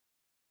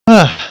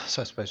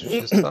So I suppose we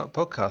should start a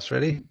podcast,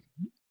 really.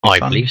 I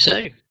Fun. believe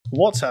so.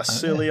 What a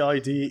silly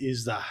idea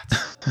is that?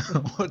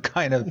 What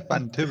kind of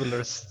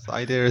fantabulous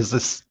idea is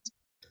this?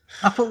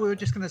 I thought we were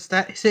just going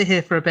to sit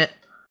here for a bit.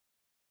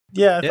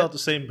 Yeah, I Yep. thought the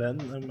same,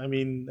 Ben. I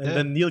mean, and Yeah.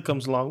 then Neil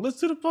comes along. Let's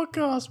do the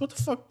podcast. What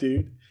the fuck,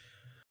 dude?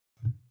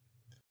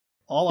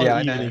 All our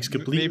I know. evenings Me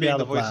completely being out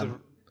the of voice plan.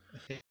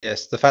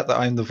 Yes, the fact that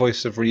I'm the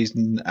voice of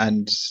reason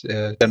and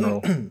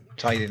general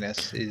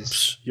tidiness is.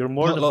 Psh, you're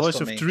more Not the lost voice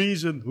on of me.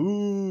 treason.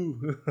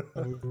 Ooh.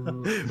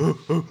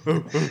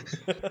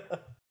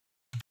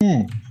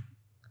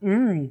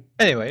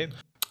 Anyway,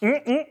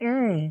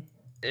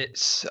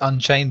 it's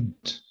Unchained,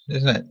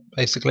 isn't it?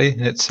 Basically,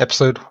 it's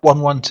episode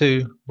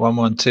 112.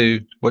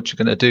 112. What you're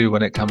gonna do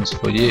when it comes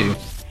for you?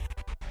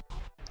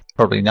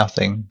 Probably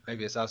nothing.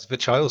 Maybe it's asking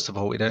for child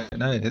support. We don't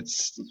know.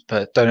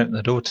 But don't open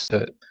the door to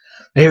it.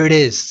 Here it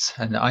is,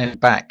 and I am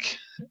back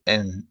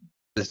in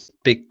this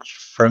big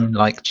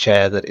throne-like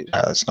chair.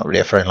 It's not really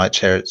a throne-like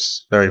chair.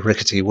 It's a very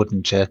rickety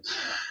wooden chair.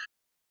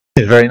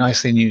 In a very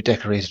nicely new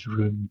decorated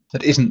room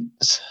that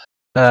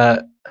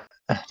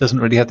doesn't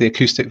really have the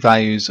acoustic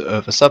values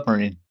of a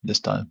submarine this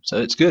time, so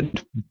it's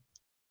good.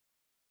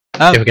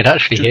 Yeah, we could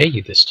actually hear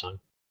you this time.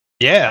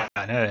 Yeah,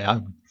 I know.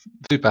 I'm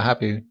super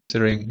happy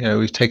considering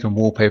we've taken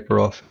wallpaper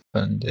off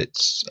and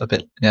it's a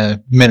bit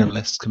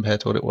minimalist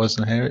compared to what it was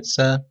in here. It's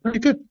really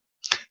good.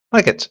 I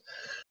like it.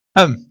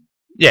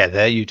 Yeah,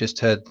 there you just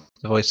heard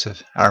the voice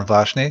of Aaron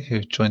Varshney, who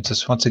joins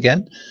us once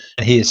again,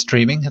 and he is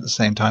streaming at the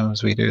same time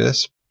as we do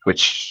this,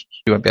 which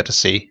you won't be able to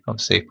see,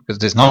 obviously, because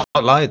it's not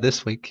live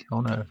this week. Oh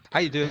no! How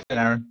you doing,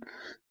 Aaron?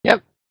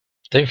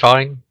 Doing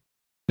fine.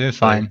 Doing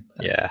fine.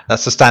 Yeah.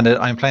 That's the standard.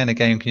 I'm playing a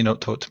game. Can you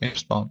not talk to me?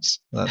 Response.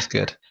 That's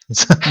good.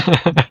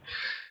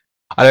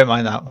 I don't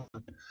mind that one.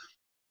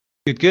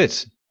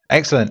 Good.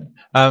 Excellent.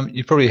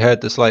 You probably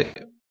heard the slight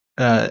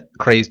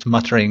crazed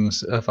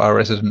mutterings of our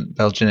resident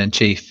Belgian in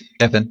chief,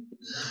 Kevin.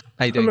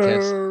 How you doing,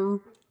 Kez?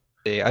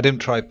 Yeah, I didn't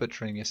try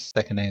butchering your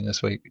second name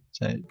this week.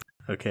 So.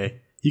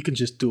 Okay, you can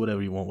just do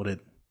whatever you want with it.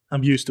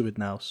 I'm used to it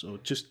now, so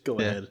just go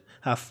ahead.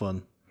 Have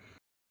fun.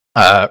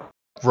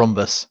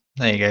 Rhombus.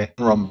 There you go.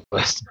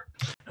 Rhombus.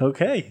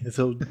 Okay,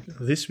 so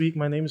this week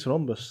my name is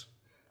Rhombus.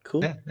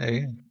 Cool. Yeah, there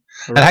you go.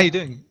 And how you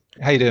doing?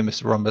 How you doing,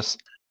 Mr. Rhombus?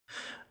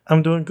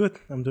 I'm doing good.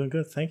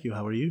 Thank you.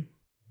 How are you?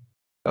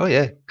 Oh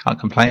yeah, can't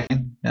complain.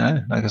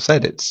 Like I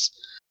said, it's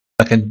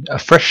like a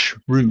fresh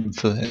room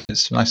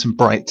it's nice and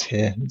bright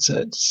here.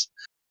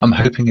 I'm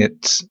hoping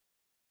it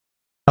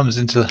comes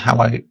into how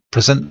I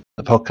present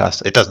the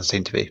podcast. It doesn't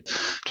seem to be.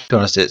 To be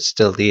honest, it's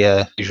still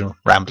the usual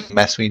rambling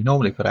mess we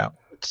normally put out.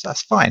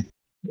 That's fine.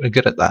 We're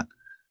good at that.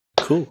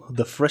 Cool.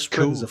 The Fresh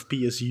Prince of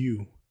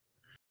PSU.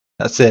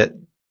 That's it.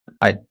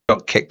 I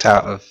got kicked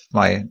out of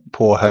my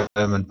poor home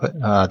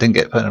and I didn't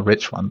get put in a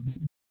rich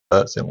one.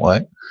 That didn't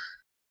work.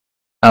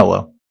 Oh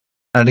well.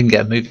 I didn't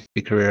get a movie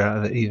career out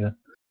of it either.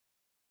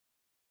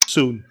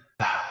 Soon.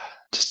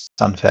 Just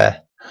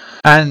unfair.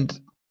 And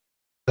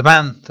the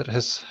man that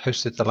has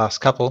hosted the last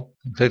couple,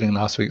 including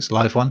last week's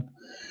live one,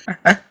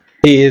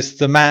 he is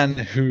the man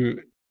who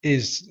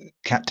is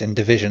Captain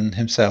Division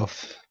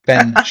himself,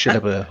 Ben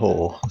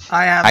Shilliber-Hall.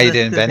 I am How you the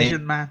doing, Benny?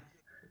 Division man.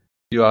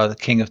 You are the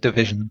king of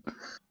Division.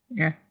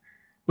 Yeah.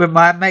 With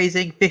my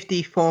amazing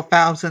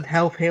 54,000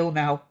 health heal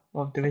now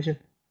on Division.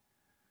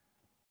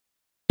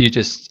 You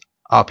just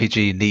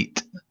RPG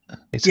elite.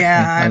 Basically.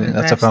 Yeah, I I'm think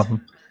the that's a best.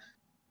 problem.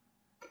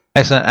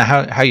 Excellent.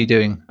 How are you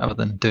doing other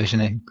than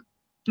divisioning?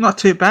 Not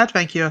too bad,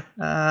 thank you.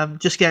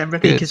 Just getting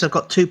ready Good. because I've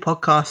got 2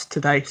 podcasts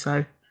today,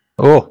 so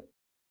Oh,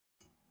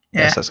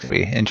 yeah. yes, that's going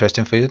to be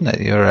interesting for you, isn't it?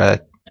 You're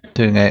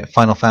doing a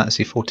Final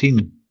Fantasy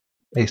 14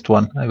 based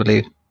one, I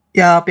believe.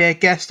 Yeah, I'll be a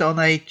guest on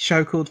a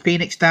show called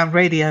Phoenix Down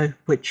Radio,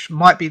 which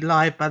might be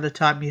live by the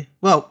time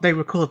they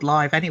record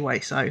live anyway,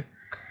 so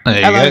There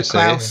you hello go. So,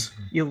 Klaus.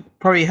 You'll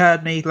probably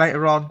heard me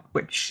later on,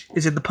 which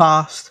is in the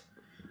past.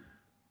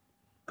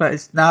 But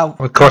it's now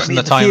we're crossing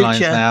the currently in timelines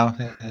future. now.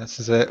 Yeah, this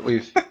is it.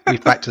 We've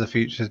Back to the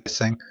Future this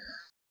thing.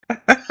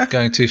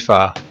 Going too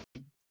far.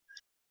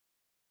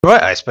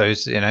 Right, I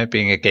suppose,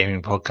 being a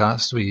gaming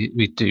podcast,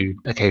 we do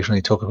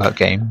occasionally talk about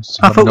games.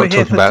 I thought we We're were not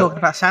here for talking talking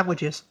about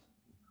sandwiches.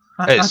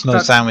 It's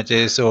not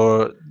sandwiches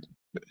or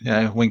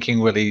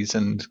Winking Willies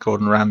and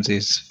Gordon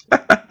Ramsay's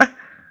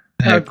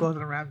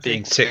Gordon Ramsay.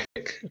 being sick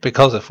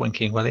because of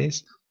Winking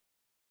Willies.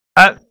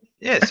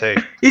 Yeah, so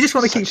You just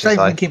want to keep such saying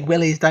as I- Winking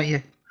Willies, don't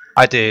you?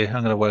 I do.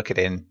 I'm going to work it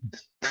in.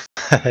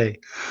 Hey.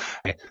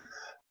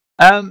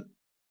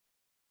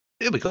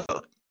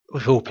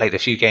 We've all played a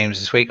few games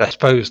this week. I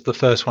suppose the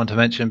first one to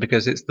mention,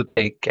 because it's the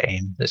big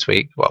game this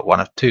week. Well, one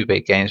of 2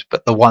 big games,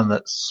 but the one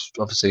that's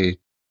obviously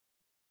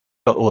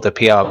got all the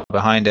PR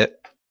behind it.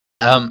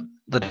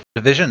 The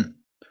Division,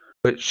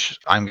 which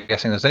I'm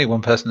guessing there's only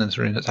one person in this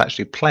room that's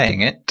actually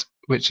playing it,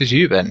 which is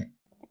you, Ben.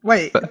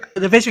 Wait, But-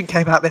 The Division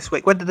came out this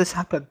week. When did this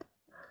happen?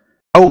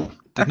 Oh,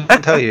 didn't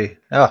tell you.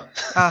 Oh,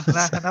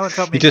 No one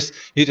told me.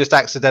 you just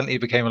accidentally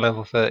became a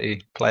level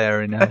 30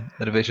 player in the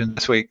Division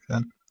this week.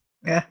 Then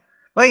Yeah.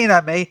 Well, you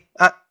know me.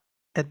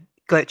 And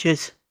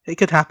glitches. It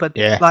could happen.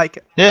 Yeah.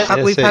 Like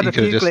we've so had you a could've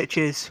few just-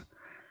 glitches.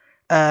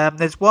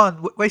 There's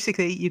one.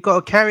 Basically, you've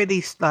got to carry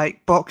these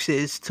like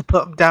boxes to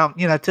put them down.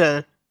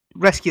 To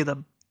rescue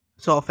them,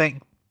 sort of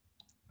thing.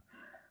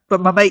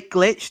 But my mate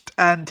glitched,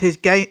 and his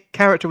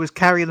character was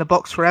carrying the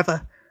box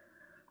forever,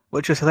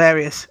 which was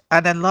hilarious.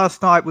 And then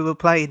last night we were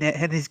playing it,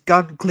 and his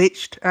gun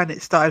glitched, and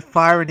it started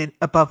firing in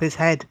above his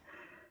head.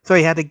 So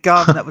he had a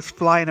gun that was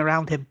flying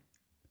around him.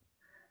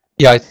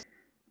 Yeah, I've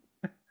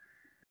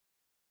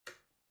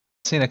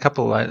seen a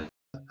couple like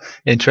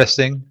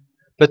interesting,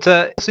 but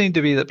it seemed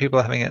to be that people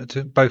are having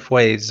it both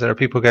ways. There are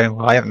people going,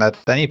 "Well, I haven't had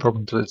any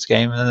problems with this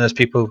game," and then there's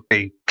people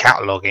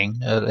cataloging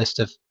a list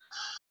of,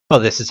 "Well,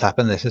 this has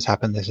happened, this has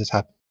happened, this has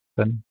happened."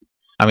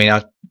 I mean,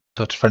 I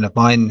talked to a friend of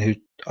mine who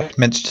I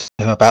mentioned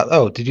to him about,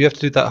 "Oh, did you have to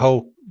do that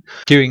whole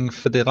queuing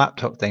for the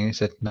laptop thing?" He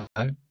said, "No."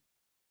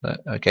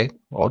 Okay,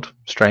 odd,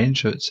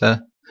 strange. It's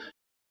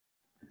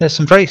there's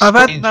some very I've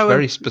had strange, no-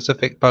 very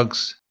specific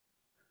bugs.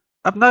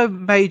 I've no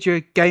major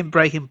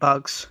game-breaking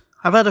bugs.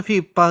 I've had a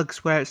few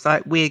bugs where it's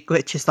like weird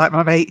glitches, like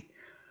my mate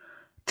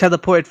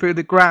teleported through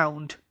the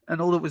ground,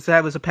 and all that was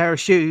there was a pair of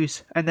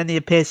shoes, and then he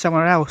appeared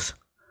somewhere else.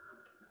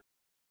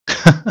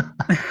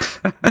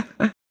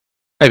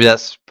 Maybe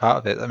that's part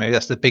of it. Maybe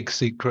that's the big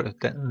secret of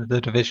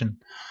the Division,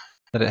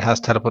 that it has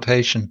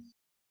teleportation.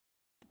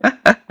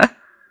 A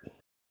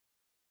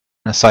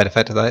side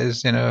effect of that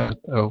is,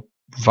 a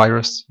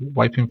virus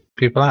wiping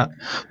people out.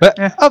 But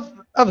Yeah.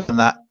 other than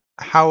that,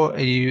 how are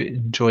you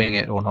enjoying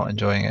it or not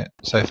enjoying it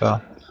so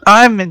far?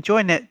 I'm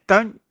enjoying it.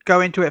 Don't go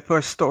into it for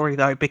a story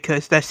though,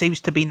 because there seems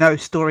to be no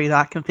story that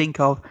I can think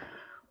of.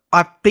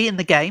 I've beaten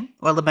the game,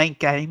 well, the main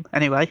game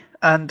anyway,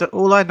 and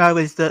all I know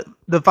is that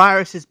the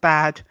virus is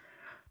bad,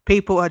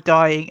 people are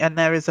dying, and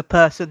there is a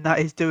person that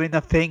is doing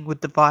a thing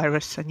with the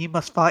virus, and you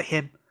must fight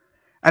him.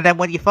 And then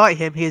when you fight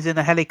him, he is in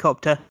a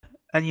helicopter,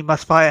 and you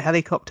must fight a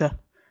helicopter,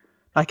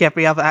 like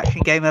every other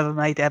action game ever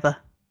made ever.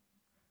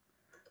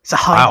 It's a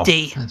high Wow.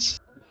 D. That's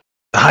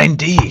behind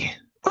D.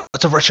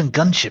 What's a Russian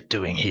gunship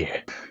doing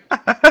here?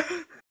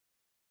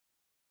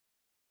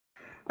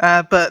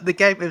 But the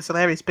game is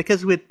hilarious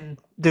because we're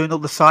doing all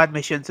the side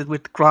missions and we're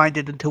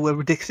grinding until we're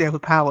ridiculously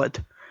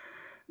overpowered.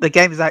 The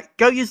game is like,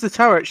 go use the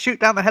turret, shoot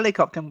down the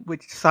helicopter. And we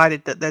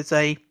decided that there's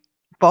a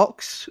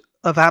box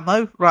of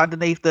ammo right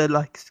underneath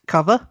the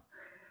cover,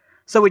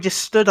 so we just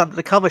stood under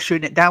the cover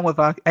shooting it down with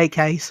our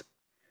AKs.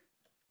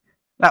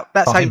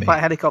 That's how you Blimey. fight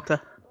a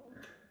helicopter.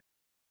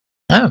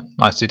 Oh,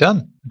 nicely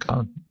done.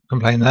 Can't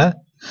complain there.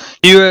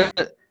 You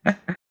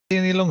see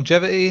any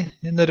longevity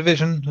in the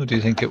Division, or do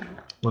you think it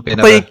would be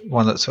another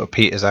one that sort of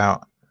peters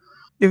out?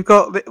 You've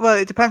got, well,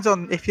 it depends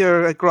on if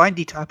you're a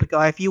grindy type of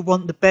guy. If you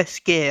want the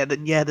best gear,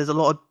 then yeah, there's a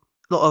lot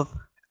of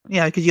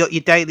because you got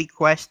your daily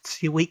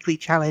quests, your weekly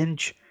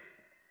challenge,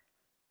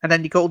 and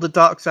then you got all the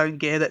Dark Zone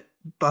gear that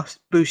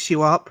boosts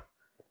you up.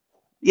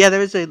 Yeah,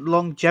 there is a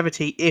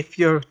longevity if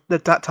you're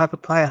that type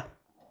of player.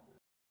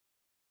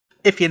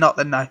 If you're not,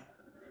 then no.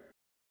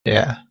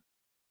 Yeah.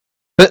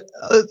 But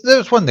there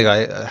was one thing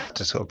I had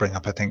to sort of bring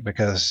up, I think,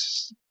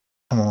 because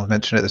someone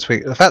mentioned it this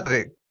week. The fact that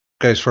it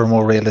goes for a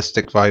more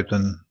realistic vibe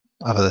than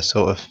other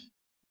sort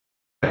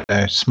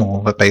of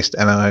smaller based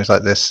MMOs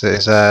like this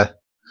is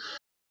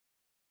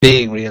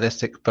being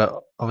realistic, but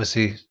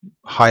obviously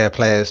higher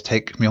players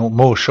take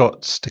more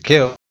shots to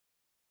kill.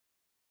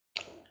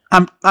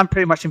 I'm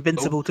pretty much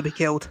invincible to be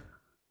killed.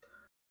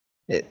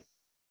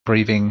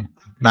 Breathing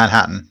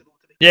Manhattan.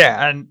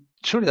 Yeah, and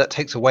surely that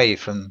takes away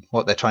from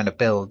what they're trying to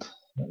build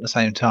at the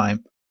same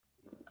time.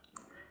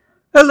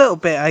 A little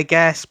bit, I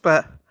guess,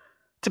 but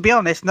to be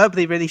honest,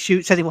 nobody really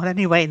shoots anyone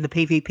anyway in the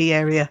PvP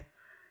area.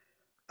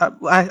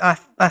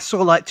 I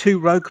saw like 2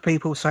 rogue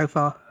people so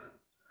far.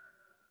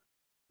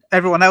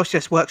 Everyone else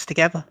just works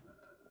together.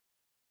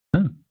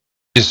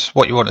 Is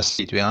what you want to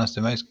see, to be honest,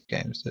 in most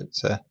games.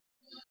 It's so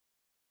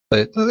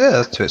yeah,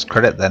 that's to its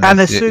credit then. And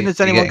if as you- soon you're as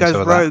anyone getting goes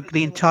some of that. rogue,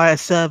 the entire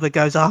server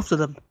goes after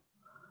them.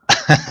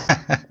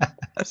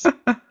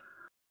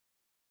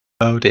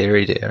 Oh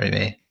dearie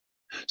me.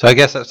 So I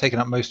guess that's taken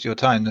up most of your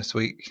time this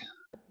week.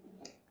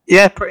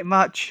 Yeah, pretty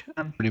much.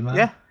 Pretty much.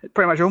 Yeah,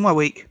 pretty much all my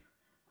week.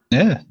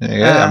 Yeah. There you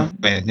go. I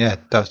mean, yeah.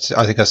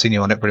 I think I've seen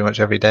you on it pretty much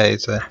every day.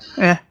 So.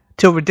 Yeah,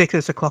 till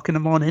ridiculous o'clock in the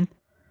morning.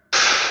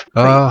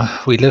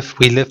 Oh, we live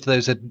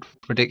those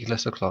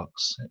ridiculous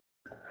o'clocks.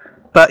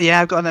 But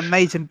yeah, I've got an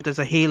amazing bit as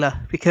a healer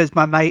because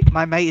my mate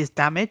is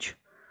damage.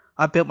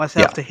 I built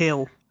myself Yeah. to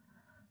heal.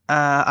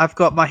 I've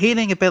got my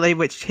healing ability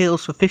which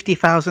heals for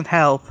 50,000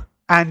 health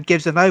and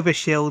gives an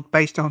overshield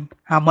based on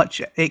how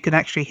much it can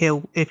actually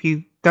heal if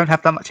you don't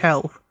have that much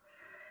health.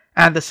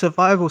 And the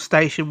survival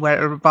station where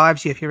it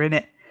revives you if you're in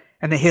it,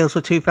 and it heals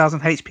for 2,000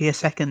 HP a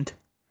second.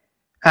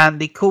 And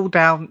the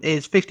cooldown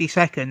is 50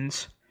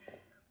 seconds,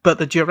 but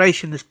the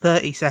duration is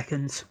 30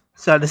 seconds.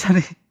 So there's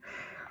only...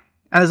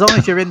 And as long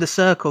as you're in the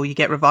circle, you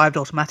get revived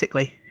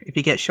automatically if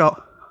you get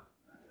shot.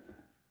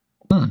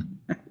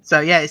 So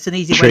yeah, it's an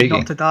easy way Intriguing.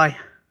 not to die.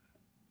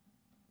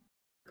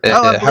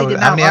 I'm bleeding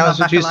how out. many I'm hours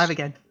would back you? alive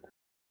again.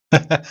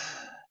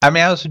 How many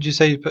hours would you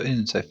say you put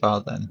in so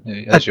far then?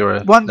 As you're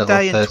a One level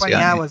day and 30, 20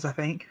 aren't you? hours, I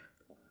think.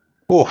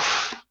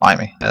 Oof,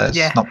 blimey. That's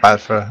Yeah. not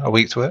bad for a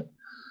week's work.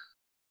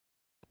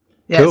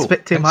 Yeah, it's Cool. a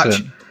bit too much.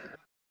 Excellent.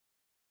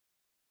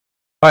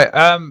 Right,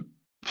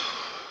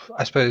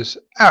 I suppose,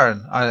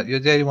 Aaron, you're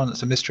the only one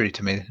that's a mystery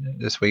to me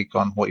this week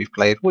on what you've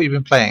played. What have you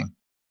been playing?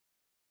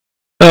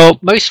 Well,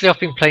 mostly I've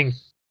been playing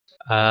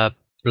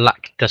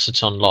Black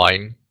Desert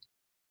Online.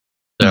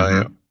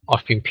 So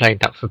I've been playing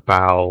that for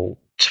about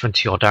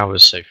 20 odd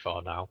hours so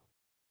far now.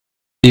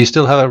 Do you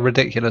still have a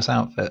ridiculous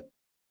outfit?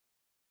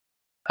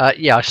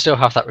 Yeah, I still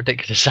have that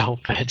ridiculous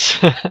outfit.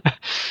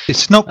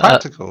 It's not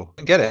practical.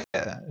 I get it.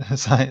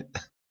 It's like,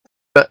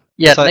 But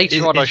yeah, it's like,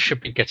 later on I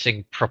should be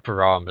getting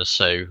proper armor,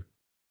 so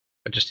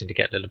I just need to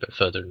get a little bit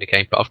further in the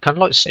game. But I've kind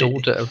of like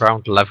stalled at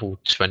around level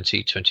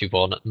 20,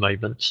 21 at the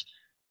moment.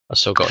 I've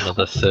still got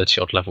another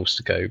 30 odd levels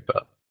to go,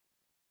 but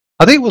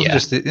I think it wasn't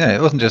just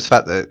it wasn't just the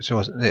fact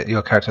that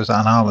your character was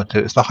unarmored.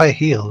 It's the high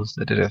heels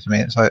that did it for me.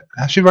 It's like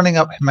actually running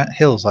up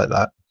hills like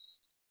that.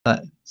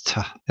 I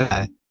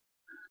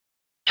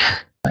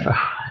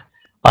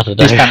don't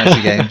know. These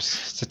fantasy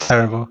games, it's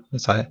terrible.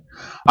 It's like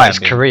it's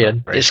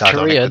Korean. It's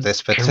Korean.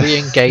 This, but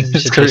Korean games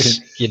are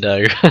just, you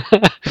know,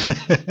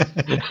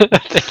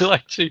 they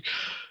like to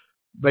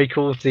make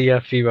all the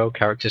female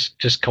characters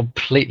just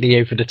completely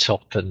over the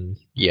top, and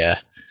yeah,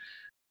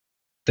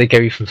 they go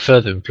even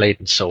further in Blade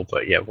and Soul.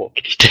 But yeah, what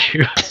can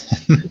you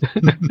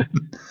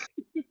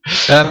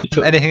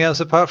do? Anything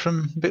else apart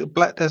from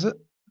Black Desert?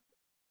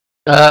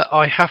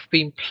 I have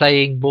been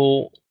playing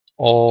more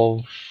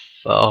of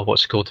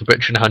what's it called, The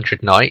Witcher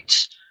 100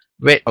 Nights,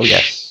 which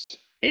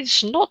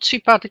it's not too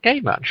bad a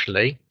game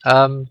actually.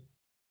 I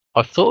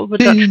thought it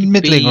would actually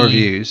middling be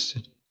reviews.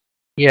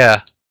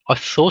 Yeah, I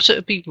thought it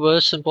would be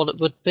worse than what it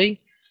would be,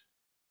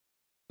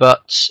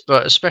 but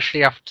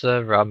especially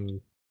after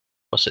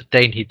what's it?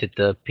 Dane, he did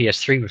the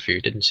PS3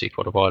 review, didn't he,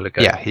 quite a while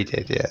ago? Yeah, he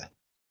did. Yeah.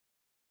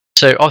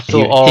 So I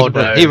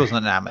thought, he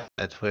wasn't enamored.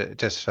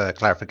 Just for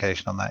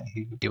clarification on that,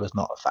 he was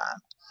not a fan.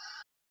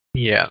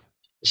 Yeah.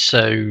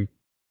 So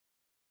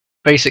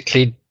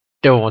basically,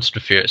 no one wanted to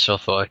review it, so I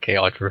thought, okay,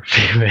 I'd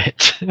review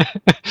it.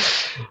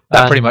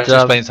 That pretty much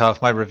explains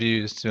half my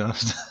reviews, to be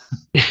honest.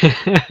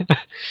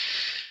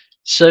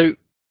 So,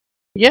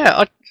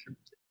 yeah,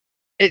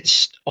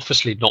 it's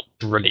obviously not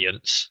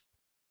brilliant,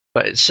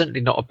 but it's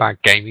certainly not a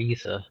bad game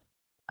either.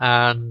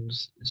 And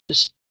it's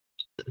just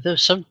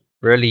there's some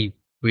really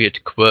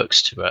weird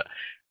quirks to it,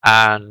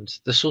 and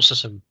there's also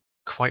some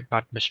quite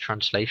bad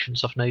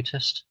mistranslations I've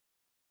noticed.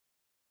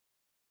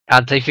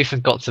 And they've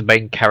even got the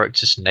main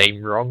character's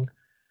name wrong.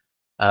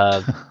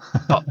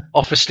 But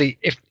obviously,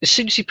 as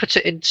soon as you put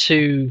it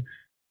into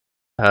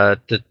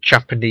the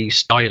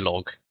Japanese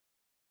dialogue,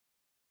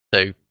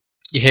 so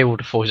you hear all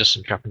the voices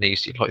in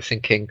Japanese, you're like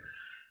thinking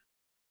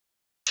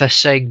they're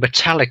saying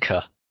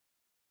Metallica.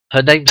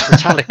 Her name's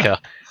Metallica,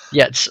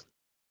 yet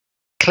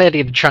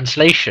clearly in the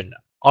translation,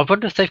 I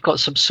wonder if they've got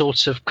some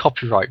sort of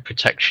copyright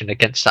protection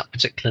against that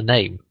particular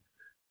name,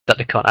 that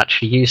they can't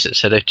actually use it.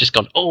 So they've just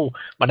gone, "Oh,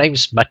 my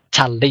name's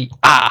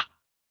Metallica."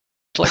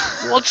 It's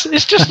like, what?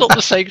 It's just not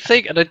the same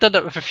thing. And they've done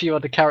that with a few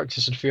other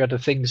characters and a few other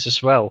things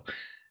as well.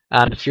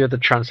 And a few other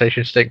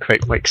translations don't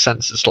quite make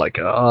sense. It's like,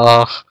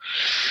 no.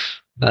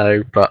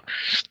 But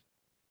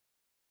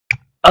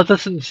other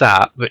than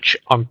that, which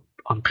I'm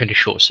pretty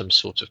sure is some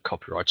sort of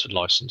copyrighted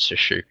license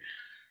issue.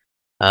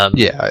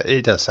 Yeah,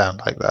 it does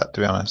sound like that,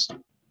 to be honest.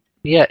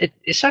 Yeah,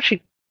 it's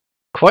actually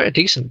quite a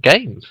decent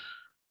game.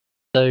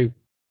 So,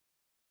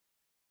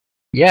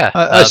 yeah.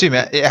 I assume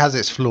it has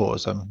its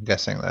flaws, I'm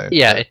guessing, though.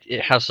 Yeah,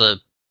 it has a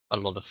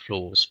lot of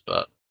flaws,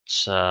 but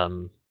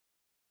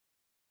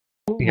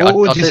what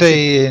would you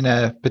say in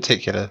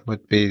particular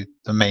would be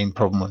the main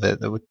problem with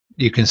it? That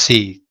you can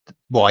see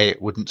why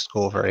it wouldn't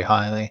score very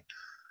highly.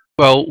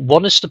 Well,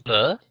 one is the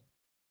blur.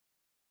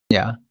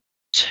 Yeah.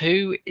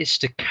 2 is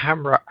the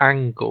camera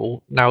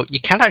angle. Now,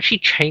 you can actually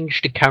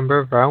change the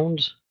camera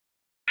around.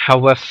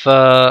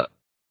 However,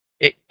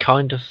 it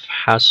kind of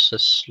has a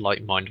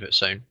slight mind of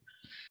its own.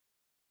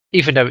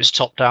 Even though it's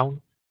top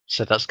down,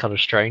 so that's kind of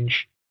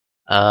strange.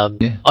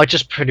 I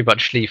just pretty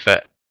much leave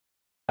it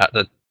at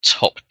the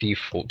top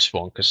default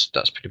one, because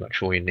that's pretty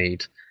much all you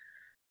need.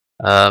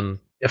 A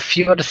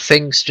few other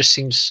things just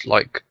seems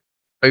like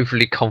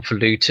overly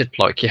convoluted,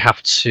 like you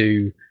have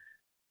to...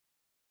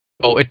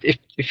 Well,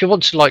 if you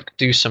want to like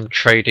do some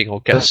trading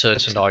or get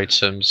certain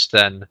items,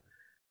 then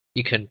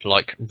you can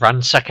like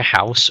ransack a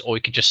house, or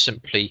you can just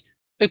simply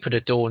open a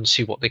door and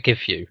see what they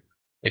give you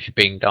if you're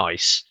being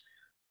nice.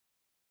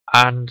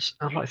 And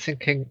I'm like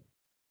thinking,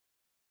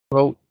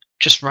 well,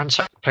 just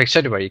ransack the place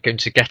anyway. You're going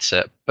to get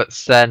it, but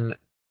then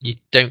you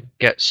don't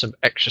get some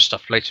extra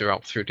stuff later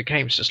out through the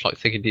game. It's just like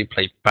thinking, do you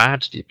play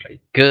bad? Do you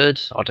play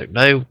good? I don't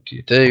know. What do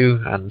you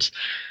do? And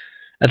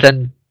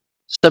then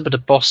some of the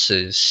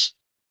bosses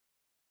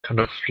kind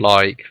of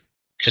like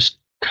just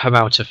come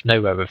out of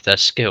nowhere with their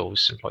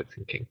skills, and like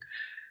thinking,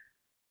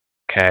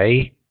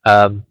 okay,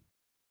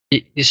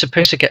 you're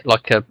supposed to get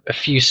like a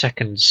few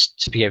seconds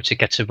to be able to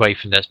get away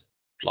from their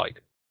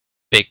like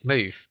big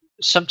move.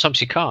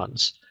 Sometimes you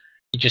can't.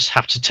 You just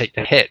have to take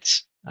the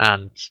hit,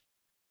 and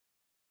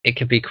it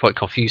can be quite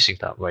confusing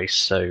that way.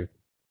 So,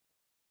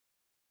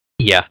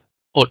 yeah,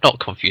 or not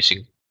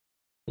confusing,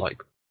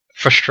 like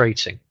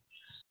frustrating.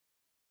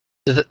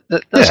 So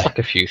there's Yeah. like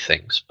a few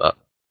things, but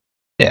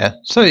Yeah,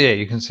 so yeah,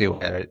 you can see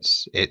where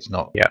it's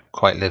not Yeah.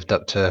 quite lived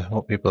up to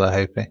what people are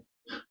hoping.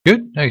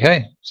 Good,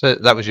 okay. So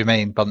that was your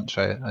main bunch,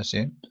 I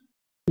assume.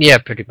 yeah,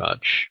 pretty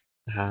much.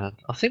 And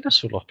I think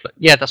that's all I've played.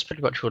 Yeah, that's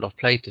pretty much all I've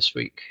played this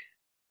week.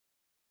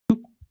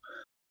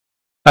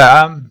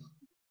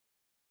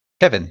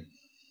 Kevin,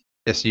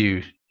 just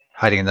you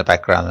hiding in the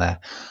background there.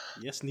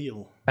 Yes,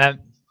 Neil.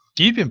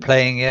 You've been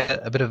playing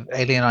a bit of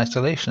Alien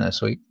Isolation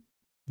this week.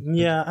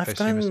 Yeah,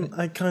 Posthumously.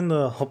 I kind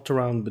of hopped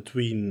around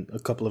between a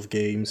couple of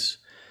games,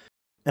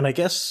 and I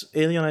guess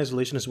Alien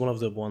Isolation is one of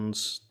the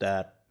ones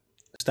that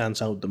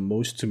stands out the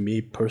most to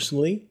me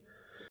personally,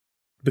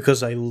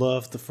 because I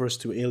love the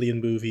first two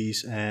Alien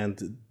movies,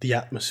 and the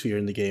atmosphere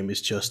in the game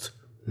is just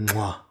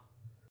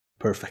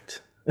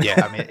perfect.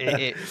 Yeah, I mean,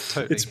 it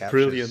totally It's captures,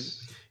 brilliant.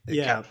 It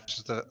Yeah.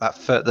 captures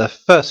the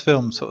first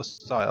film sort of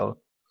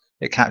style.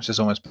 It captures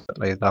almost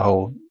perfectly the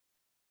whole.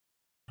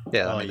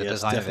 Yeah, I mean, the yes,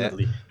 design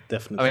definitely, of it.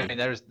 definitely. I mean,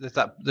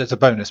 there's a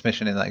bonus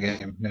mission in that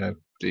game, that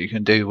you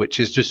can do, which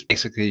is just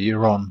basically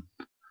you're on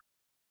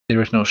the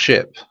original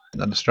ship,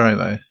 the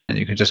Nostromo, and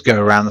you can just go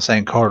around the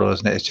same corridors,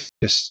 and it's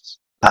just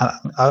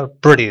a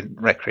brilliant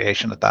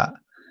recreation of that.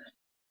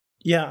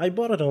 Yeah, I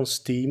bought it on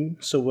Steam,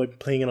 so when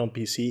playing it on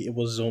PC, it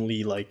was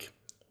only like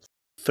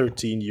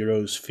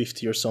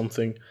 €13.50 or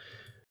something.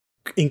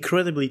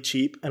 Incredibly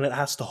cheap, and it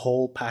has the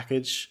whole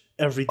package,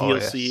 every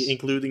DLC, yes.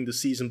 including the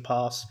season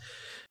pass.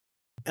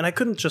 And I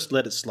couldn't just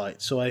let it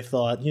slide, so I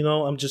thought,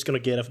 I'm just gonna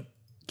get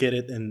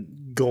it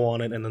and go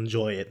on it and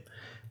enjoy it,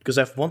 because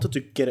I've wanted to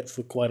get it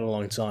for quite a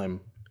long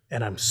time,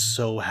 and I'm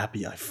so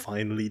happy I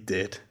finally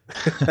did.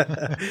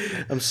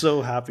 I'm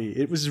so happy.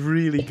 It was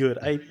really good.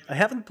 I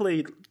haven't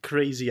played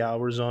crazy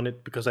hours on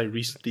it because I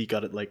recently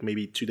got it like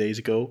maybe 2 days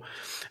ago.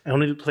 I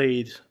only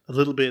played a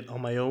little bit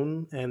on my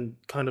own and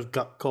kind of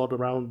got caught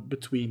around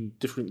between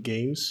different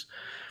games.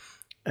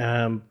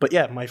 But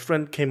yeah, my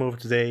friend came over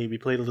today. We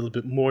played a little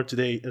bit more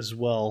today as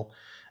well.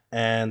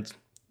 And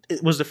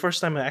it was the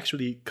first time I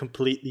actually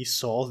completely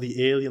saw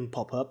the alien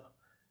pop up.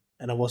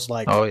 And I was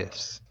like, Oh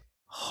yes.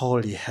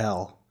 Holy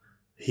hell.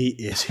 He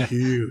is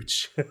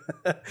huge.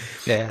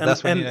 Yeah,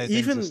 that's when things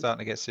even are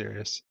starting to get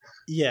serious.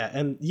 Yeah,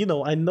 and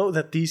I know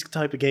that these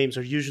type of games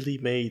are usually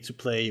made to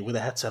play with a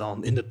headset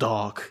on in the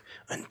dark.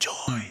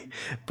 Enjoy.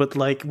 But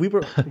like we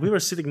were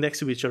sitting next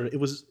to each other. It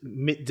was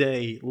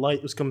midday,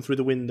 light was coming through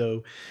the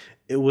window.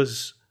 It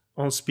was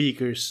on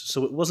speakers,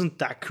 so it wasn't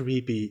that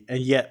creepy,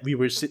 and yet we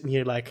were sitting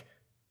here like,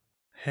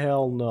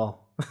 hell no.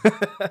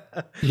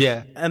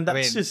 Yeah. And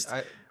that's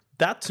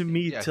that to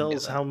me I can tells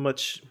get that. how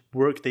much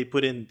work they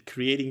put in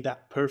creating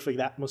that perfect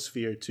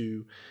atmosphere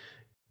to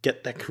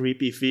get that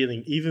creepy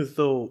feeling, even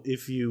though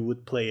if you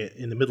would play it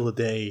in the middle of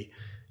the day,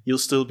 you'll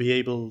still be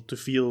able to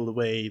feel the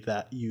way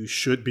that you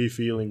should be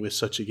feeling with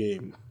such a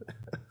game.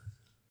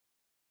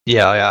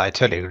 Yeah, I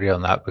totally agree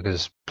on that,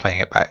 because playing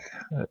it back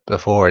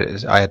before,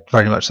 I had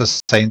very much the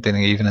same thing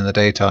even in the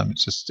daytime.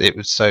 It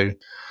was so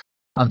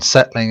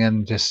unsettling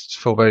and just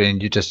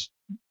foreboding. You just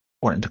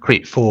wanting to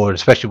creep forward,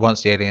 especially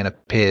once the alien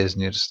appears,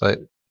 and you're just like,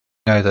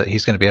 know that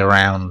he's going to be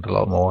around a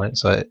lot more.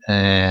 It's like,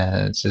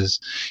 it's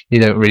just, you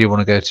don't really want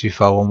to go too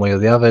far one way or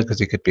the other, because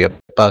he could be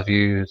above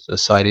you, the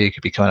side of you,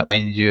 could be coming up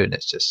behind you, and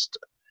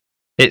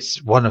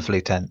it's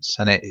wonderfully tense,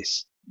 and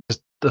it's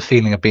just the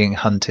feeling of being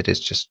hunted is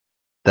just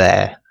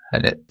there,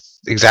 and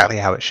it's exactly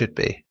how it should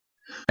be.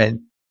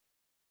 And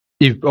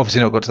you've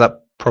obviously not got to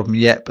that problem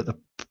yet, but the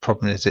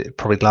problem is it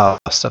probably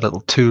lasts a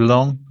little too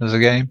long as a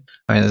game.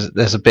 I mean,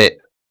 there's a bit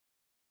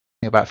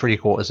about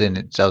 3/4 in,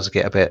 it does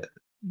get a bit.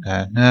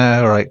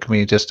 No, all right, can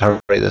we just hurry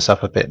this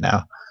up a bit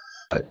now?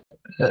 But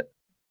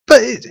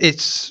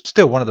it's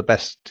still one of the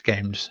best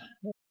games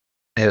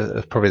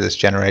of probably this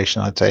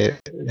generation, I'd say.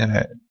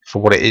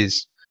 For what it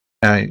is.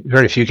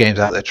 Very few games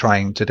out there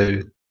trying to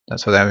do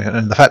that's what they're,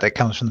 and the fact that it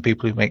comes from the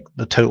people who make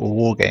the Total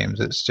War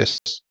games, it's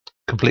just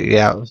completely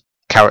out of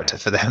character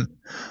for them.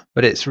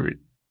 But it's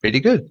really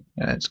good.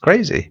 It's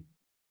crazy.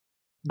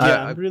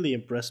 Yeah, I'm really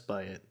impressed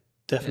by it.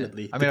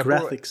 Definitely. I mean, the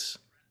graphics.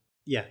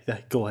 Yeah,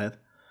 go ahead.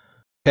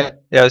 Yeah,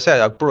 I said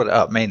I brought it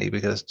up mainly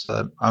because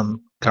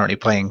I'm currently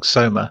playing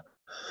Soma,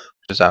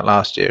 which was out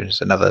last year.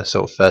 It's another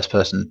sort of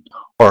first-person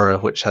horror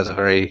which has a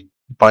very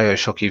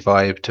Bioshocky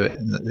vibe to it.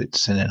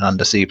 It's in an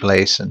undersea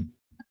place, and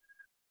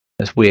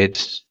there's weird,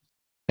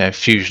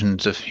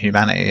 fusions of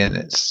humanity, and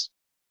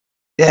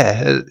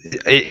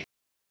it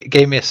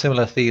gave me a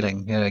similar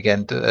feeling,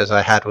 again as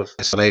I had with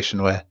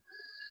Isolation, where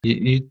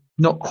you're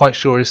not quite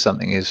sure if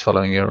something is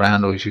following you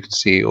around, or if you can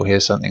see or hear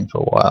something for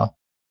a while.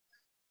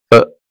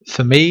 But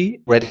for me,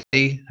 like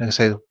I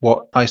say,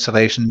 what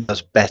Isolation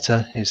does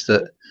better is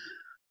that,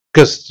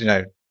 because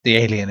the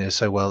alien is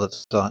so well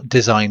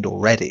designed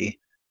already,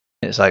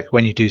 it's like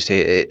when you do see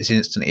it, it's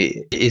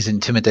instantly, it is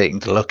intimidating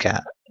to look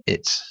at.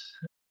 It's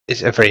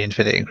a very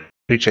intimidating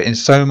creature. In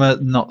Soma,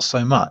 not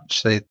so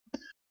much.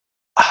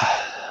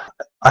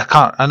 I'm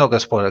not going to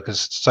spoil it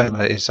because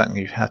Soma is something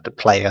you have to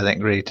play, I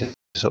think, really to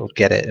sort of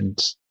get it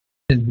and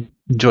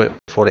enjoy it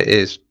for what it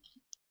is.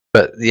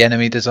 But the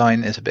enemy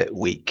design is a bit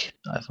weak,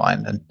 I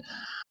find, and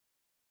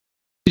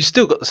you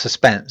still got the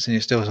suspense, and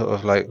you're still sort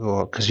of like,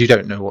 oh, because you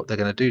don't know what they're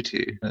going to do to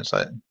you. And it's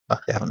like,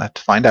 fuck, I haven't had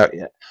to find out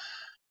yet.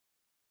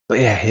 But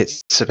yeah,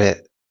 it's a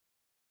bit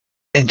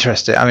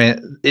interesting. I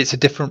mean, it's a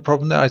different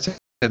problem that I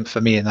think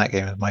for me in that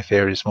game. My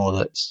fear is more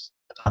that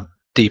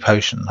Deep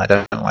Ocean. I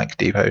don't like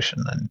Deep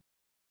Ocean, and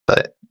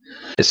but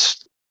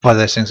it's one of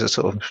those things that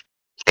sort of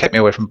kept me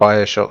away from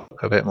BioShock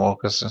a bit more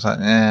because it's like,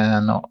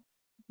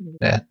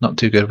 not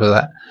too good with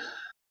that.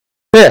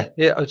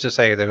 Yeah, I was just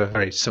saying they were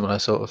very similar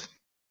sort of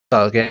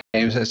style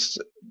games. It's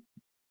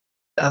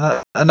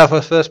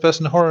another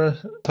first-person horror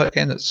type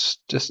game that's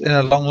just in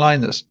a long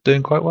line that's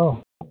doing quite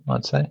well,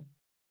 I'd say.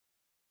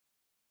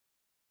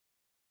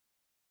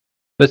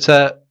 But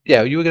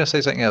yeah, you were going to say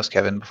something else,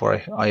 Kevin,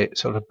 before I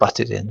sort of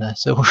butted in there.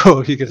 So what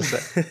were you going to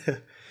say?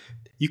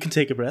 You can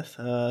take a breath.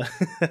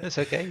 It's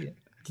okay.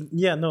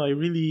 Yeah, no, I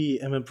really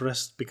am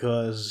impressed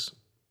because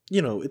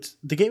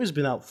the game has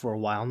been out for a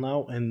while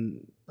now,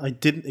 and I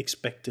didn't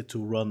expect it to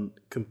run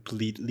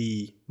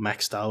completely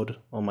maxed out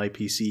on my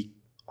PC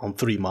on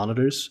 3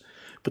 monitors.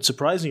 But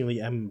surprisingly,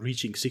 I'm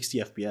reaching 60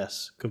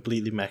 FPS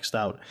completely maxed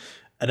out,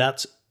 and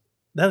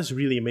that is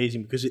really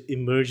amazing because it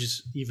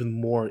emerges even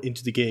more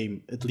into the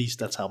game. At least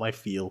that's how I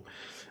feel.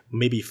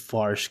 Maybe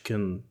Farsh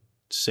can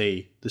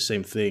say the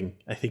same thing.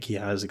 I think he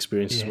has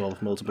experience as well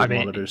with multiple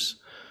monitors.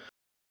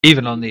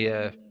 Even on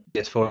the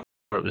PS4,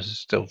 it was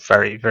still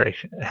very, very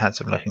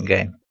handsome looking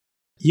game.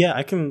 Yeah,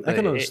 I can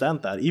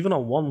understand that. Even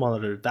on one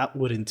monitor, that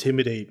would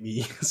intimidate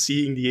me,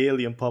 seeing the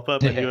alien pop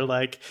up, and you're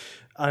like,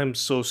 I'm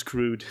so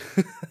screwed.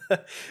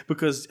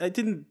 Because I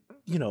didn't,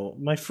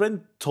 my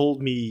friend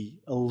told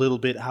me a little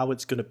bit how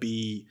it's going to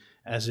be,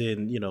 as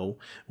in,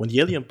 when the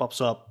alien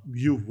pops up,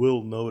 you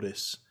will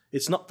notice.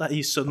 It's not that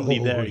he's suddenly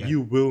there,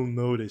 you will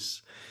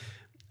notice.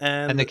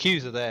 And the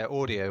cues are there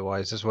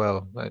audio-wise as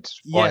well.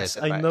 Yes,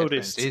 I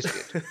noticed.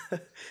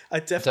 I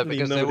definitely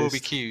because noticed. There will be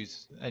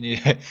cues, and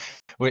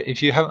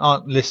if you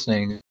aren't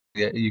listening,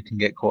 you can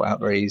get caught out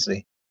very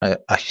easily.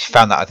 I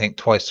found that I think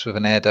twice with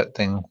an air duct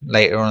thing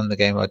later on in the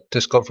game. I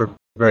just got through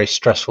a very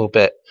stressful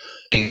bit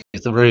in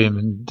the room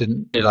and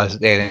didn't realise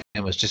that the alien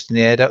was just in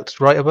the air duct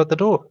right above the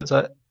door. It's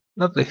like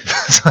lovely.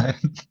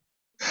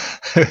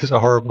 It was a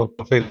horrible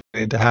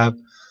feeling to have.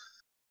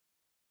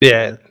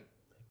 Yeah.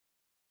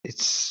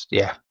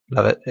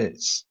 Love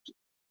it.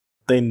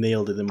 They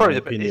nailed it in my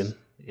opinion.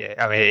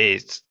 I mean,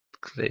 it's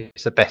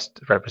the best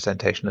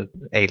representation of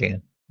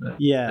Alien.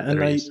 Yeah,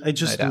 and I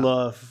just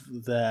love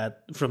that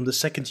from the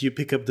second you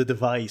pick up the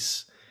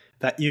device,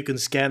 that you can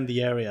scan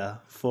the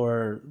area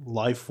for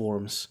life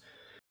forms.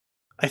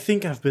 I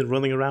think I've been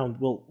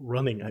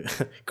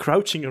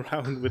crouching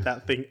around with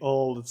that thing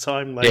all the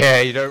time. Like,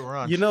 yeah, you don't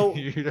run.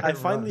 I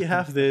finally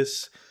have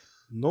this.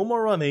 No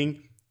more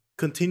running.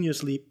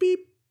 Continuously beep,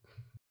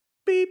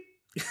 beep.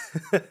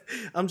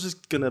 I'm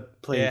just gonna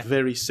play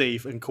very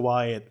safe and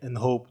quiet and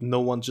hope no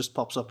one just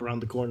pops up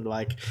around the corner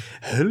like,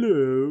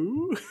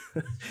 hello.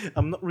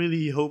 I'm not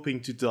really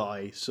hoping to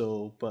die,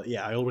 but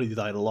yeah, I already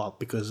died a lot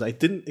because I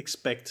didn't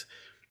expect,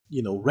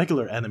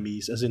 regular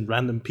enemies as in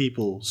random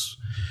peoples.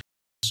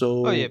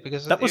 So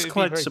because that was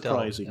quite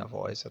surprising.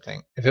 Otherwise, I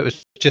think if it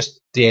was just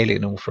the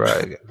alien all throughout,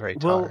 it would get very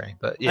tiring.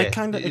 But yeah, I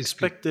kind of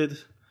expected,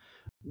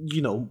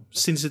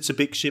 since it's a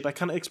big ship, I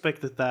kind of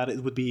expected that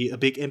it would be a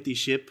big empty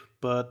ship,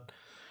 but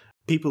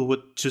people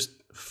would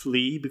just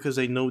flee because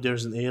they know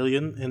there's an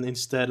alien, and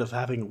instead of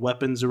having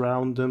weapons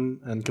around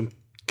them and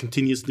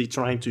continuously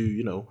trying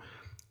to,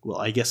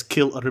 I guess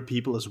kill other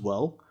people as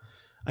well,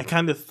 I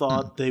kind of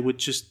thought they would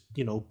just,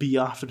 be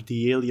after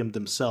the alien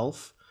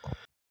themselves.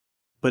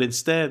 But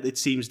instead, it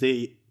seems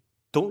they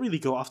don't really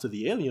go after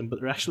the alien, but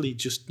they're actually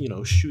just,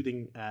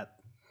 shooting at,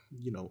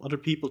 other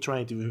people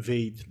trying to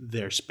invade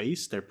their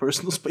space, their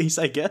personal space,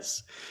 I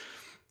guess.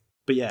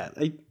 But yeah,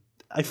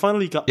 I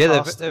finally got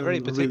past they're very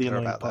a really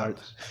annoying part.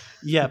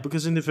 Yeah,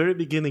 because in the very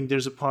beginning,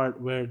 there's a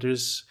part where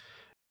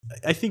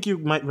I think you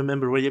might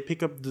remember, where you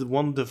pick up the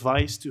one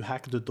device to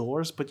hack the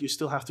doors, but you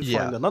still have to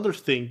find another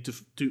thing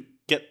to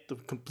get the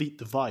complete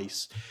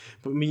device.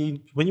 But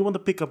when you want to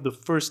pick up the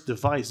first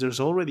device, there's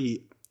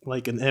already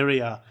like an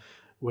area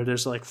where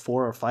there's like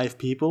 4 or 5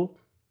 people.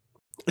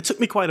 It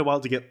took me quite a while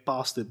to get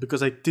past it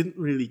because I didn't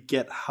really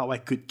get how I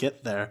could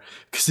get there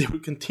because they were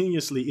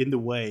continuously in the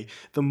way.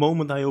 The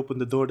moment I opened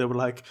the door, they were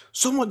like,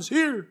 someone's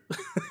here!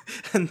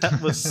 And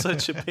that was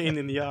such a pain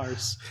in the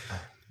arse.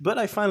 But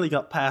I finally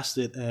got past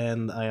it,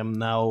 and I am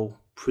now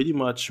pretty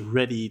much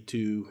ready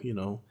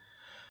to,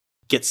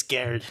 get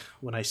scared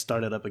when I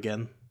start it up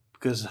again.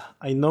 Because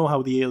I know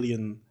how the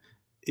alien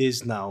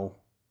is now.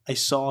 I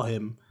saw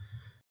him.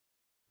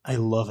 I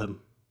love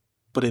him,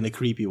 but in a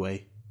creepy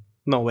way.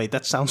 No, wait,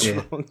 that sounds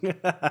wrong.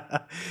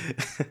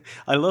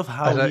 I love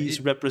how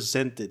he's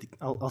represented.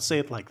 I'll say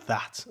it like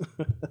that.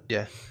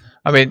 Yeah.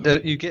 I mean,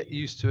 you get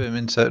used to him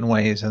in certain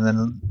ways, and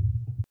then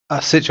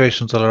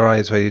situations will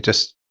arise where you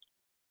just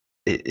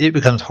it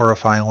becomes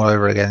horrifying all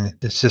over again.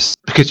 It's just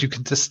because you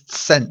can just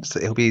sense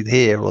that he'll be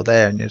here or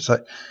there, and it's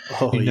like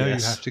Oh, you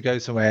yes. have to go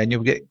somewhere, and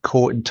you'll get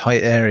caught in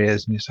tight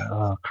areas, and you're like,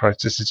 oh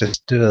Christ, this is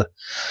just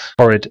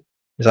horrid.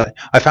 It's like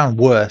I found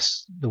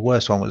worse. The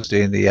worst one was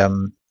doing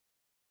the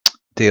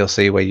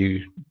DLC where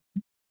you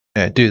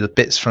do the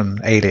bits from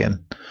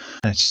Alien,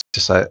 and it's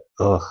just like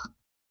ugh.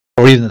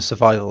 Or even the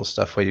survival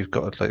stuff where you've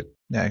got to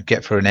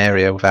get through an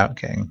area without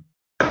getting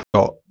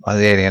got by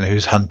the alien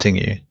who's hunting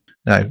you.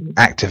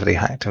 Actively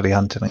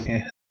hunting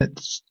you.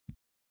 It's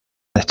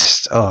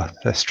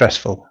they're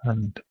stressful,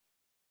 and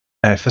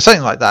for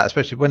something like that,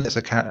 especially when it's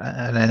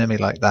an enemy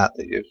like that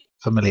you're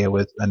familiar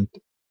with, and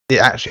it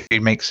actually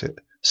makes it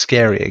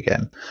scary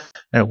again.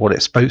 What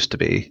it's supposed to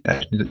be.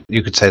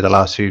 You could say the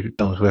last few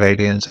films with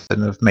aliens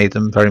have made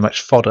them very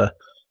much fodder,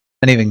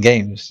 and even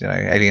games.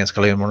 Aliens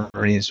Colonial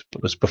Marines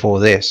was before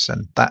this,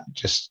 and that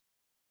just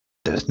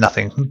there's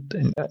nothing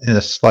in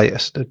the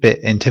slightest a bit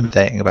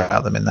intimidating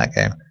about them in that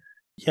game.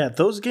 Yeah,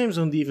 those games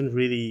don't even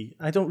really...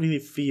 I don't really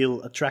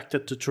feel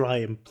attracted to try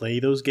and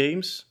play those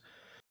games.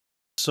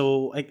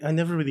 So I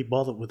never really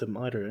bothered with them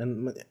either.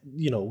 And,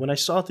 when I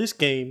saw this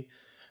game,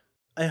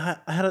 I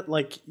had it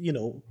like,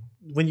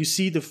 when you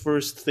see the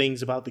first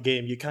things about the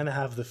game, you kind of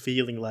have the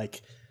feeling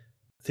like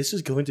this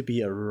is going to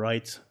be a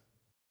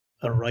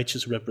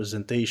righteous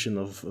representation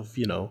of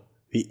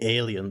the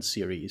Alien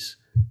series,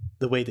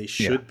 the way they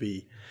should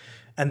be.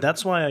 And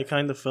that's why I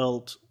kind of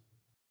felt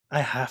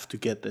I have to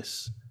get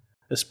this.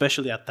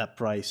 Especially at that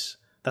price.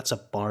 That's a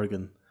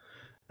bargain.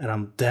 And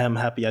I'm damn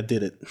happy I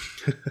did it.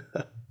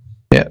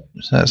 Yeah,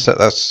 that's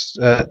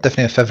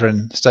definitely a feather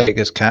in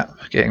Stega's cap,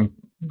 getting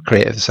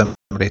creative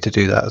somebody to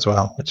do that as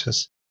well, which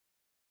is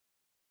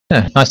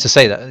nice to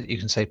say that you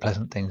can say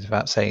pleasant things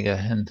about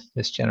Sega and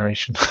this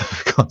generation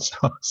of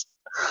consoles.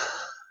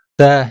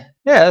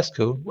 That's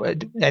cool.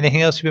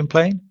 Anything else you've been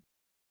playing?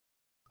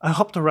 I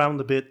hopped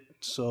around a bit.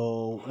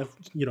 So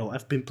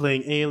I've been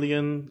playing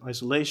Alien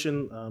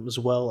Isolation as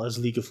well as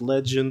League of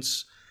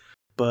Legends,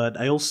 but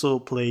I also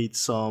played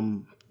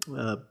some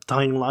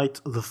Dying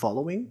Light: The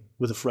Following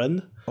with a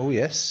friend. Oh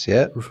yes,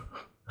 yeah.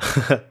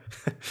 The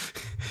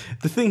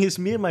thing is,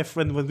 me and my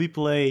friend, when we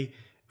play,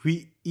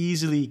 we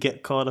easily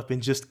get caught up in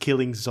just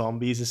killing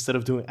zombies instead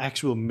of doing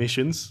actual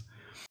missions.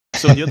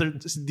 So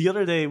the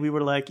other day we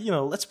were like,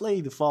 let's play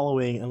The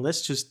Following and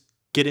let's just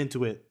get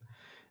into it.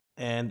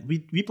 And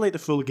we played the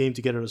full game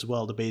together as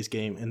well, the base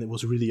game, and it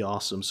was really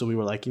awesome. So we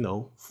were like,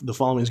 The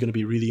Following is going to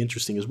be really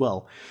interesting as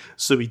well.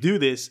 So we do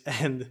this,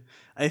 and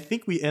I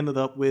think we ended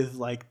up with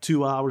like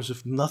 2 hours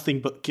of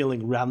nothing but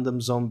killing random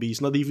zombies,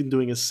 not even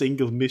doing a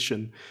single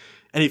mission.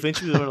 And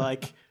eventually we were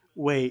like,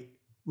 wait,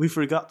 we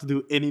forgot to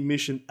do any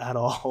mission at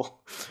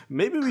all.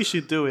 Maybe we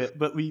should do it,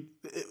 but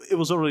it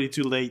was already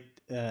too late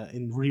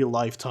in real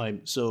life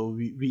time. So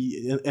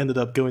we ended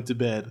up going to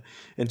bed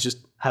and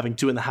just having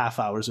 2.5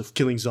 hours of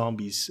killing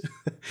zombies.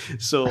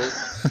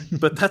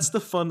 But that's the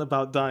fun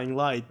about Dying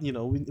Light.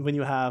 When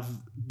you have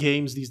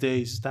games these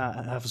days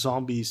that have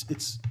zombies,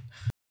 it's,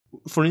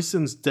 for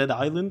instance, Dead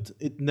Island,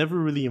 it never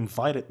really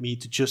invited me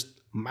to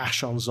just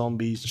mash on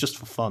zombies just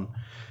for fun.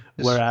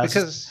 Whereas,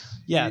 because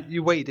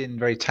you wade in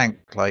very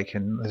tank-like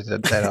in the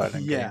Dead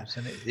Island games,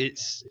 and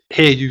it's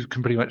here you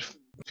can pretty much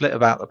flit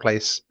about the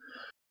place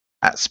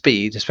at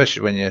speed,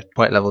 especially when you're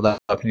quite leveled up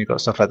and you've got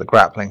stuff like the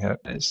grappling hook.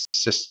 It's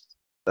just,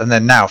 and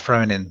then now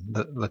throwing in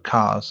the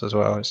cars as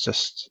well, it's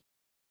just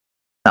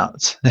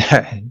nuts.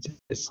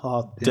 It's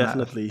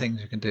definitely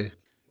things you can do.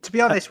 To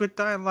be honest, with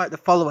Dying Light: The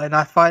Following,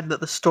 I find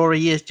that the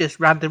story is just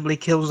randomly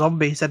kill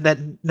zombies and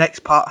then next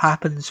part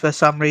happens for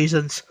some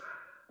reasons.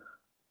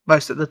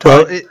 Most of the time.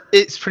 Well,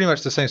 it's pretty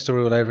much the same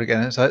story all over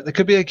again. It's like, there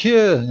could be a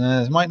cure.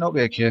 There might not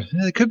be a cure.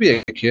 There could be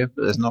a cure,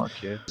 but there's not a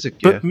cure. There's a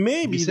cure. But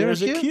maybe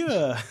there's a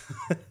cure.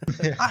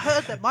 I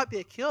heard there might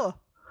be a cure.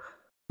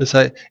 It's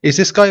like, is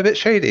this guy a bit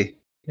shady?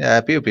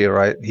 Yeah, but he'll be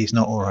alright. He's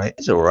not alright.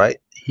 He's alright.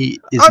 He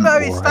isn't. Oh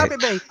no, he's stabbing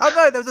me. Oh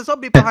no, there was a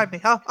zombie behind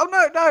me. Oh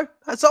no,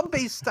 a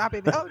zombie's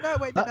stabbing me. Oh no,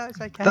 wait, no, it's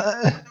okay.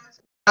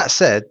 That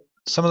said,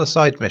 some of the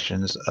side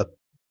missions are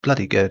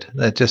bloody good.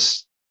 They're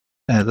just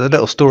the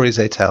little stories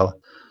they tell.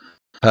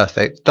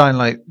 Perfect. Dying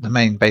Light, the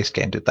main base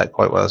game, did that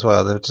quite well as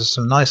well. There were just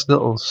some nice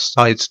little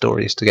side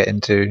stories to get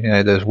into.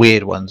 There's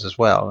weird ones as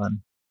well, and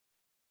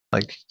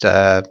like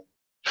there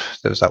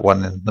was that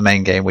one in the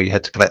main game where you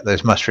had to collect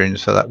those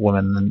mushrooms for that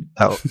woman and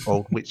that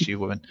old witchy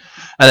woman,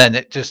 and then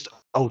it just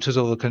alters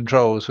all the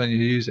controls when you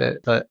use it.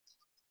 But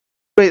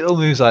great little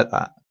moves like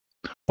that,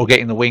 or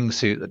getting the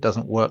wingsuit that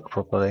doesn't work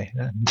properly,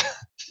 and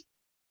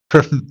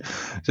from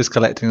just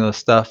collecting all the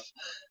stuff.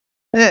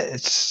 Yeah,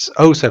 it's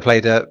also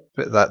played a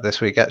bit of that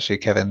this week actually,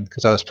 Kevin,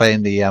 because I was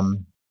playing the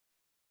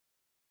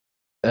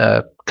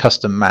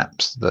custom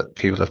maps that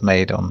people have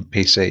made on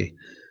PC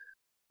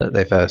that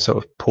they've sort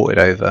of ported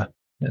over.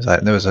 It's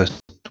like there was a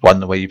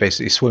one where you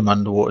basically swim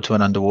underwater to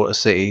an underwater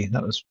city.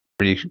 That was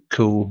pretty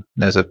cool.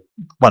 There's a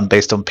one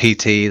based on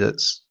PT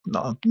that's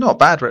not a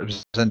bad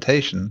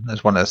representation.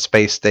 There's one at a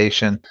space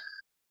station.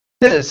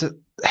 Yeah,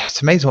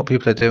 it's amazing what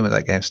people are doing with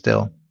that game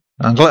still.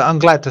 I'm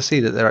glad to see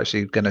that they're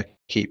actually going to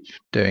keep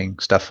doing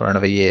stuff for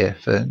another year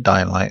for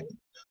Dying Light.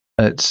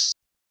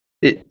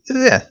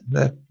 Yeah,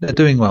 they're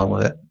doing well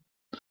with it.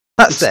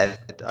 That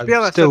said, To be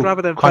honest, still I'd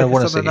rather them kind of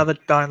want to focus on see. another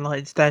Dying Light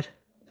instead.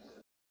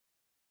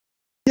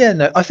 Yeah,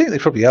 no, I think they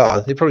probably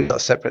are. They probably got a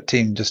separate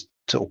team just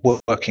sort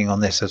of working on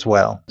this as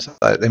well. So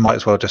they might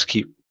as well just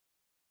keep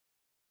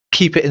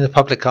it in the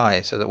public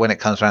eye, so that when it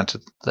comes around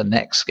to the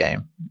next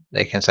game,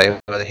 they can say,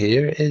 "Well,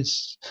 here it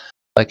is,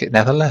 like it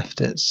never left."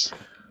 It's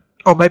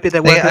Or maybe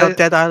they're working Yeah, on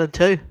Dead Island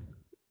 2.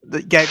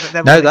 The game that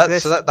never no,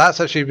 exists. that's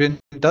actually been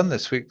done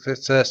this week.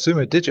 It's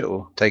Sumo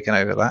Digital taking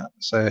over that.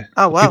 So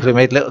Oh, the wow. people who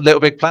made Little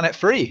Big Planet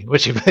 3,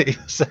 would you believe?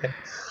 So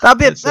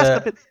That's it's,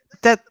 a bit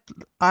Dead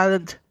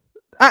Island.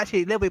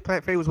 Actually, Little Big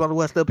Planet 3 was one of the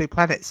worst Little Big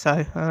Planets,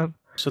 so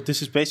So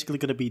this is basically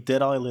going to be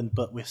Dead Island,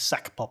 but with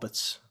sack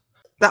puppets.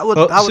 that would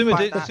Well, I would Sumo,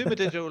 find that. Sumo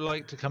Digital would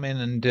like to come in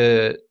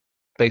and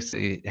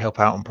basically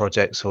help out on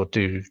projects or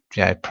do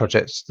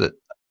projects that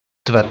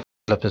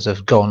developers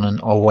have gone and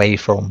away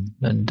from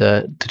and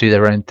to do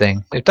their own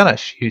thing. They've done a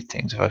few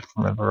things, if I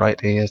remember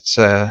rightly. It's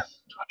I'm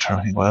trying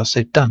to think what else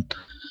they've done.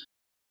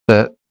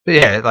 But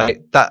yeah,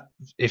 like that.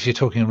 If you're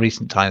talking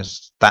recent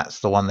times, that's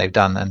the one they've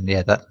done, and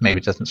yeah, that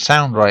maybe doesn't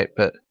sound right,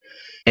 but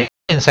in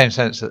the same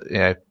sense that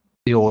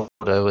The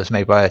Order was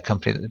made by a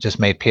company that just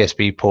made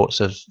PSP ports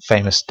of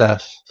famous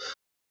stuff,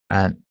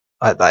 and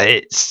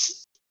they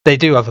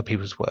do other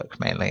people's work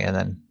mainly, and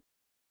then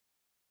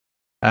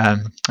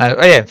in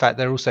fact,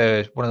 they're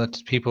also one of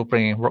the people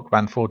bringing Rock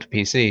Band 4 to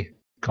PC.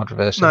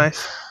 Controversial,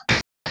 Nice.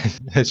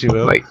 as you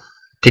will. Wait,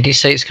 did you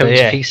say it's coming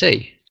Yeah. to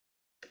PC?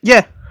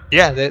 Yeah.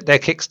 Yeah, they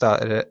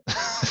kickstarted it.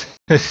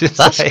 It's just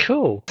That's like-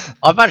 cool.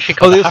 I'm actually Oh,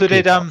 kind they of also happy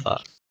did about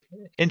that.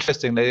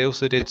 Interestingly, they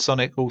also did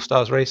Sonic All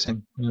Stars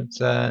Racing.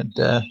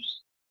 They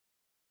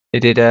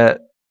did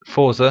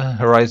Forza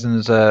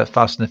Horizon's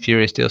Fast and the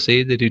Furious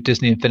DLC. They do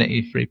Disney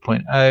Infinity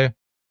 3.0,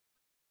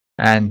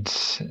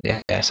 and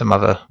yeah, some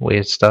other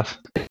weird stuff.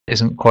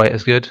 Isn't quite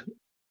as good,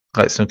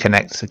 like some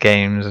Kinect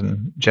games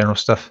and general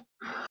stuff.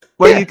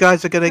 Well, Yeah. you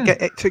guys are going to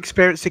get to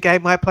experience the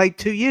game I played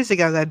 2 years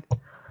ago then.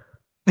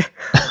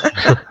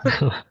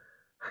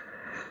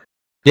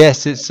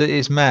 Yes,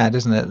 it's mad,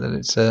 isn't it, that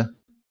it's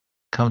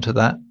come to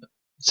that.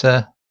 It's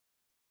there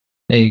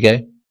you go.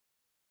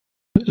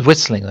 It was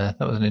whistling there.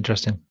 That was an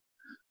interesting.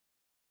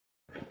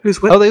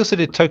 Who's with? Oh, they also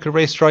did Toka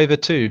Race Driver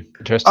 2.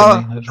 Interestingly,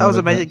 Oh, I just that was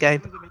an remembered amazing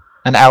game.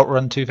 And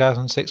Outrun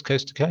 2006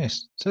 Coast to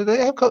Coast. So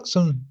they have got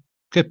some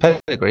good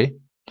pedigree.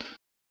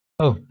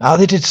 Oh,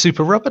 they did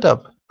Super Rubber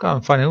Dub. God,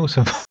 I'm finding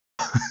awesome.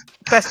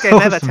 Best game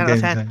ever, awesome 10 out of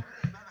games 10.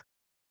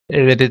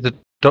 there. They did the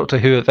Doctor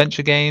Who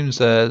adventure games,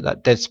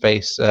 that Dead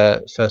Space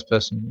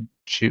first-person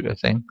shooter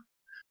thing,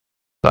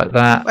 like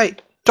that.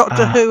 Wait,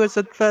 Doctor Who is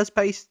a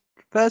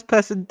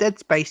first-person Dead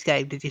Space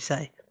game, did you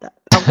say? I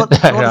want No,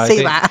 to I see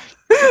think- that.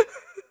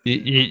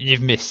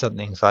 You've missed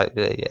something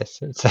slightly there, yes.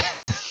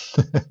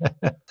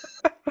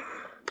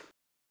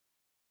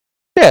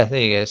 Yeah,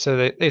 there you go.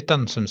 So they've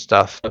done some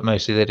stuff, but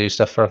mostly they do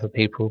stuff for other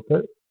people.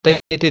 But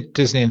they did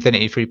Disney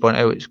Infinity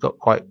 3.0, which got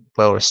quite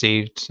well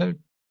received. So,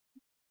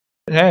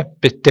 yeah,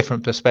 bit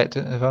different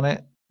perspective on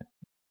it.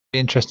 Be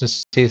interested to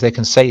see if they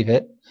can save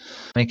it,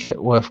 make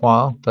it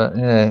worthwhile. But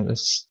yeah,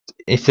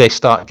 if they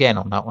start again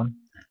on that one,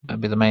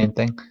 that'd be the main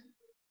thing.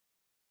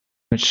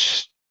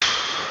 Which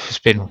it's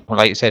been,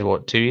 like you said,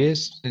 what, 2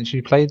 years since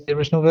you played the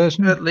original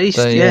version? At least,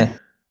 So, yeah.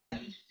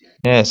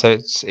 Yeah, so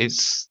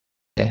it's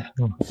yeah.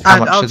 How And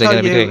much I'll are they tell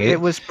going to be you, doing?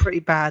 it was pretty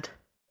bad.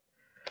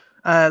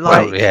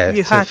 Well, yeah,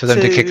 you so had for them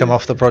to kick them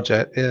off the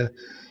project, yeah.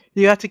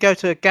 You had to go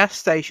to a gas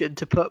station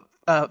to put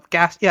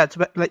gas. Yeah,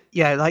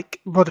 like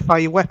modify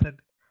your weapon.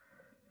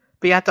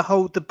 But you had to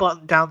hold the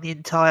button down the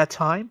entire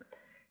time,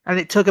 and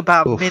it took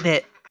about a Oof.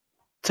 minute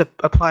to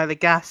apply the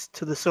gas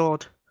to the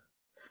sword,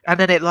 and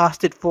then it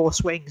lasted 4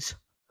 swings.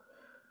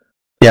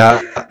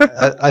 Yeah,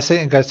 I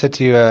think I said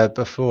to you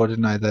before,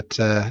 didn't I,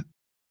 that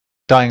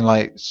Dying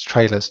Light's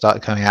trailers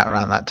started coming out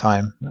around that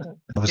time.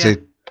 Obviously,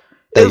 It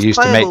they was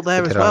used to playable make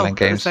there the as Dead well Island at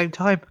the games. same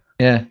time.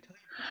 Yeah,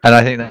 and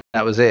I think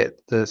that was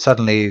it.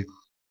 Suddenly,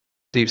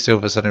 Deep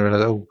Silver suddenly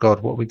realized, oh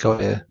God, what we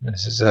got here?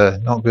 This is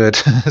not good.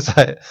 It's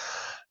like,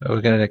 we're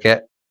going to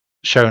get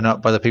shown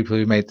up by the people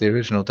who made the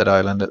original Dead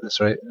Island at this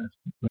rate,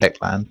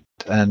 Techland,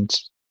 and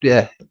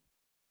yeah,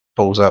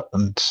 balls up,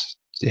 and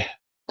yeah,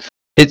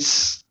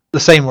 it's the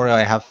same worry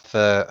I have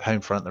for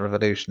Homefront: The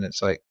Revolution.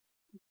 It's like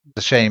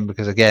a shame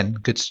because again,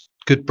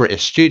 good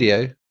British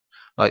studio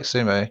like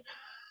Sumo,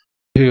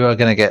 who are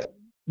going to get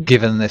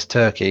given this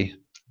turkey.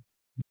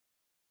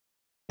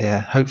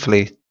 Yeah,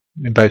 hopefully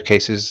in both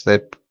cases they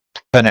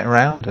turn it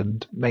around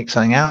and make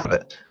something out of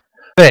it.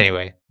 But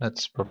anyway,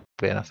 that's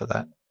probably enough of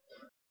that.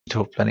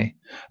 Talk plenty.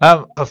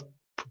 I've got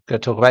to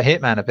talk about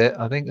Hitman a bit,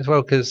 I think, as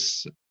well,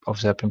 because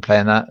obviously I've been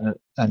playing that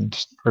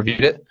and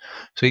reviewed it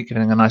this week,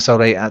 giving a nice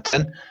old 8 out of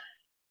 10.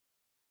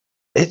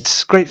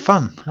 It's great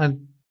fun,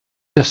 and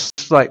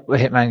just like the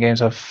Hitman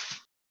games I've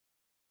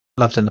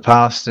loved in the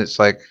past, it's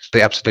like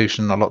the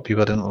Absolution. A lot of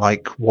people didn't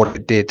like what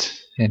it did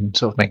in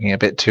sort of making it a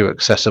bit too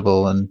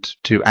accessible and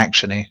too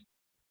actiony.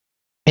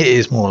 it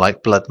is more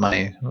like Blood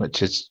Money,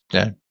 which is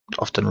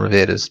often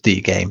revered as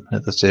the game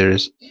of the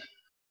series.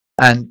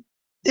 And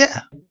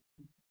yeah,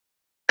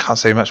 can't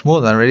say much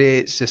more than that, really.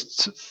 It's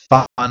just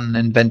fun,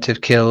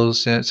 inventive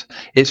kills.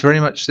 It's very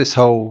much this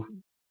whole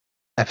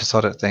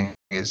episodic thing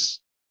is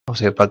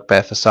obviously a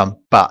bugbear for some,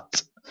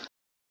 but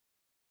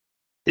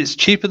it's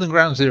cheaper than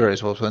Ground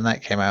Zeroes was when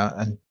that came out.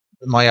 And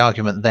my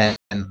argument then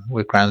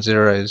with Ground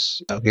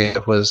Zeroes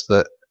was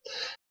that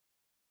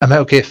a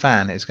Metal Gear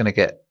fan is going to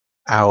get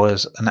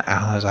hours and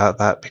hours out of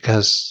that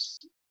because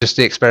just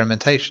the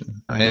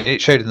experimentation. I mean,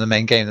 it showed in the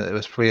main game that it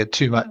was probably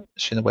too much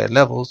in the way of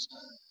levels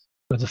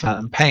with the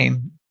Phantom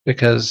Pain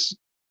because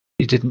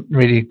you didn't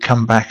really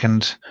come back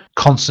and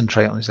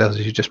concentrate on these levels.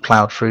 You just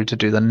plowed through to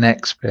do the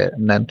next bit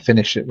and then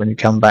finish it when you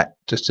come back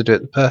just to do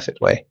it the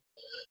perfect way.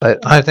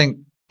 But I think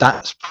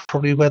that's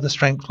probably where the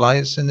strength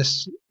lies in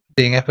this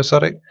being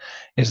episodic,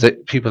 is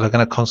that people are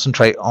going to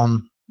concentrate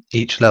on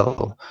each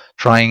level,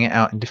 trying it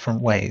out in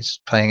different ways,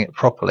 playing it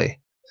properly.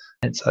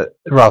 It's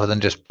rather than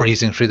just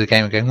breezing through the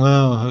game and going,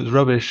 "Well, it was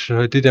rubbish.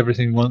 I did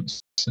everything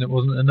once and it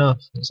wasn't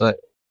enough." It's like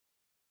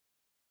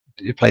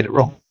you played it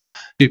wrong,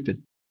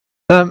 stupid.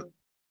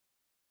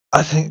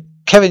 I think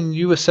Kevin,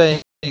 you were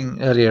saying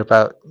earlier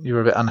about you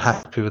were a bit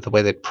unhappy with the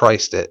way they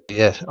priced it.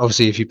 Yeah,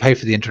 obviously, if you pay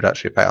for the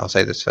introductory pack, I'll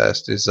say this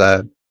first, is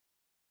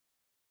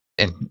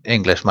in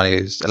English money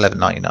is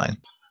 $11.99.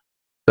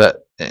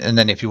 And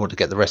then if you want to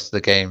get the rest of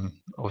the game,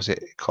 obviously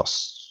it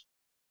costs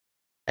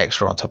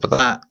extra on top of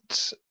that,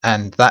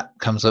 and that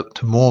comes up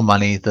to more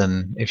money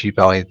than if you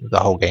buy the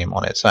whole game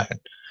on its own.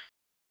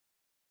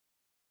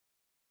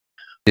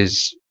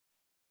 Is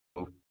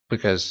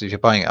because if you're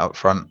buying it up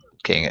front,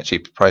 getting it at a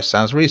cheaper price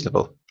sounds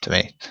reasonable to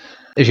me.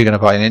 If you're going to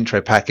buy an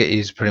intro pack, it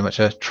is pretty much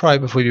a try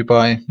before you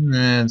buy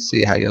and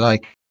see how you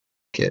like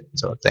it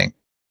sort of thing.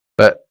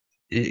 But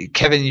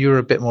Kevin, you were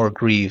a bit more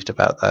aggrieved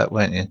about that,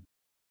 weren't you?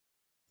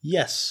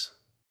 Yes,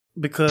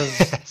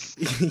 because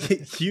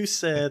you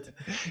said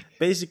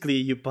basically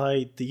you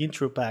buy the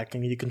intro pack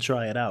and you can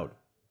try it out.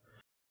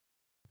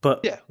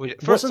 But yeah,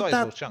 for a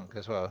sizable chunk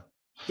as well.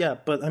 Yeah,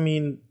 but I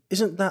mean,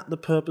 isn't that the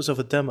purpose of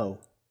a demo?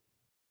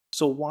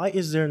 So why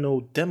is there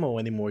no demo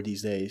anymore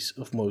these days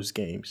of most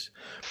games?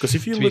 Because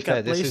if you look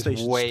at PlayStation this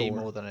is way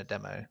Store, more than a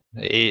demo.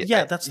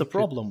 Yeah, that's the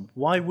problem.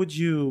 Why would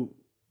you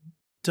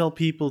tell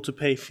people to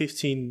pay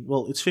 15?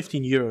 Well, it's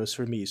 15 euros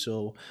for me,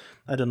 so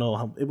I don't know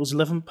how. It was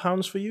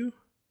 £11 for you.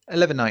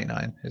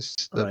 $11.99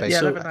 is the Right, base. Yeah,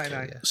 so-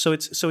 $11.99.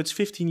 So it's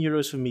 15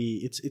 euros for me.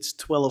 It's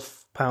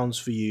 £12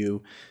 for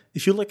you.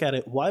 If you look at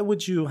it, why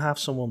would you have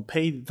someone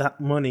pay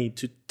that money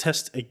to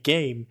test a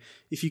game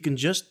if you can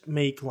just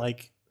make,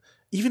 like,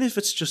 even if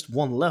it's just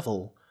one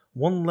level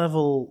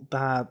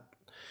that,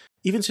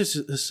 even if it's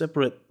a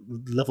separate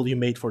level you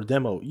made for a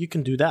demo, you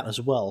can do that as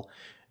well,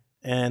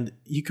 and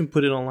you can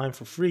put it online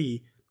for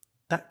free.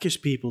 That gives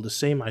people the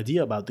same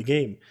idea about the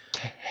game.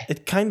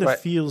 It kind of Right.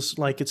 feels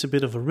like it's a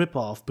bit of a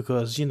rip-off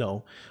because,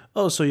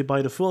 so you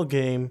buy the full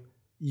game,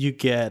 you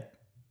get,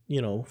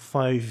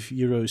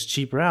 €5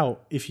 cheaper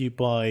out if you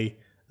buy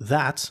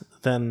that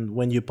than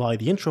when you buy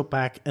the intro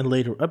pack and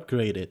later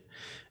upgrade it.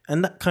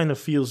 And that kind of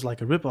feels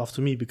like a rip-off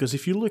to me because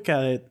if you look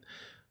at it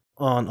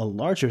on a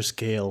larger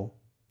scale,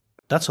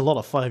 that's a lot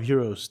of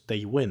 €5 that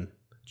you win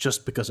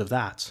just because of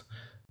that.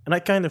 And I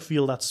kind of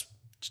feel that's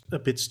a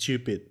bit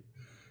stupid.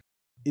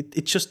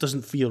 It just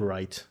doesn't feel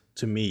right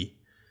to me.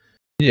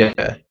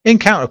 Yeah. In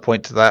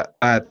counterpoint to that,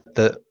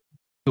 the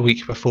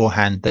week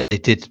beforehand, they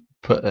did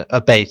put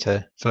a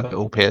beta for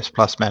all PS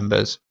Plus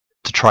members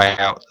to try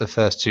out the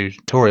first two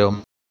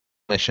tutorial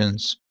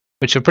missions,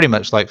 which are pretty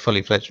much like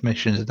fully fledged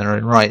missions in their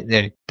own right. The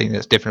only thing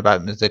that's different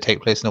about them is they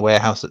take place in a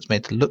warehouse that's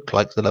made to look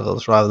like the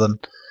levels rather than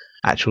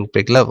actual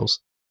big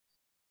levels.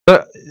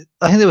 But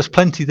I think there was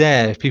plenty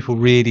there if people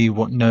really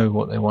know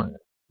what they want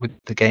with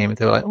the game. If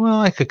they were like, well,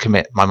 I could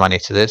commit my money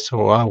to this,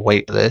 or I'll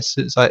wait for this.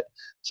 It's like,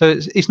 so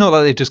it's not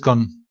like they've just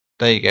gone,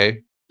 there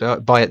you go,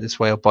 buy it this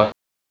way or buy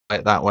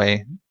it that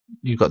way.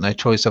 You've got no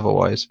choice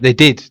otherwise. They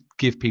did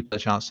give people a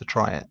chance to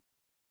try it.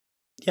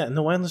 Yeah,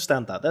 no, I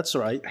understand that. That's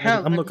all right.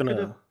 Hell, I'm not you could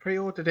gonna. have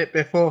pre-ordered it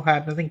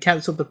beforehand and then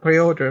cancelled the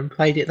pre-order and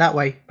played it that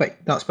way, but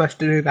not supposed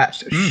to do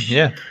that.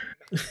 Yeah.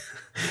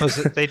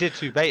 They did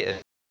two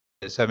betas.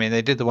 I mean,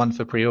 they did the one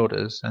for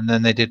pre-orders, and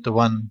then they did the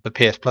one for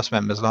PS Plus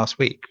members last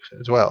week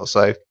as well.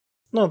 So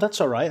No,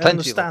 that's all right. I Plenty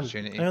of understand.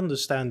 opportunity. I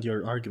understand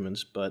your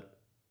arguments, but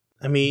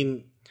I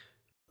mean,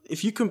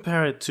 if you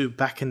compare it to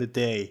back in the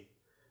day,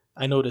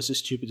 I know this is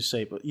stupid to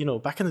say, but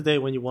back in the day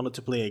when you wanted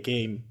to play a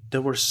game,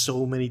 there were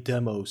so many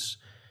demos.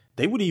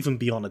 They would even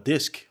be on a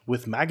disc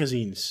with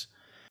magazines,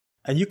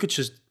 and you could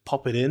just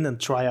pop it in and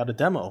try out a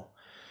demo.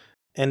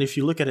 And if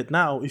you look at it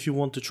now, if you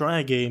want to try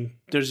a game,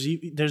 there's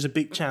a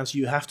big chance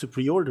you have to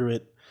pre-order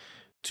it.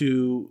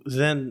 To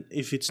then,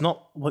 if it's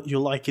not what you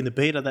like in the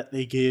beta that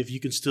they give, you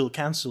can still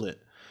cancel it,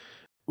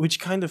 which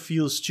kind of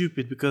feels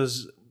stupid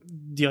because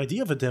the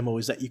idea of a demo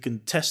is that you can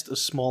test a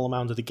small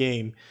amount of the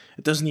game.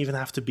 It doesn't even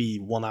have to be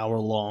 1 hour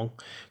long.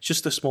 It's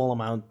just a small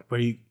amount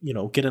where you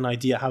get an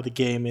idea how the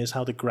game is,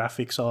 how the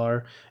graphics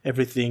are,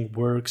 everything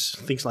works,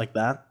 things like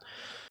that.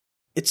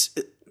 it's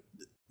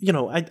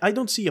I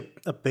don't see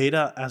a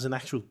beta as an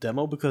actual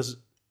demo because,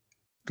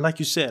 like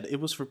you said, it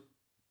was for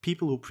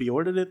people who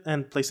pre-ordered it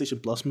and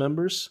PlayStation Plus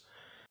members.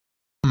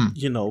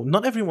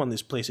 Not everyone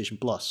is PlayStation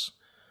Plus.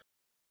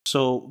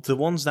 So the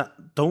ones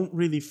that don't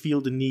really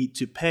feel the need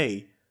to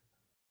pay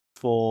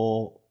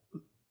for,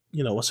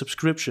 a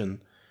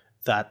subscription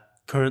that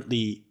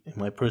currently, in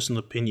my personal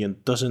opinion,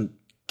 doesn't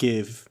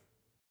give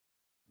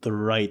the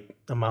right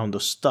amount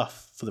of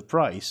stuff for the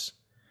price,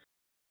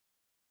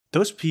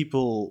 those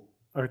people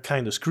are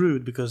kind of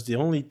screwed because the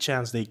only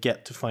chance they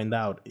get to find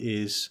out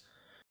is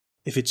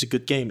if it's a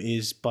good game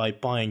is by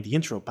buying the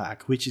intro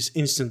pack, which is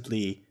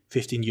instantly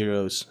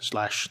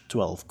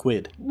 €15/12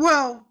 quid.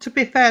 Well, to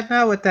be fair,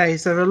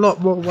 nowadays there are a lot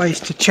more ways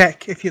to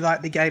check if you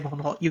like the game or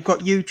not. You've got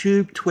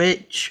YouTube,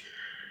 Twitch.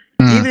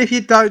 Even if you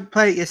don't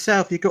play it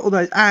yourself, you've got all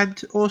those.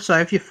 And also,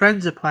 if your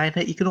friends are playing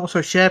it, you can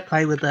also share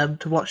play with them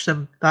to watch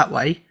them that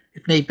way,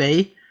 if need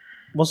be.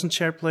 Wasn't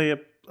SharePlay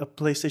a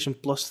PlayStation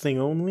Plus thing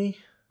only?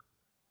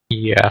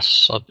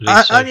 Yes, I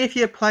believe so. Only if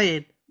you're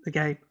playing the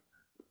game.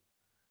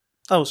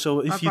 Oh, so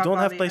if you don't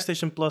have Probably,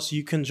 PlayStation Plus,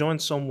 you can join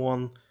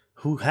someone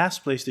who has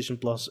PlayStation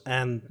Plus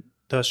and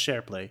does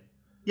SharePlay.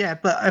 Yeah,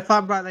 but if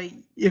I'm right,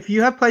 if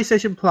you have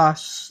PlayStation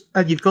Plus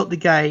and you've got the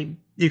game,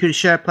 you can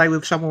share play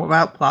with someone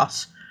without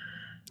Plus,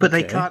 but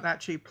they Okay. can't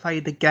actually play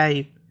the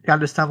game. You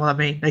understand what I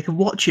mean? They can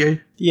watch you.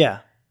 Yeah,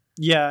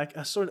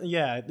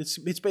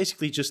 it's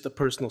basically just a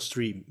personal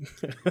stream.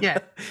 Yeah.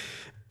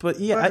 But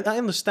yeah, But- I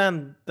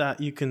understand that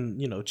you can,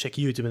 check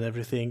YouTube and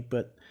everything,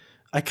 but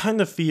I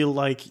kind of feel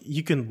like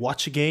you can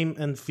watch a game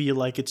and feel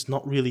like it's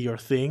not really your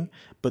thing,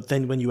 but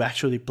then when you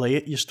actually play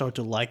it, you start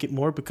to like it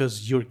more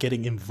because you're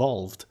getting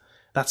involved.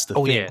 That's the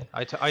Oh thing. yeah,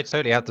 I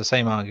totally had the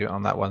same argument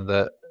on that one.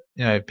 That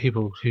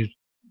people who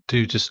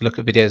do just look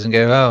at videos and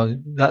go, "Oh,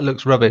 that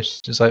looks rubbish."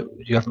 It's like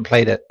you haven't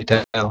played it, you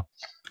don't know.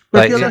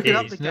 But if you're Like, looking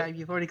up it's the not- game,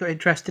 you've already got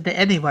interest in it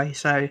anyway,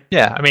 so...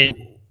 Yeah, I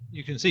mean,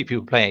 you can see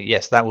people playing it.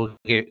 Yes, that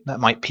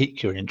might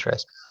pique your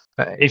interest.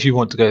 But if you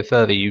want to go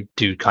further, you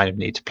do kind of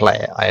need to play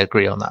it. I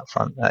agree on that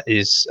front. That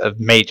is a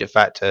major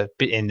factor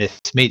in this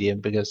medium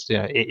because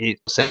it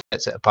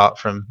sets it apart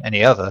from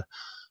any other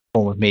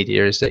form of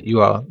media. Is that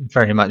you are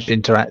very much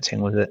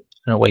interacting with it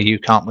in a way you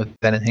can't with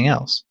anything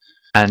else.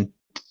 And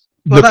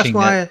Well, that's looking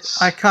why at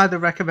I kind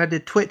of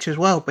recommended Twitch as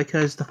well,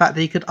 because the fact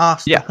that you could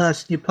ask Yeah. the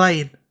person you're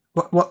playing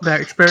what their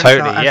experience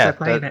totally, are as yeah, they're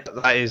playing it.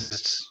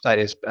 that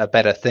is a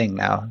better thing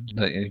now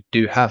that you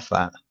do have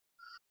that.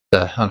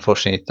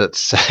 Unfortunately,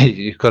 that's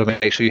you've got to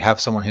make sure you have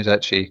someone who's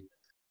actually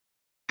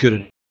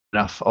good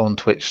enough on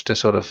Twitch to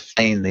sort of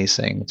feign these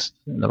things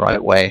in the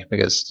right way.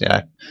 Because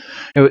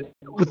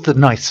with the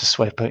nicest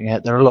way of putting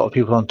it, there are a lot of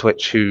people on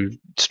Twitch who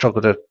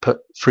struggle to put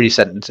 3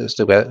 sentences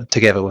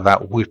together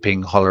without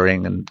whooping,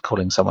 hollering, and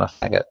calling someone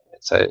a faggot.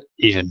 So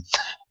even.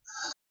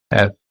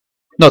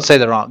 Not to say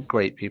there aren't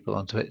great people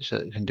on Twitch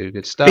that can do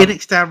good stuff.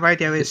 Phoenix Down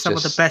Radio is It's some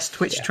of the just- best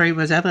Twitch yeah.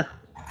 streamers ever.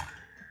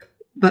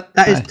 But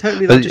that is Right.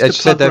 totally But not just as a you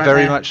said, plug they're right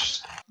very there.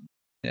 much,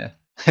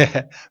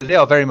 yeah, they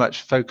are very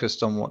much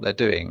focused on what they're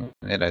doing.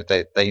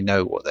 They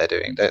know what they're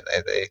doing, don't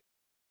they?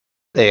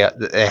 They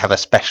have a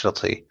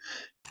specialty.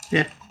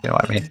 Yeah. You know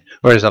what I mean?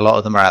 Whereas a lot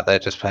of them are out there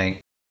just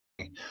playing,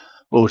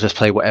 or just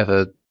play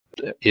whatever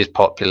is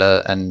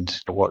popular and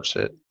watch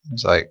it.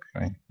 It's like,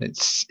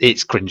 it's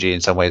cringy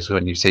in some ways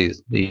when you see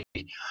the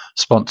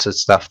sponsored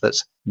stuff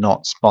that's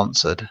not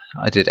sponsored.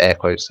 I did air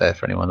quotes there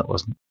for anyone that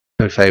wasn't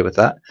au fait with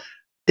that.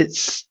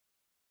 It's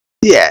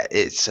yes.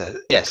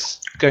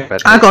 Going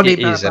back, I got an it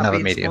email is about another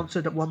being medium.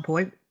 sponsored at one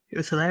point. It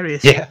was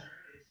hilarious. Yeah.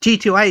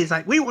 G2A is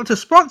like, we want to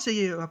sponsor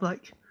you. I'm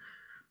like,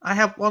 I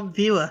have one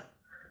viewer.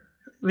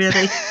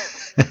 Really?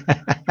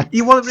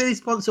 You want to really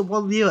sponsor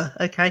one viewer?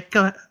 Okay,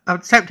 go ahead.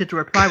 I'm tempted to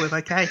reply with,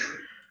 okay.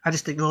 I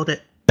just ignored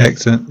it.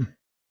 Excellent.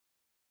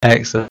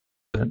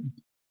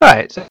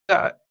 Right, so we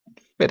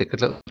had a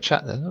good little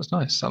chat there. That was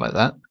nice. I like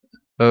that.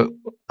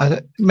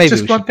 Maybe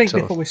Just we one should thing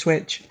sort before of, we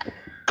switch.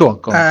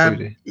 go on.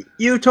 Rudy.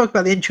 You talked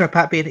about the intro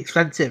pack being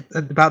expensive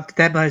and about the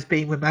demos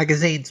being with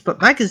magazines,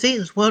 but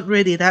magazines weren't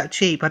really that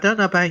cheap. I don't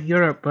know about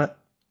Europe, but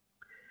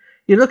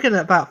you're looking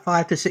at about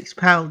 £5 to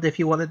 £6 if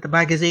you wanted the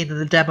magazine and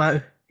the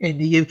demo in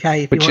the UK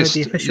if you wanted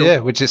the official. Yeah,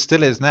 which it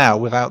still is now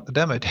without the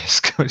demo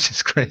disc, which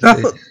is crazy.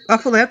 I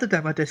thought they had the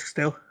demo disc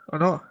still, or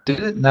not? Did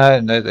it? No,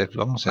 they've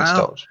long since Wow.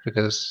 stopped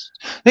because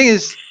the thing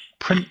is,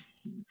 print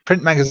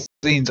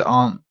magazines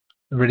aren't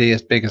really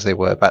as big as they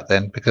were back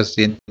then because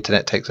the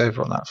internet takes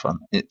over on that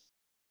front.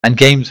 And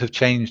games have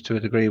changed to a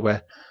degree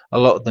where a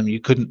lot of them you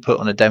couldn't put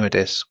on a demo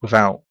disc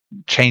without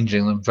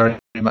changing them very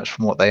much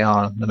from what they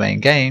are in the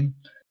main game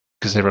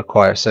because they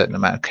require a certain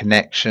amount of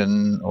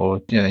connection, or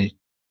you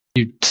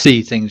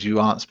see things you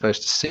aren't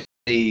supposed to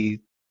see,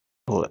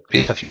 or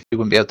stuff you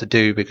wouldn't be able to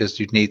do because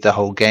you'd need the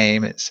whole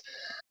game. It's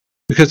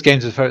because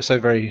games are so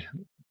very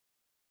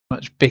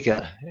much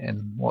bigger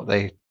in what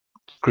they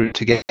group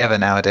together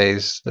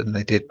nowadays than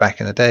they did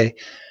back in the day.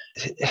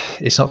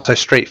 It's not so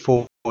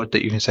straightforward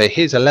that you can say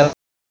here's a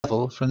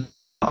level from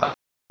a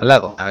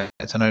level. Now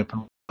it's an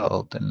open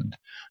world, and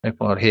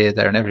open world here,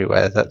 there, and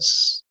everywhere.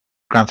 That's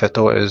Grand Theft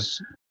Auto's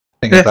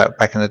Think of that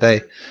back in the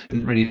day.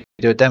 Didn't really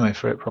do a demo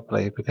for it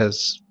properly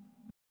because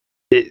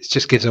it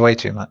just gives away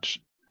too much.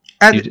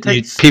 And it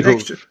takes people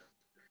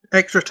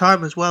extra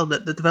time as well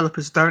that the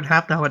developers don't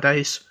have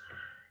nowadays.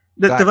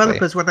 The Exactly.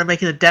 developers, when they're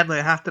making a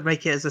demo, have to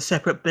make it as a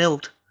separate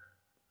build.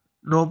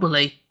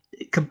 Normally,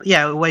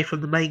 away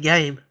from the main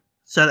game.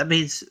 So that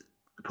means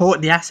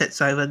porting the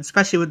assets over, and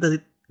especially with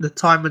the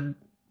time and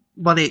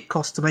money it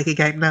costs to make a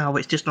game now,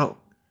 it's just not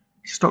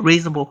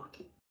reasonable.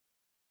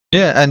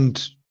 Yeah,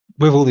 and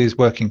with all these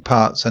working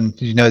parts, and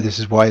this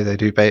is why they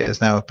do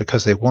betas now,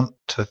 because they want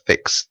to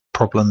fix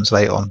problems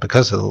later on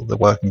because of all the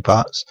working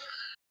parts.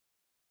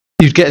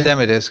 You'd get a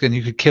demo disc and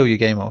you could kill your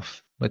game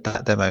off with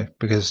that demo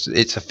because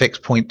it's a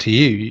fixed point to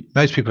you.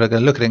 Most people are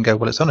going to look at it and go,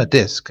 well, it's on a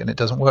disc and it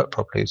doesn't work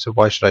properly, so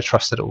why should I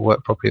trust that it will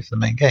work properly for the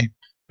main game?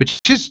 Which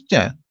is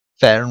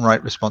fair and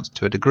right response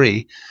to a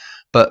degree,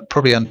 but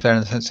probably unfair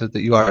in the sense that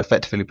you are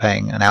effectively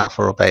paying an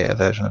alpha or beta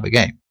version of a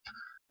game.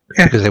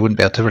 Yeah. Because they wouldn't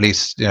be able to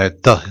release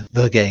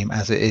the game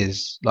as it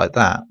is like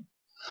that.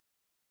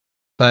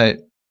 So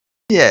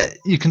yeah,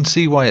 you can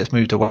see why it's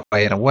moved away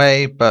in a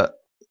way, but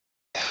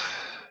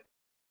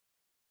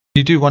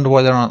you do wonder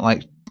why there aren't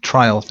like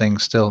trial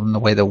things still in the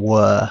way there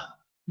were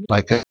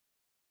like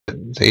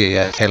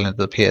the tail end of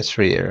the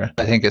PS3 era.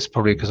 I think it's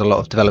probably because a lot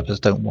of developers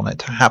don't want it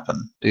to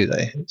happen, do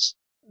they?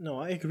 No,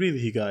 I agree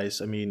with you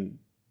guys. I mean,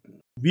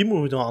 we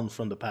moved on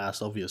from the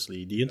past,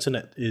 obviously. The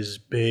internet is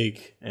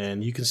big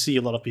and you can see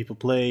a lot of people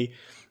play.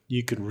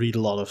 You can read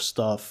a lot of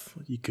stuff.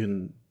 You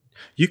can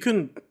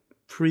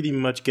pretty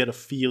much get a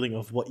feeling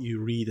of what you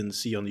read and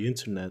see on the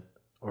internet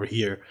or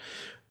hear.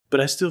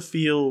 But I still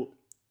feel,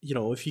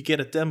 if you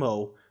get a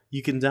demo,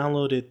 you can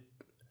download it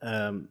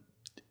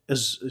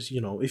as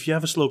if you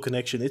have a slow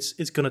connection,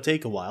 it's going to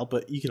take a while,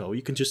 but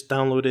you can just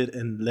download it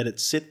and let it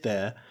sit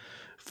there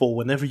for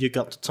whenever you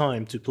got the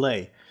time to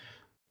play.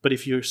 But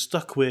if you're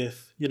stuck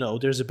with,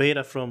 there's a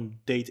beta from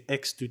date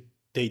X to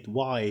date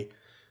Y,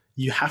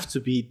 you have to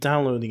be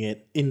downloading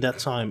it in that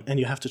time and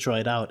you have to try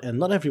it out. And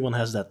not everyone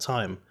has that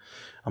time.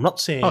 I'm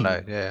not saying... Oh,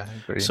 no, yeah, I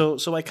agree. So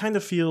I kind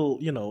of feel,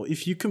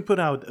 if you can put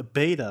out a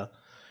beta,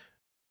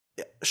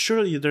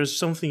 surely there's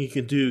something you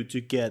can do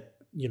to get,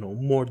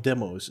 more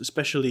demos,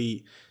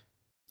 especially...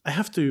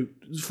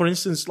 for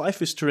instance,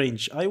 Life is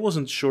Strange. I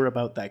wasn't sure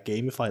about that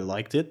game, if I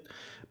liked it,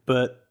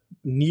 but...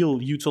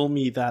 Neil, you told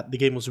me that the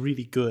game was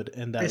really good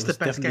and that it was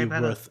definitely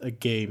worth a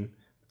game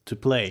to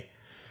play.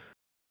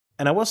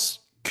 And I was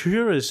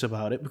curious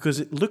about it because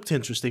it looked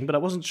interesting, but I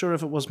wasn't sure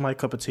if it was my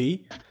cup of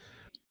tea.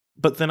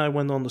 But then I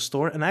went on the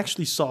store and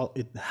actually saw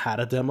it had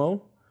a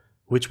demo,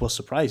 which was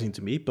surprising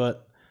to me.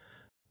 But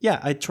yeah,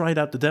 I tried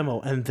out the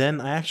demo and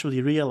then I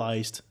actually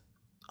realized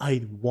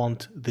I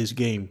want this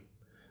game.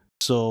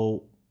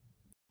 So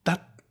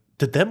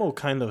the demo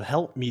kind of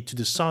helped me to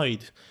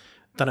decide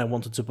that I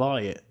wanted to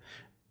buy it.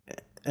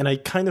 And I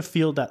kind of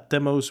feel that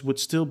demos would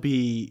still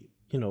be,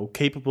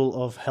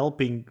 capable of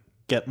helping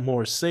get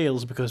more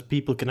sales because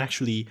people can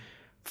actually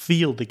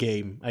feel the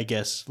game, I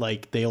guess,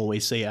 like they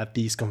always say at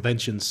these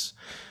conventions.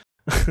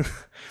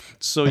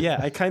 So yeah,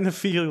 I kind of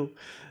feel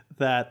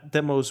that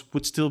demos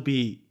would still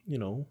be,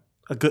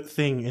 a good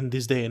thing in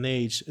this day and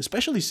age,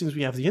 especially since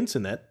we have the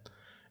internet.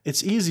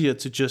 It's easier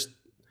to just...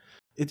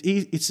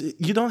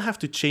 you don't have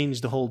to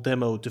change the whole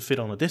demo to fit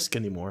on a disc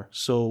anymore.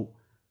 So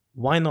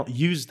why not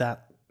use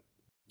that,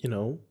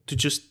 to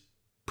just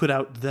put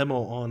out the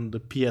demo on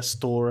the PS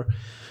Store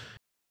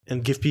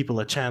and give people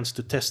a chance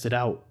to test it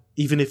out,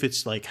 even if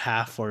it's like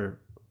half a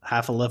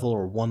level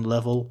or one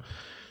level.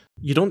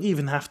 You don't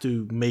even have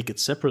to make it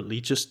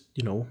separately. Just,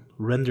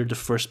 render the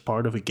first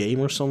part of a game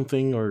or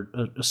something, or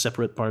a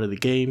separate part of the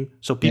game,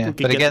 so people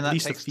can get at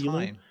least a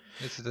feeling.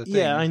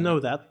 I know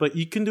that, but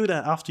you can do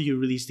that after you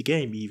release the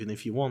game, even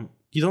if you want.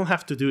 You don't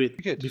have to do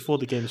it before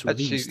the game is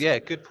released. Actually, yeah,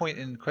 good point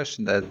in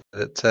question there.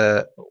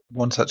 That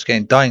one such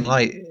game, Dying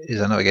Light,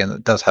 is another game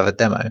that does have a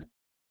demo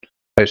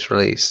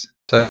post-release.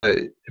 So,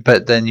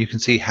 but then you can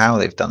see how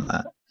they've done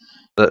that.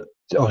 But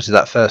obviously,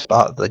 that first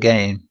part of the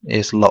game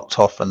is locked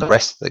off from the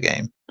rest of the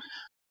game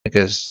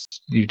because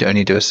you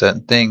only do a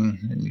certain thing,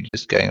 and you're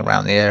just going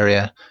around the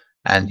area.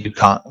 And you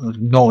can't,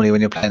 normally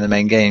when you're playing the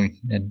main game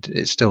and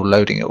it's still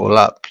loading it all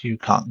up, you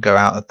can't go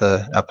out of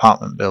the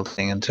apartment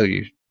building until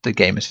the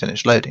game is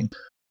finished loading.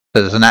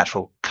 So there's a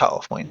natural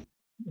cut-off point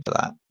for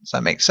that. So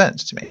that makes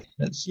sense to me.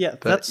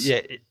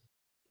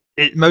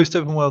 Most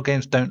open world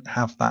games don't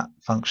have that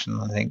function,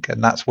 I think,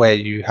 and that's where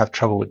you have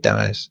trouble with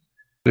demos.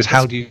 Because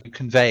how do you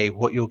convey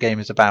what your game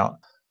is about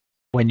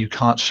when you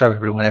can't show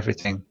everyone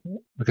everything?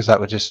 Because that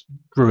would just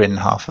ruin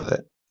half of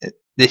it.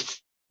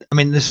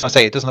 I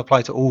say it doesn't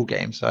apply to all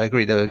games. So I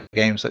agree there are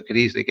games that could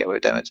easily get away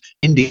with demos.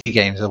 Indie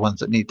games are the ones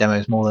that need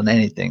demos more than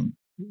anything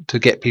to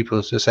get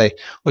people to say,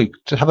 "Oh,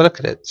 just have a look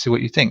at it, see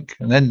what you think,"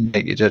 and then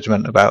make your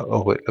judgment about,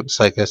 "Oh, it looks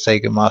like a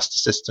Sega Master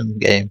System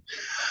game,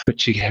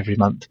 which you get every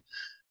month."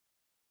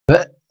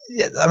 But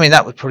yeah,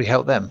 that would probably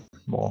help them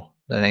more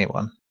than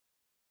anyone.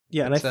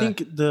 Yeah, and I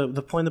think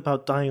the point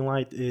about Dying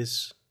Light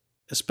is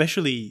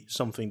especially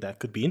something that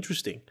could be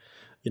interesting.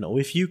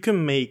 If you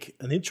can make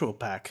an intro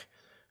pack.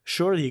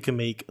 Surely you can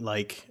make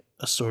like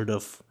a sort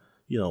of,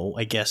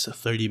 I guess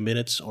 30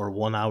 minutes or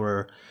 1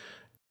 hour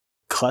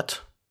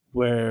cut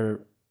where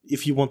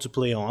if you want to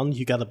play on,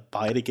 you gotta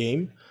buy the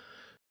game.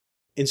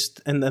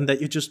 And then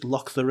that you just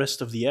lock the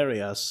rest of the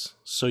areas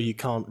so you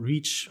can't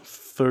reach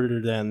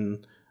further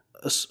than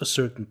a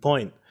certain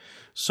point.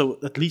 So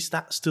at least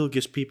that still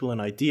gives people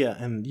an idea,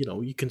 and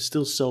you can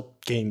still sell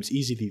games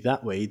easily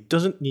that way. It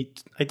doesn't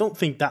need. I don't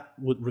think that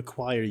would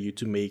require you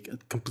to make a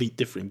complete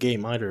different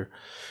game either,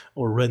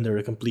 or render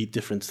a complete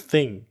different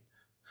thing.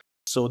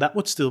 So that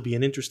would still be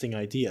an interesting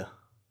idea.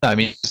 No, I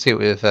mean, you see it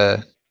with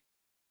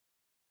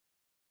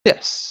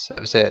yes, that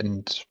was it,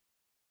 and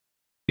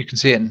you can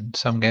see it in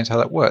some games how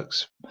that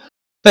works.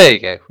 There you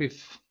go.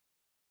 We've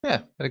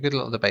had a good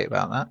little debate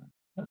about that.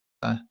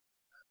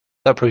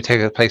 That'll probably take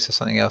the place of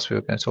something else we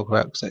were going to talk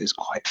about because it is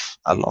quite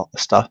a lot of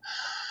stuff.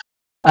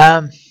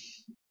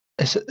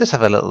 Let's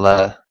have a little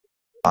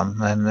fun.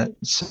 And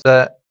it's,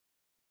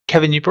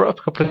 Kevin, you brought up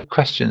a couple of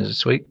questions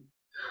this week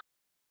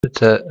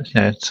to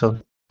sort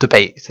of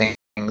debate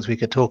things we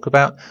could talk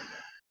about.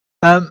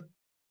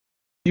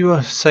 You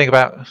were saying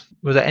about,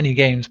 were there any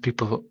games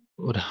people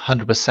would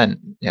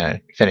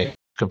 100% finish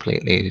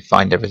completely,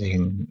 find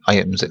everything,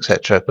 items,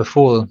 etc.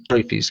 before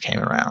trophies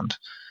came around?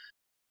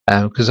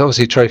 Because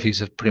obviously trophies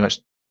have pretty much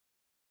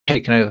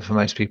taken over for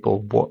most people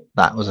what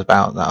that was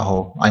about, that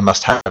whole I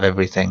must have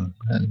everything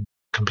and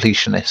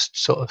completionist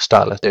sort of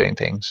style of doing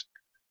things.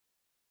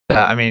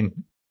 I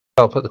mean,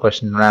 I'll put the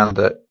question around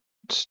that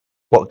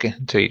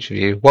to each of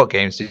you. What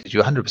games did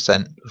you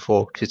 100%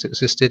 before kits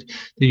existed?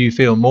 Do you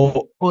feel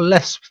more or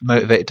less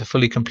motivated to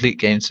fully complete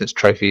games since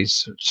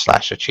trophies /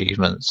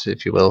 achievements,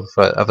 if you will,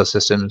 for other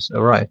systems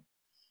arrive?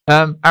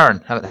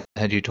 Aaron, haven't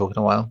heard you talk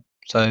in a while,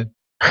 so...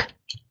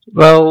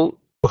 Well,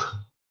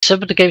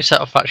 some of the games that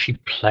I've actually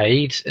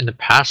played in the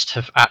past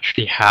have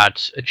actually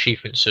had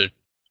achievements of,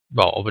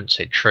 well, I wouldn't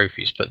say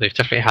trophies, but they've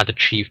definitely had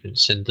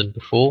achievements in them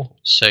before.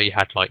 So you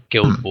had like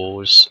Guild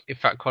Wars. In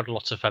fact, quite a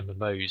lot of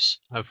MMOs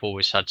have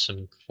always had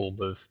some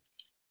form of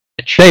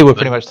achievement. They were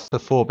pretty much the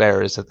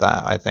forebearers of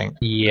that, I think.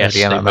 Yes,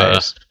 the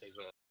MMOs. they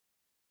were.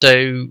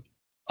 So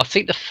I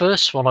think the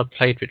first one I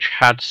played, which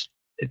had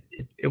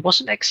it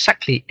wasn't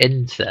exactly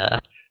in there,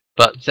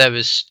 but there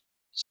was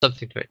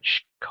something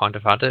which kind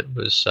of had it,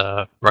 was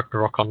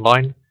Ragnarok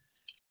Online.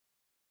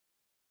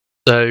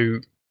 So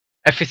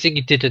everything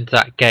you did in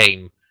that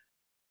game,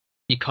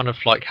 you kind of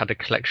like had a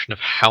collection of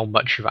how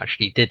much you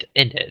actually did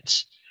in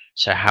it.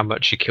 So how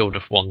much you killed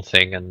of one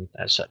thing and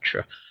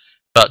etc.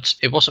 But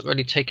it wasn't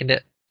really taking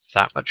it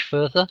that much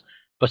further.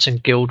 But in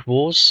Guild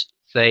Wars,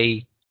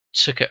 they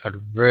took it a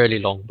really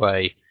long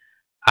way,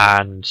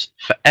 and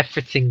for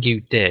everything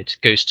you did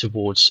goes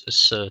towards a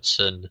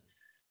certain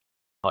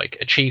like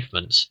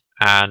achievement,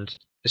 and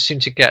as soon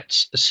as you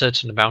get a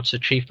certain amount of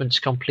achievements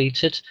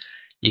completed,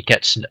 you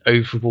get an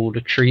overall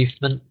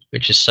achievement,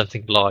 which is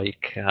something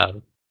like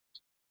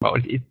well,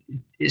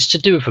 it's to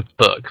do with a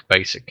book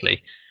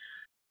basically.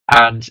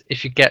 And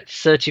if you get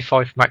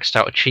 35 maxed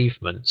out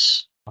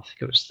achievements, I think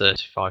it was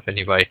 35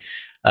 anyway,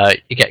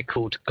 you get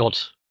called God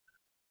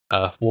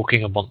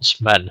Walking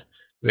Amongst Men,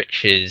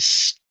 which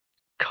is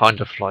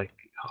kind of like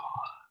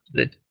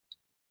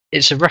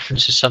it's a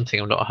reference to something,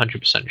 I'm not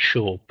 100%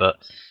 sure, but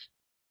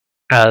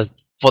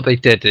what they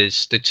did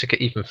is they took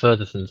it even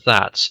further than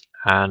that,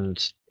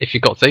 and if you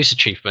got those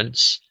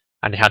achievements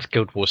and you had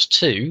Guild Wars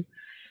 2,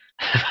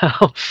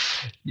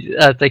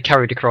 they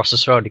carried across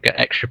as well to get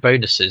extra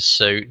bonuses,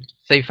 so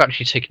they've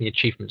actually taken the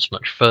achievements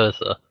much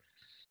further.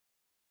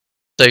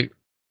 So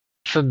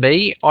for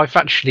me, I've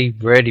actually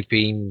really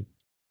been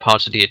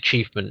part of the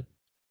achievement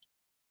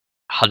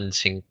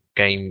hunting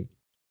game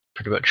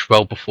pretty much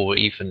well before it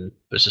even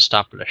was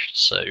established,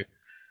 so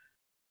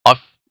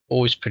I've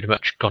always pretty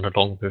much gone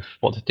along with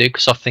what they do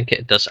because I think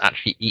it does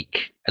actually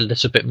eke a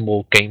little bit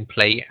more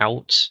gameplay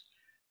out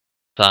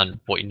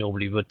than what you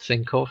normally would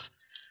think of.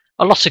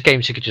 A lot of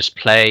games you could just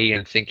play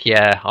and think,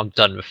 yeah, I'm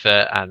done with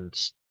it,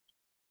 and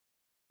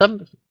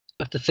some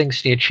of the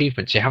things in the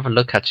achievements you have a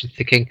look at and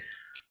thinking,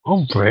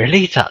 oh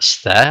really,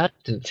 that's there? I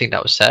didn't think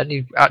that was there. And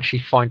you actually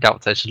find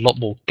out there's a lot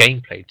more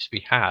gameplay to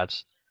be had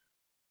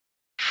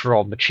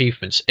from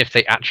achievements if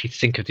they actually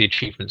think of the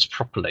achievements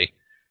properly.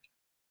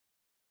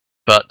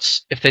 But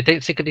if they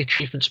don't think of the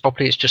achievements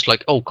properly, it's just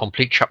like, oh,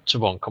 complete chapter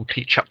 1,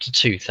 complete chapter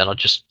 2, then I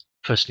just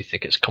personally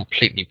think it's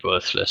completely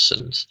worthless,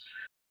 and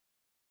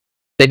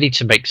they need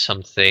to make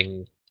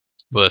something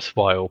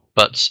worthwhile.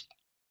 But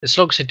as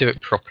long as they do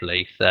it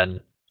properly, then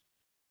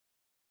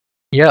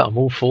yeah, I'm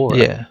all for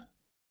it.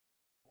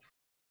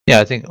 Yeah,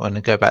 I think when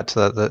I go back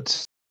to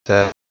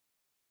that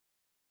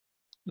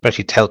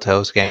especially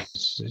Telltale's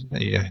games,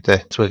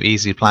 they're sort of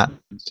easy plans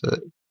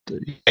to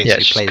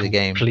basically play the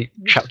game.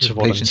 Chapter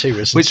 1 and 2,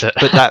 isn't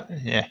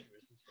it?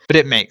 But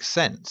it makes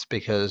sense,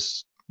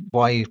 because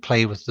why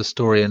play with the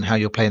story and how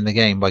you're playing the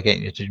game by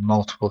getting you to do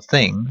multiple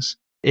things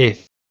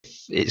if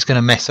it's going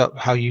to mess up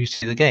how you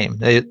see the game?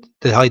 The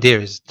idea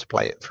is to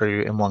play it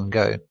through in one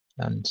go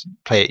and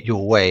play it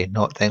your way,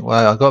 not think,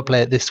 well, I've got to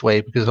play it this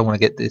way because I want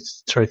to get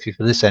this trophy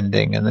for this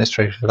ending and this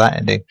trophy for that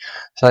ending.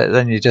 So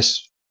then you're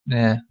just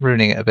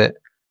ruining it a bit.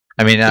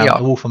 I mean, Yeah.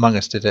 Wolf Among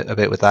Us did it a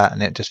bit with that,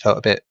 and it just felt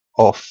a bit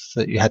off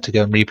that you had to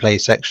go and replay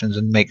sections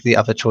and make the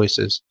other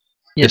choices.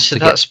 Yeah, just so to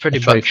get that's a pretty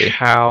much trophy.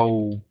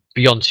 how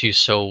Beyond Two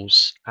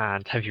Souls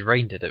and Heavy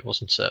Rain did it,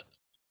 wasn't it?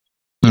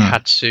 You Hmm.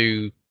 had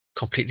to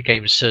complete the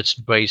game in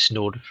certain ways in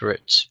order for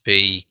it to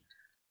be,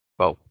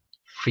 well,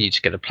 for you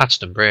to get a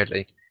platinum,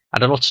 really.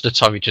 And a lot of the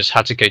time you just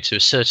had to go to a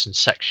certain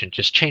section,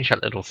 just change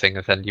that little thing,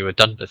 and then you were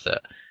done with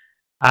it.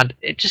 And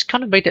it just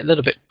kind of made it a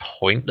little bit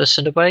pointless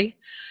in a way.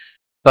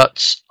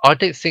 But I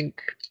don't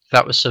think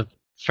that was a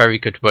very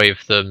good way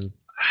of them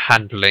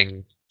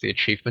handling the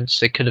achievements.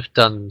 They could have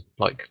done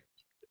like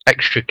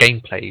extra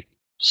gameplay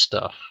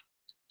stuff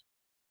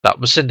that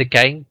was in the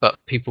game, but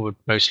people would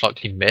most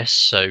likely miss.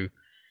 So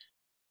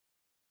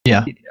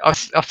Yeah.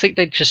 I think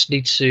they just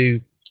need to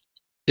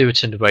do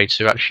it in a way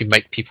to actually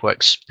make people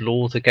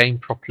explore the game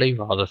properly,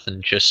 rather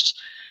than just,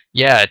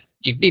 yeah,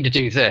 you need to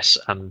do this,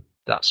 and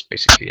that's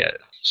basically it.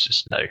 It's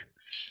just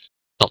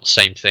not the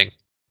same thing.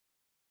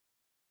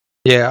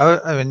 Yeah,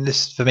 I mean,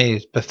 this for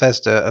me,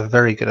 Bethesda are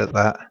very good at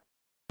that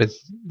with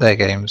their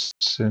games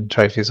and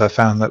trophies. I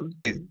found that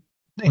it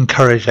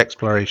encourage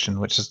exploration,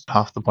 which is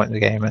half the point of the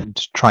game,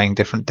 and trying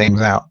different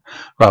things out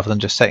rather than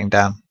just setting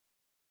down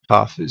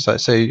path. It's like,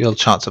 so you'll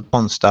chance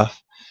upon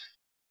stuff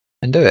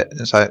and do it.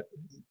 It's like,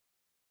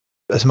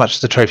 as much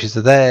as the trophies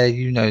are there,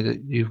 you know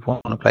that you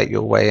want to play it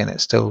your way, and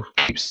it still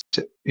keeps.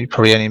 You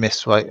probably only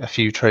miss like a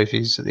few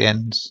trophies at the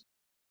end.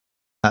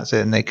 That's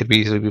it, and they could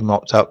easily be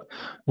mopped up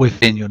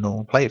within your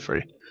normal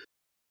playthrough.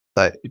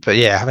 So, but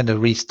yeah, having to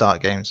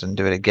restart games and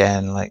do it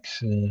again, my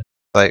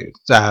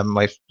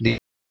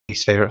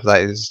least favorite of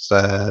that is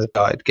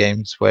guide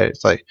games where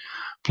it's like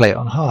play it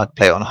on hard,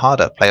 play it on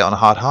harder, play it on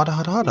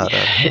harder.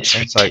 It's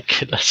It's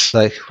ridiculous.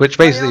 like which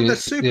Play basically on the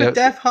is, super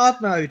death hard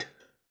mode.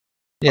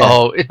 yeah.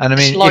 Oh, And I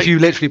it's mean, like, if you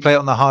literally play it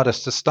on the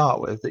hardest to start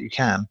with that you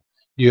can,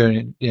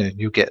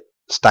 you get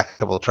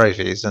stackable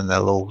trophies and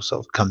they'll all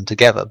sort of come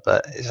together.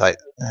 But it's like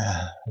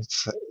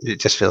it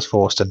just feels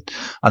forced, and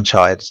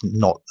Uncharted is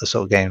not the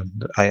sort of game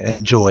that I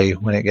enjoy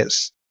when it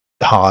gets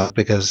hard,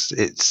 because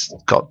it's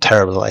got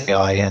terrible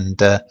AI and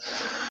the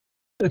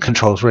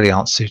controls really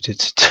aren't suited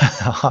to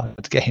a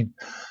hard game.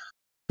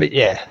 But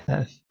yeah,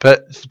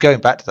 but going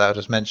back to that, I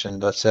just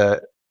mentioned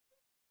that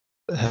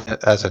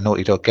as a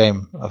Naughty Dog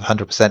game, I've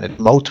 100%ed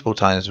multiple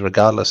times,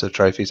 regardless of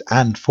trophies,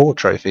 and 4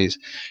 trophies,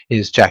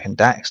 is Jak and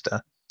Daxter.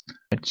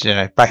 Which,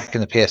 back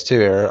in the PS2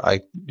 era,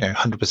 I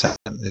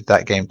 100%ed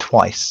that game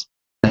twice.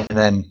 And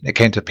then it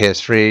came to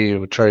PS3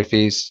 with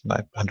trophies, and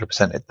I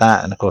 100%ed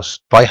that. And of course,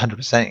 by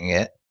 100%ing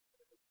it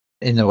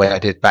in the way I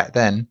did back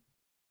then,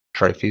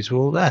 trophies were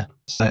all there.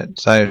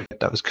 So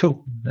that was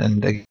cool.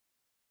 And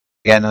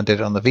again, I did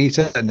it on the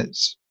Vita, and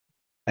it's,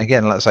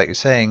 again, like you're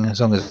saying,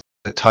 as long as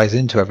it ties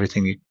into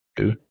everything you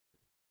do,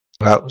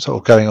 without sort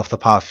of going off the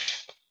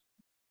path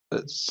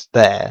that's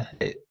there,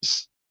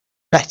 it's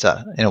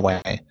better in a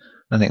way.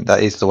 I think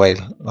that is the way,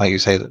 like you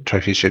say, that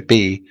trophies should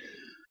be.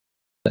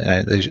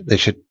 They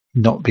should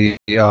not be,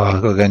 oh,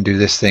 I've got to go and do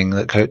this thing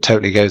that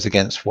totally goes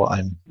against what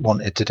I'm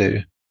wanted to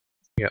do.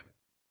 Yeah.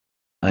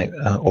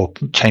 Or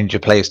change your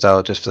play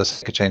style just for the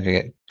sake of changing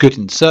it. Good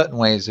in certain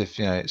ways if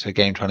it's a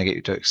game trying to get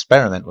you to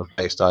experiment with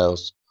play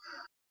styles,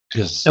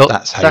 because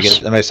that's how you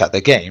get the most out of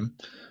the game.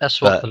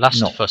 That's what The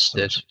Last not of Us so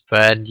did. much.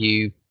 When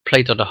you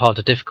played on a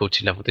harder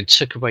difficulty level, they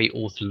took away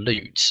all the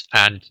loot,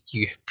 and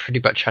you pretty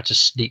much had to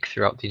sneak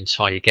throughout the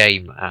entire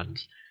game,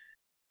 and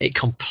it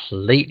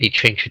completely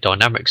changed the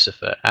dynamics of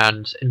it.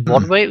 And in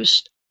one way, it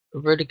was a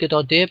really good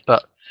idea,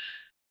 but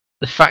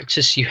the fact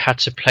is you had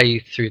to play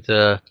through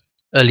the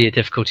earlier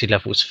difficulty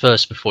levels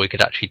first before you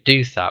could actually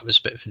do that was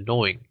a bit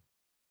annoying.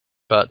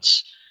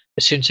 But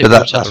as soon as they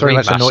brought out That's the very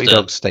much a Naughty remaster,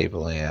 Dog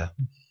staple, yeah.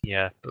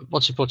 yeah, but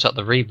once they brought out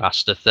the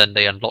remaster, then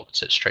they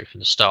unlocked it straight from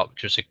the start,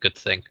 which was a good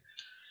thing.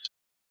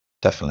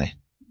 Definitely.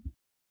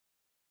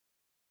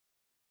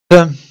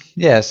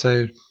 Yeah,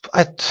 so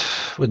I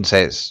wouldn't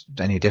say it's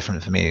any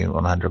different for me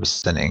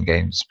 100% in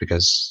games,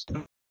 because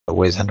I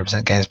always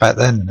 100% games back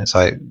then. It's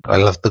like, I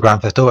love the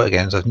Grand Theft Auto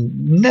games. I've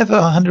never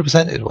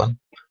 100%ed one,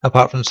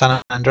 apart from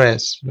San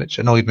Andreas, which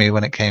annoyed me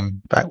when it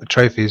came back with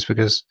trophies,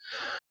 because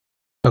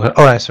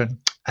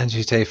and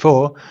GTA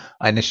 4,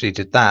 I initially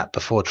did that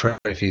before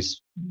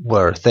trophies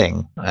were a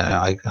thing.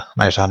 I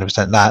managed to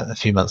 100% that. A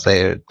few months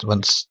later,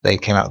 once they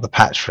came out with the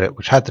patch for it,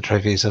 which had the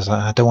trophies, I was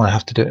like, I don't want to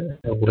have to do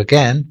it all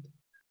again,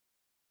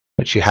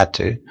 which you had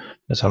to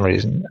for some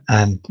reason.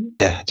 And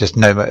yeah, just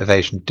no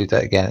motivation to do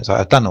that again. It's like,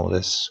 I've done all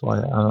this.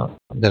 I'm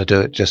going to do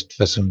it just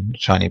for some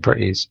shiny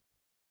pretties.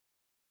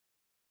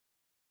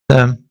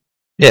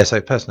 Yeah,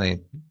 so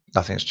personally,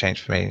 nothing's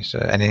changed for me. So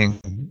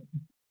anything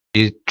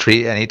you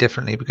treat any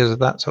differently because of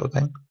that sort of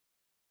thing?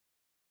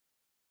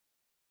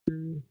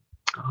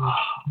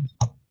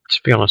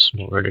 To be honest,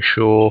 I'm not really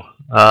sure.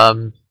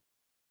 I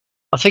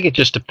think it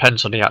just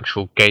depends on the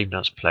actual game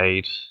that's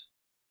played. To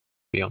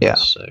be honest, Yeah.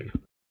 so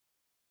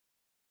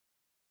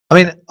I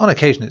mean, on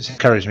occasion, it's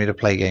encouraged me to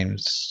play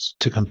games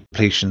to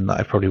completion that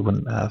I probably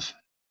wouldn't have,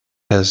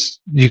 because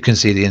you can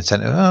see the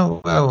incentive.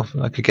 Oh well,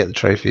 I could get the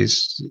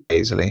trophies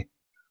easily.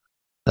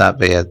 That'd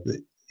be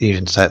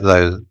even so,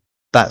 though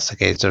that's the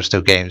case. There are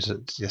still games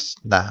that just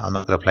I'm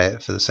not going to play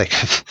it for the sake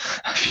of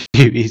a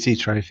few easy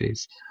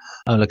trophies.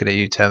 I'm looking at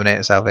you,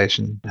 Terminator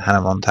Salvation,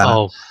 Hannah Montana.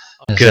 Oh,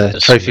 As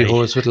goodness trophy me.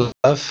 whores would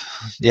love.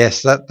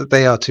 Yes, that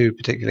they are two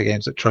particular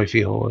games that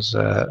trophy whores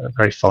are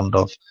very fond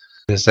of,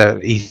 because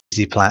they're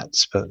easy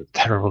plats but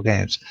terrible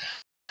games.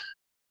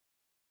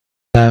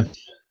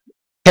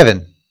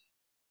 Kevin,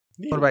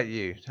 what about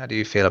you? How do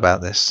you feel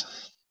about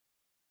this?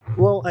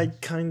 Well, I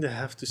kind of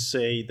have to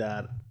say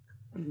that,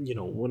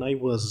 when I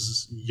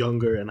was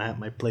younger and I had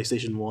my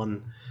PlayStation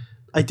 1,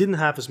 I didn't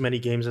have as many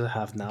games as I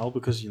have now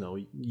because,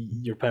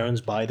 your parents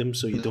buy them,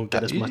 so you don't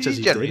get as much as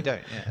you generally did.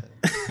 don't.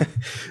 Yeah.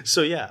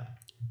 So, yeah,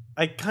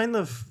 I kind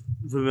of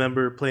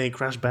remember playing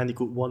Crash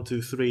Bandicoot 1,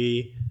 2,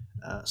 3,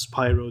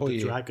 Spyro the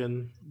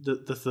Dragon,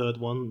 the third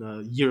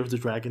one, Year of the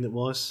Dragon it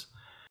was,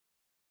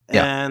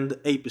 and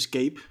Ape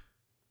Escape.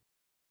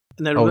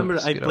 And I remember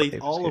I played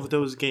all of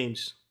those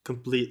games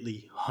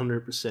completely,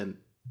 100%,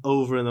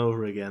 over and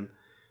over again.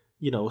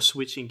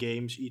 Switching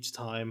games each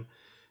time.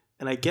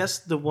 And I guess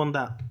the one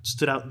that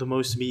stood out the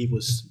most to me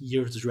was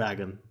Year of the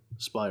Dragon,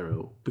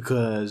 Spyro,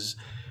 because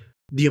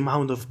the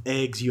amount of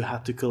eggs you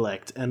had to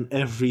collect and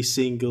every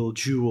single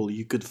jewel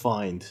you could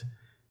find.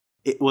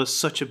 It was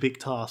such a big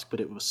task, but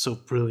it was so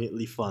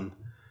brilliantly fun.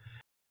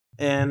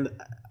 And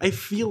I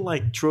feel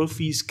like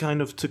trophies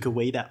kind of took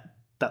away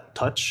that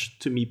touch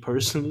to me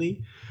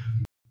personally.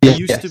 I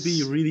used to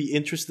be really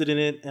interested in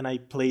it, and I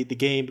played the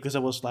game because I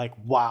was like,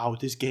 wow,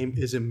 this game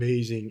is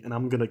amazing, and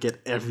I'm gonna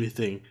get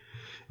everything.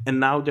 And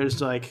now there's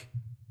like,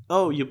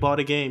 oh, you bought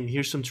a game,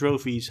 here's some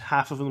trophies,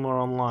 half of them are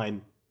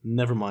online.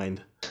 Never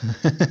mind.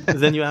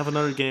 Then you have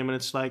another game, and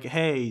it's like,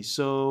 hey,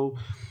 so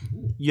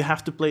you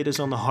have to play this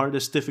on the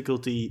hardest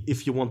difficulty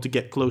if you want to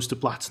get close to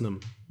platinum.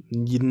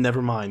 You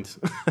never mind.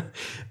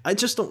 I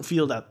just don't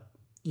feel that,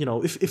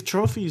 if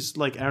trophies,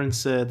 like Aaron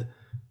said,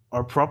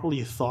 are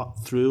properly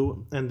thought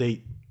through and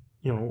they,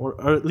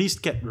 or at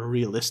least get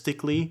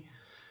realistically.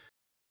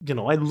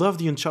 I love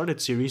the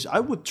Uncharted series. I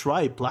would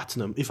try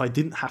Platinum if I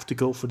didn't have to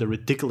go for the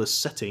ridiculous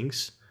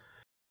settings.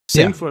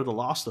 Same for The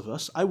Last of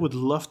Us. I would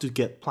love to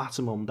get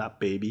Platinum on that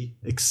baby,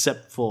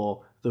 except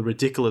for the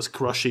ridiculous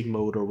crushing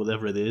mode or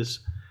whatever it is.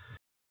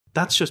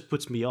 That just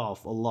puts me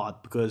off a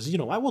lot because,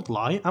 I won't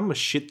lie, I'm a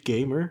shit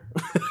gamer.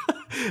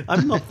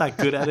 I'm not that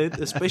good at it,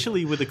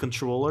 especially with a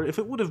controller. If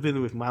it would have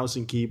been with mouse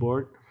and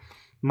keyboard,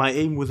 my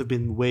aim would have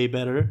been way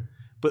better.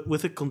 But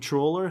with a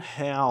controller,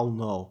 hell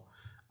no.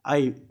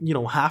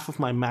 Half of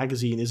my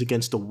magazine is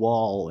against the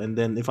wall, and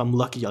then if I'm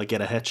lucky, I'll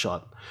get a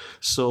headshot.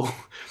 So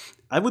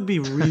I would be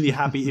really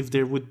happy if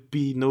there would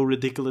be no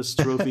ridiculous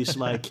trophies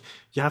like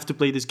you have to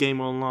play this game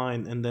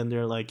online, and then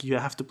they're like, you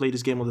have to play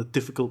this game on the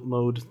difficult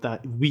mode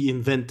that we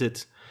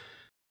invented.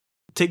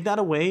 Take that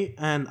away,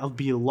 and I'll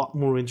be a lot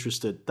more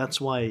interested. That's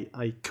why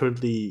I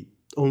currently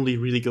only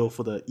really go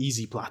for the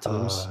easy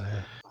platinums.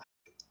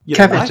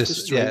 Kevin, Life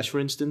is Strange, for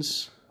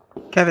instance.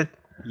 Kevin,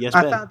 yes,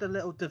 I Ben. found a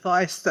little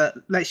device that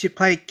lets you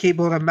play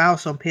keyboard and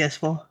mouse on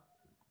PS4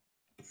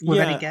 with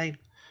any game.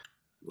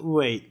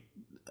 Wait,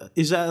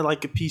 is that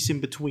like a piece in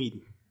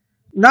between?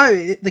 No,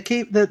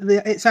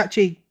 it's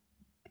actually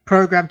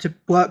programmed to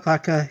work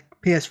like a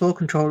PS4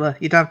 controller.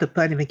 You don't have to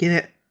put anything in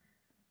it.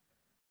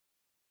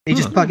 You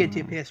just plug it into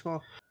your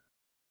PS4.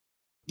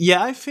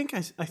 Yeah, I think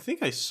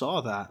I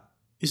saw that.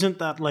 Isn't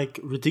that like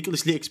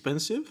ridiculously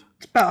expensive?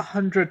 It's about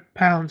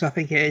 £100, I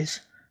think it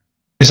is.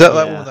 Is that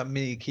like one of that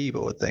mini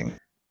keyboard thing?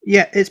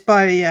 Yeah, it's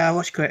by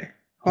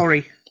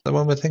Hori. The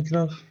one we're thinking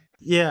of?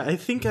 Yeah, I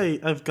think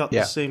I've got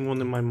the same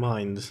one in my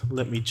mind.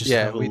 Let me just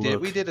have a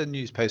look. We did a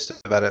news post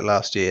about it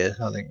last year.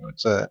 I think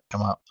it's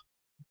come up.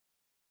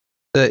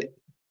 I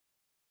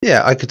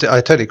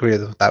totally agree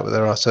with that. But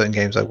there are certain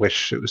games I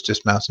wish it was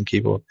just mouse and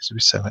keyboard because it would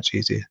be so much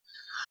easier.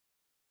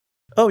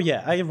 Oh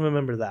yeah, I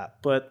remember that.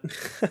 But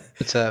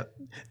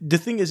the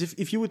thing is,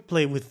 if you would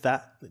play with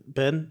that,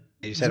 Ben,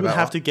 you would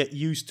have to get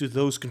used to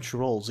those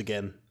controls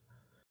again.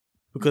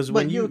 Because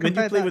when you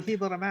play with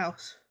keyboard and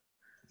mouse.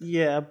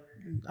 Yeah,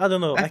 I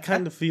don't know. I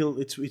kind of feel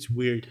it's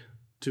weird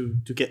to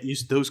get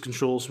used to those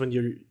controls when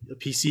you're a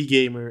PC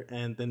gamer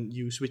and then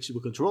you switch to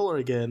a controller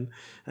again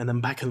and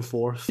then back and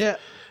forth. Yeah.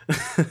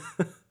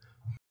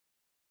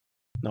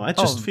 No, I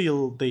just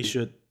feel they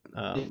should.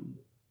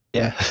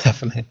 Yeah,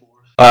 definitely.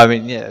 I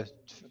mean,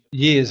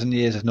 years and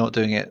years of not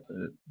doing it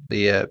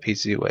the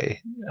PC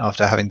way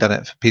after having done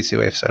it for PC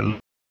way for so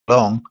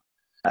long.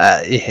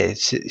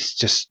 It's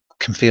just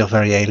can feel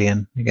very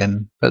alien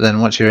again. But then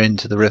once you're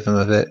into the rhythm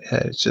of it,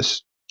 it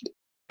just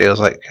feels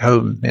like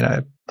home,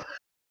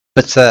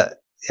 But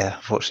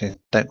unfortunately,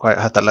 don't quite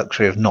have that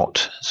luxury of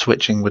not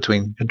switching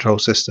between control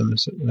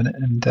systems at the minute.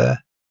 And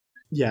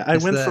I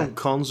went from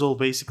console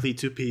basically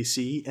to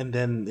PC, and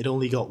then it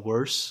only got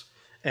worse.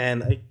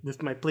 And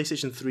with my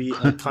PlayStation 3,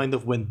 I kind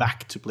of went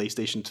back to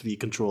PlayStation 3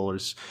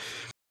 controllers.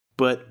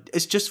 But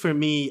it's just for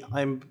me,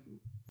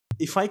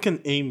 if I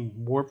can aim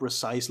more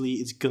precisely,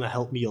 it's going to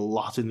help me a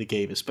lot in the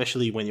game,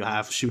 especially when you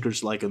have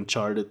shooters like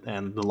Uncharted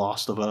and The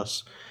Last of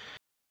Us.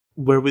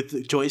 where with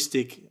the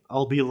joystick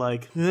I'll be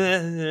like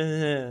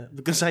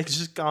because I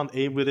just can't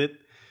aim with it,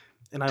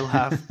 and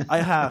I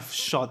have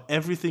shot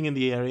everything in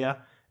the area,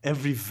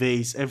 every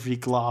vase, every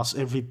glass,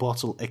 every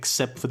bottle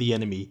except for the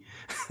enemy.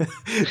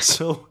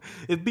 So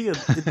it'd be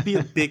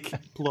a big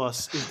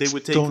plus if they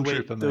would take away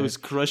Stormtrooper those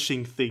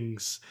crushing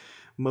things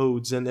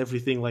modes and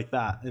everything like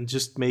that, and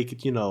just make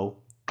it,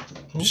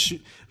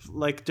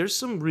 like there's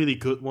some really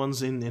good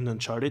ones in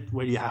Uncharted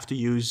where you have to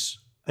use,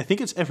 I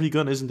think it's every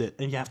gun, isn't it?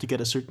 And you have to get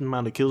a certain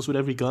amount of kills with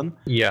every gun.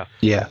 Yeah.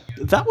 Yeah.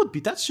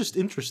 That's just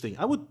interesting.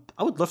 I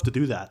would love to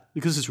do that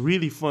because it's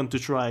really fun to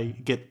try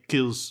get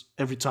kills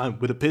every time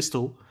with a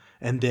pistol,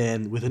 and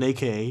then with an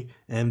AK,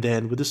 and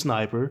then with a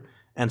sniper,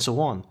 and so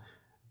on.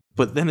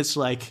 But then it's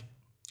like,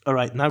 all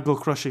right, now go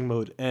crushing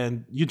mode,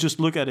 and you just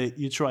look at it,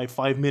 you try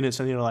 5 minutes,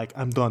 and you're like,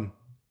 I'm done.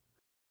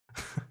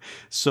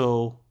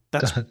 So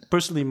that's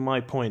personally my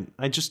point.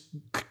 I just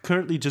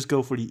currently just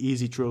go for the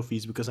easy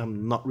trophies because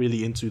I'm not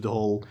really into the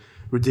whole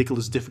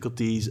ridiculous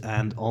difficulties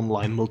and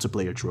online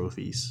multiplayer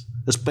trophies,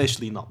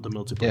 especially not the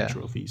multiplayer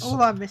trophies.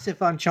 All I miss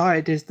of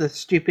Uncharted is the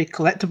stupid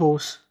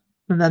collectibles,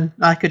 and then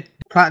I could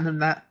platinum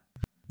that.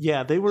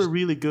 Yeah, they were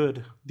really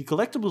good. The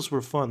collectibles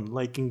were fun,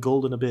 like in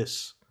Golden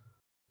Abyss.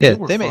 Yeah,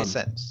 were they made fun.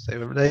 sense.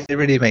 They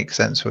really make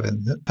sense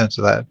within terms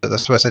of that. But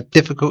that's why I said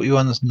difficulty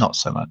ones, not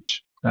so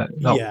much.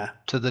 Not Yeah.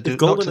 to the If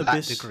not to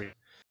that degree.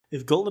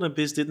 If Golden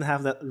Abyss didn't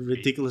have that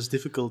ridiculous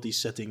difficulty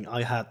setting,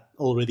 I had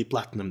already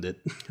platinumed it.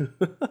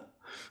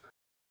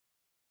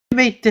 You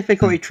made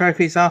difficulty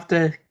trophies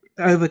over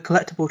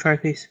collectible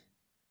trophies.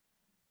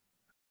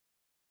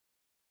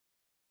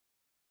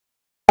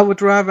 I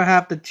would rather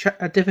have the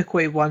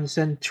difficulty ones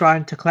than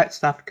trying to collect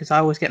stuff because I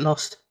always get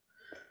lost.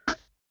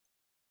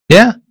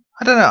 Yeah,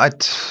 I don't know.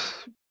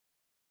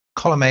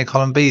 Column A,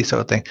 column B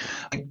sort of thing.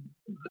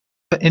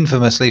 But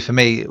infamously for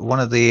me, one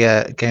of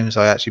the games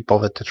I actually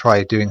bothered to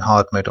try doing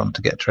hard mode on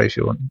to get a trophy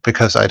on,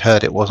 because I'd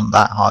heard it wasn't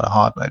that hard a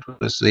hard mode,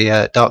 was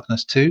the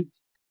Darkness 2.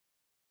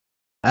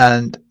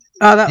 And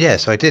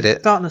so I did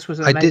it. Darkness was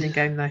an amazing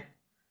game though.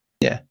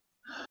 Yeah.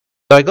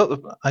 So I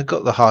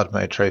got the hard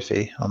mode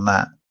trophy on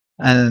that.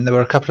 And there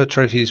were a couple of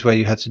trophies where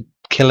you had to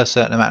kill a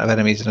certain amount of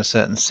enemies in a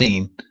certain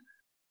scene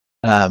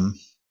and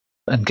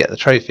get the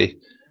trophy.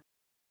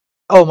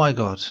 Oh my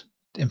god.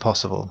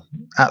 Impossible.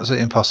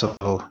 Absolutely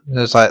impossible. It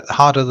was like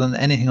harder than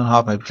anything on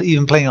hard mode.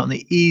 Even playing it on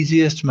the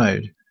easiest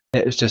mode,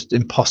 it was just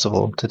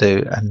impossible to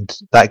do. And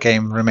that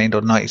game remained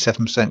on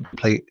 97%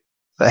 complete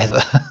forever.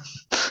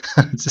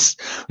 It's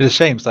a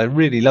shame because I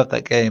really loved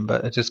that game,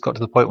 but it just got to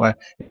the point where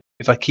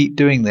if I keep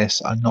doing this,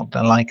 I'm not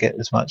going to like it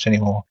as much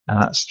anymore, and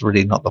that's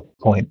really not the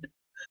point.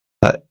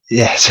 But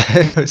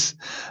yes,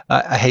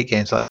 I hate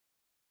games like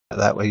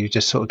that where you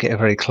just sort of get a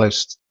very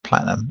close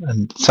platinum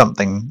and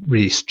something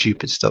really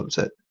stupid stops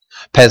it.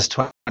 PES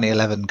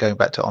 2011, going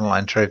back to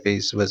online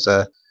trophies, was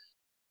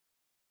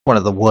one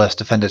of the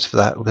worst offenders for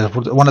that.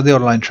 One of the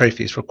online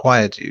trophies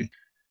required you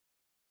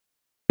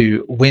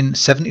to win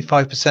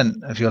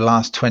 75% of your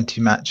last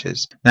 20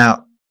 matches.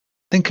 Now,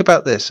 think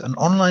about this. An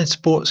online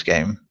sports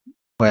game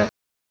where,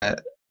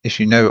 if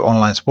you know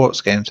online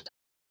sports games,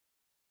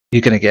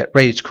 you're going to get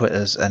rage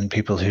quitters and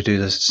people who do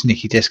the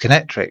sneaky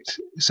disconnect trick.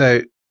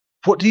 So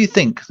what do you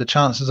think the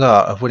chances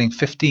are of winning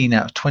 15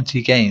 out of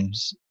 20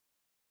 games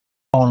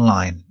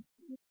online?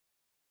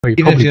 Well,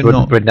 you probably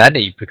wouldn't win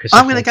any because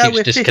I'm going to go keeps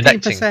with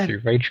disconnecting 15%.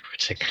 through rage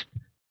quitting.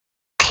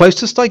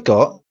 Closest I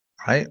got,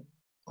 right,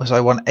 was I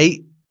won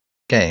 8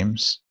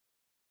 games,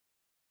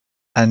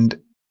 and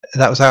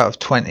that was out of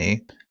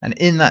 20. And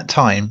in that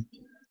time,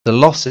 the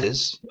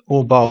losses,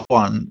 all bar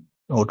one,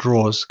 or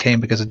draws, came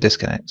because of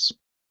disconnects.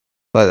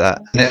 Like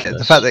that. And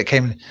the fact that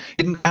it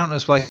didn't count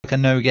as like a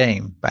no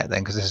game back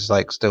then, because this is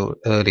like still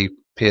early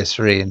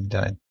PS3,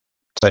 and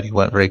Sony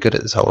weren't very good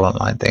at this whole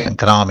online thing, and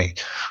Konami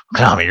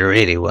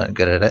really weren't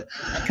good at it.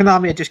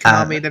 Konami are just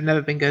Konami, they've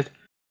never been good.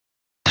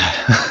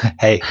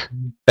 Hey,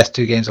 best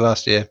 2 games of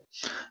last year.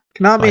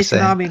 Konami is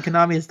Konami, and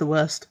Konami is the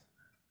worst.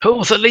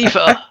 Pull the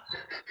lever!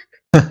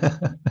 I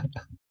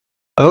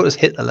thought it was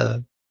hit the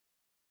lever.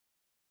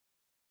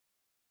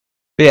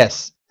 But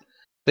yes.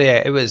 So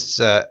yeah, it was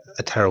a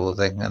terrible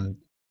thing, and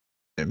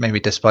it made me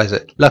despise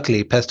it.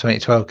 Luckily, PES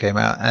 2012 came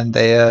out, and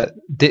they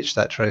ditched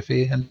that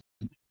trophy, and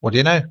what do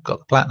you know? Got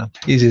the platinum.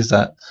 Easy as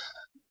that.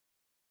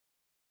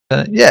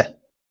 Yeah.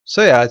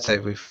 So yeah, I'd say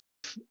we've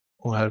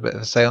all had a bit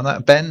of a say on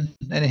that. Ben,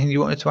 anything you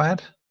wanted to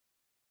add?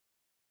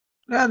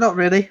 No, not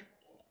really.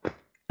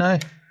 No?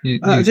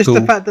 Just cool.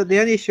 the fact that the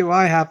only issue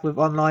I have with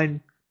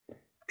online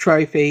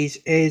trophies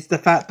is the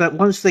fact that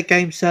once the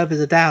game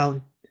servers are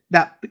down,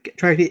 that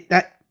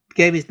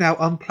game is now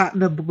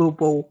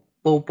unplatinable.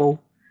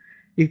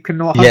 You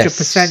cannot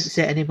 100%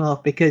 it anymore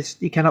because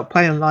you cannot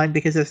play online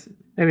because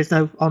there is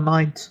no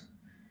online.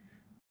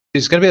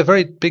 It's going to be a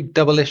very big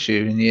double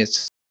issue in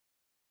years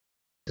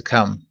to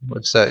come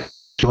with the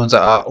ones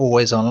that are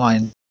always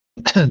online.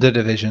 The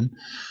Division,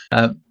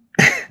 they're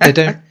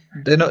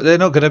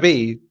not going to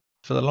be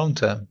for the long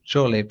term,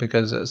 surely,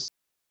 because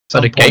So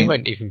the game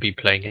won't even be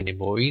playing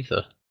anymore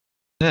either.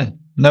 Yeah.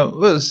 No,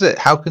 well, that's it.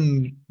 How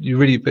can you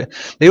really?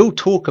 They all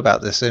talk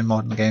about this in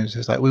modern games.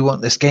 It's like we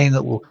want this game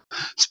that will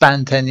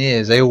span 10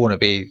 years. They all want to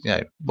be,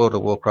 World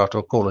of Warcraft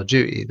or Call of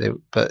Duty.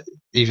 But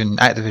even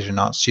Activision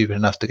aren't stupid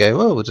enough to go,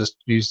 well, we'll just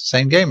use the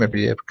same game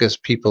every year because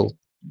people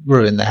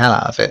ruin the hell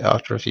out of it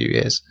after a few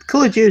years.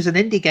 Call of Duty is an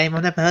indie game.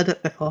 I've never heard of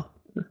it before.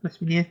 Must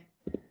be new.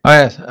 Oh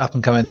yeah, up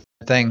and coming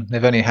thing.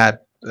 They've only had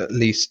at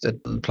least a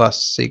dozen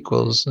plus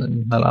sequels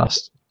in the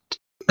last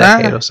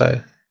decade or so.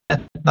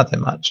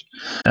 Nothing much.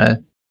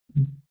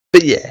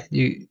 But yeah,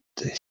 you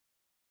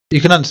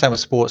can understand with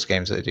sports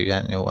games that they do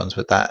annual ones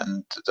with that,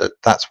 and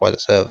that's why the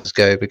servers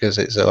go, because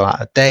it's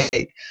out of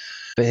date.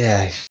 But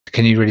yeah,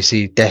 can you really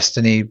see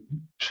Destiny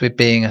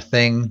being a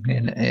thing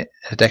in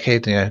a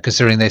decade?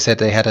 Considering they said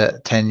they had a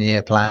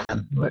 10-year plan,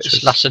 which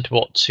It's lasted,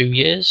 what, 2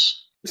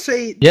 years?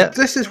 See, Yeah.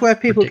 this is where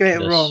people get it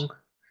Ridiculous. wrong.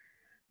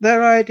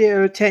 Their idea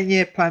of a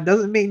 10-year plan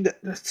doesn't mean that.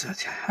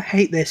 I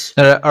hate this.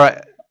 No, all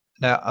right.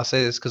 Now I'll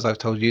say this because I've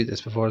told you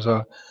this before as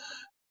well.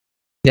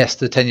 Yes,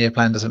 the 10-year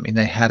plan doesn't mean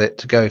they had it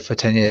to go for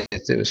 10 years.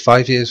 It was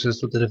 5 years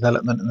was with the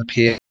development and the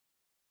PR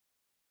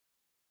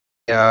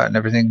and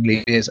everything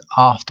years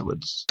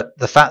afterwards. But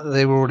the fact that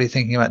they were already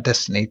thinking about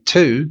Destiny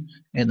 2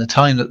 in the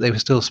time that they were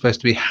still supposed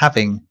to be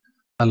having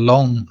a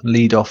long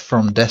lead off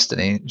from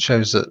Destiny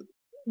shows that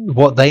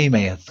what they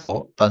may have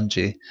thought,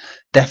 Bungie,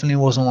 definitely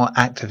wasn't what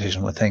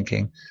Activision were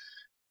thinking.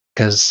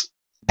 Because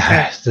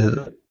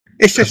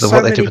It's just what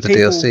so they did many with the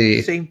people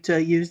DLC. seem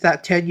to use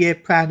that 10-year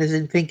plan as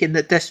in thinking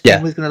that Destiny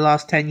Yeah. was going to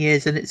last 10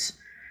 years, and it's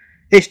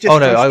just. Oh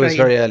no, I was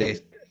very frustrating. early.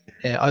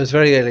 Yeah, I was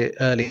very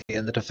early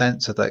in the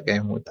defense of that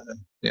game. With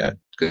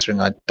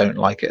considering I don't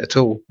like it at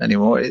all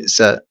anymore, it's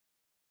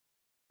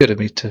good of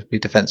me to be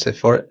defensive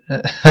for it,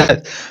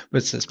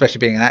 but especially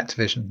being an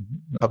Activision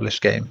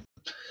published game.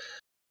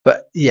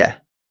 But yeah,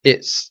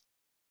 it's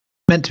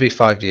meant to be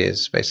 5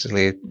 years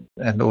basically,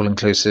 and all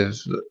inclusive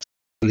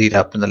lead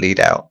up and the lead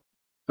out.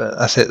 But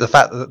that's it. The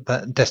fact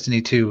that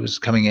Destiny 2 was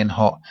coming in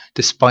hot,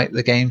 despite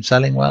the game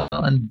selling well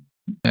and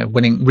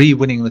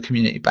re-winning the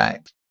community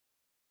back,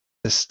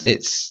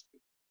 it's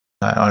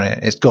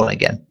gone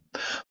again.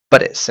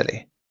 But it's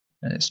silly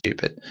and it's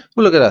stupid.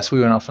 Well, look at us.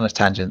 We went off on a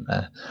tangent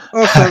there.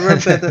 Also,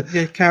 remember that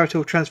your character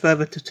will transfer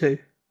over to 2.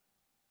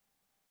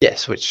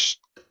 Yes, which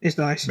It's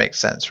nice. makes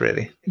sense,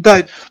 really.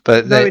 Don't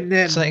But knowing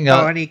them something or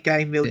else. any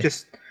game, you'll yeah.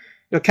 just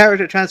your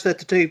character transferred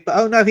to 2, but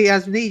oh no, he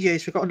has amnesia.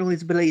 He's forgotten all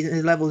his abilities and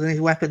his levels and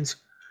his weapons.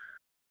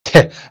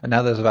 And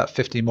now there's about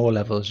 50 more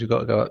levels you've got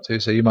to go up to,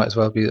 so you might as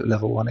well be at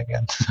level 1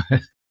 again.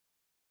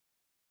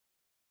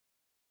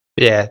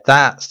 Yeah,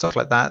 that stuff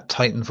like that.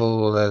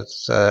 Titanfall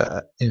is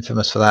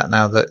infamous for that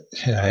now. That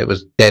it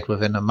was dead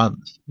within a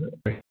month,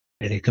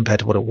 really, compared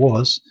to what it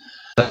was.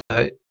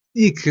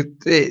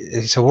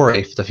 It's a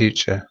worry for the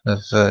future of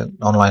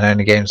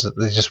online-only games that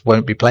they just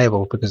won't be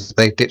playable because if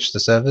they ditch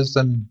the servers,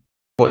 then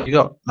what you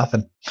got?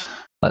 Nothing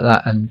like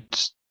that. And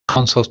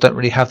consoles don't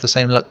really have the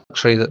same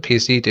luxury that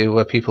PC do,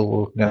 where people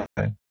will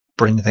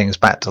bring things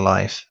back to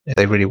life if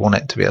they really want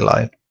it to be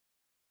alive.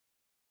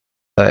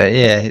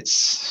 Yeah,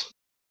 it's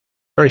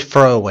very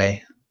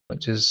throwaway,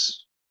 which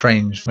is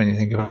strange when you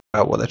think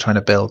about what they're trying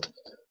to build.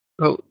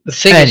 Well, the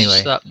thing Anyway.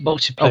 is that go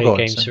multiplayer on,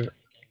 games sorry. are.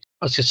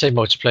 I was going to say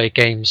multiplayer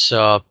games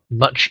are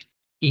much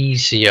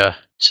easier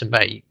to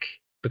make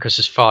because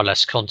there's far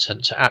less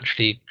content to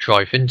actually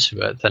drive into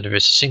it than there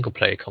is single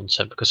player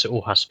content because it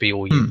all has to be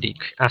all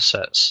unique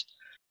assets.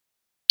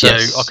 So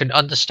Yes. I can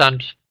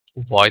understand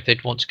why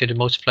they'd want to go to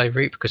multiplayer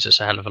route because it's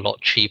a hell of a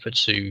lot cheaper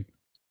to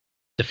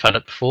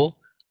develop for.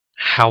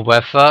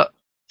 However,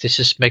 this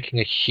is making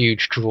a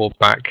huge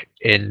drawback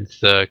in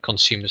the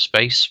consumer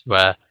space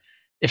where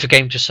if a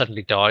game just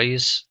suddenly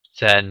dies,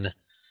 then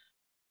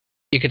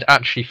you could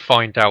actually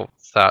find out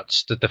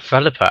that the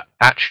developer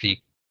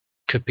actually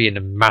could be in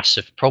a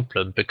massive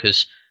problem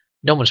because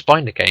no one's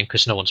buying the game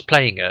because no one's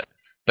playing it.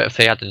 But if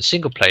they add in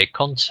single player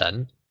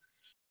content,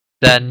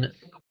 then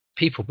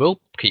people will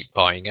keep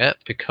buying it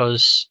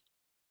because,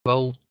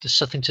 well, there's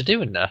something to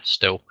do in there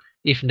still.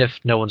 Even if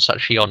no one's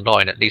actually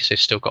online, at least they've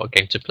still got a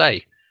game to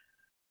play.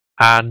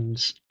 And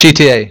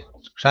GTA,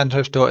 Grand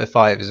Theft Auto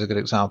 5 is a good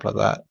example of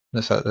that.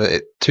 The fact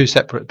that two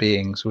separate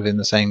beings within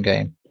the same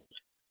game.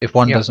 If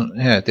one Yeah. doesn't,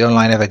 the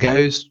online ever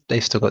goes,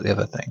 they've still got the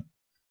other thing.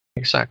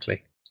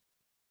 exactly.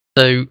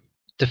 So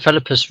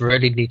developers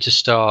really need to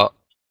start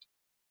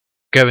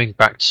going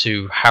back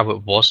to how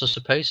it was, I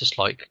suppose. It's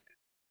like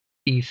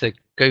either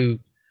go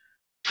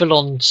full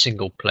on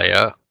single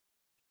player,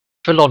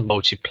 full on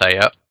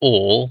multiplayer,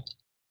 or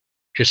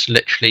just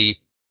literally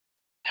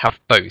have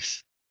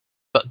both.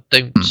 But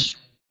don't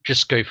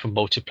just go for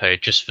multiplayer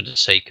just for the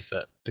sake of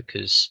it,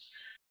 because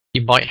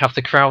you might have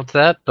the crowd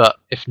there, but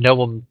if no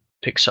one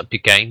picks up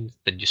your game,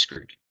 then you're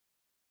screwed.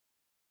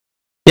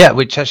 Yeah,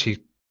 which actually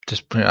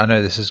I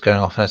know this is going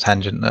off on a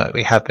tangent that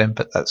we have been,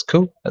 but that's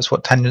cool. That's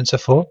what tangents are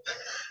for.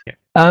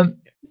 Yeah.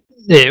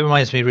 It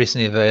reminds me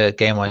recently of a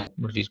game I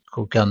reviewed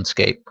called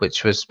Gunscape,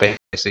 which was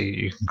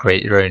basically you can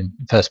create your own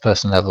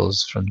first-person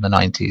levels from the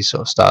 90s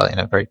sort of style.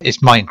 It's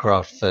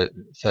Minecraft for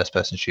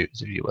first-person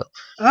shooters, if you will.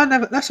 Oh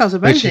no, that sounds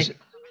Which amazing.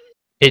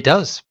 It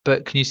does,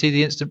 but can you see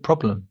the instant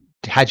problem?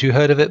 Had you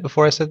heard of it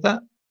before I said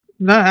that?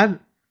 No, I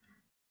hadn't.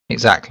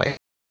 Exactly.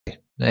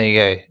 There you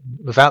go.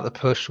 Without the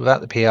push,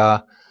 without the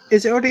PR,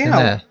 Is it already it's in out?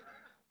 there.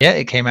 Yeah,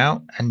 it came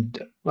out, and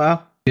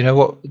Well, you know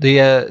what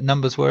the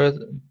numbers were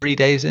 3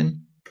 days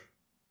in?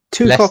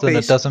 2 Less copies. than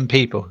a dozen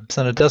people. Less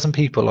than a dozen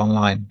people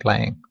online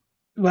playing.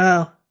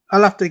 Well,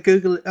 I'll have to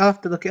Google it. I'll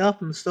have to look it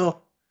up in the store.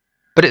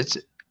 But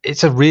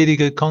it's a really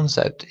good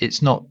concept.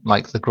 It's not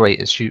like the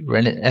greatest shooter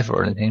in it ever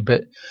or anything,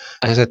 but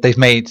as I said, they've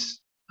made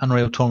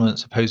Unreal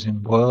tournaments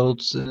opposing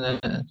worlds,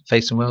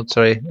 facing worlds,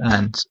 sorry,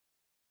 and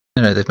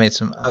they've made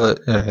some other.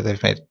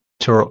 They've made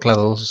Turok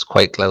levels,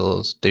 Quake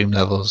levels, Doom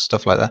levels,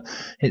 stuff like that.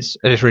 It's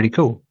really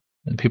cool,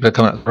 and people are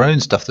coming up with their own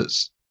stuff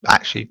that's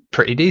actually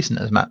pretty decent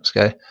as maps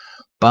go,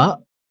 but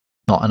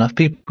not enough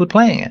people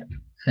playing it.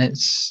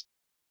 It's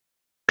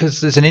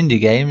because it's an indie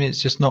game.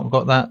 It's just not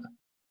got that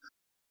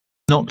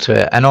knock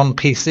to it. And on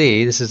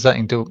PC, this is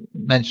something to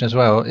mention as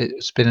well.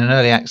 It's been in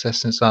early access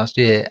since last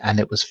year, and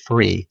it was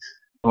free.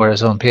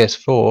 Whereas on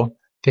PS4,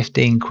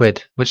 15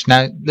 quid. Which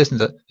now, listen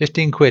to it,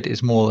 15 quid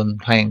is more than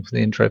paying for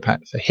the intro pack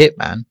for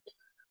Hitman,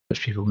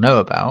 which people know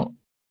about.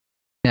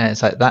 Yeah,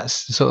 it's like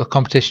that's the sort of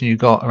competition you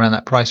got around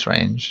that price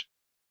range.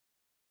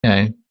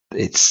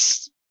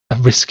 It's a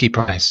risky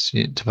price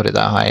to put it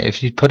that high.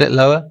 If you put it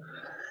lower,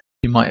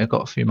 you might have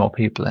got a few more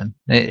people in.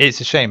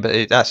 It's a shame,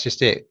 but that's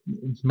just it.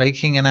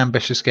 Making an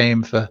ambitious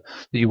game that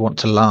you want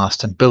to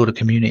last and build a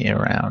community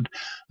around,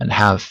 and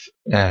have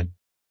an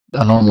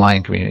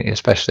online community,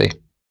 especially.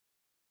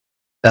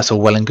 That's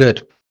all well and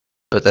good,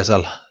 but there's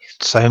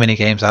so many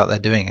games out there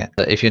doing it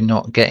that if you're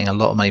not getting a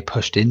lot of money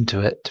pushed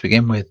into it to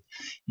begin with,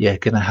 you're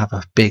going to have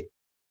a big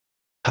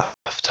tough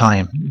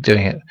time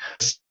doing it.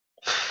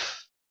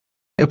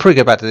 It'll probably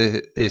go back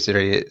to this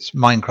area. It's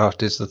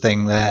Minecraft is the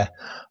thing there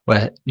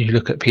where you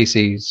look at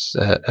PC's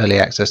early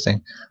access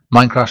thing.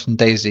 Minecraft and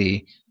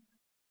DayZ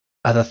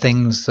are the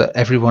things that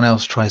everyone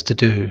else tries to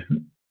do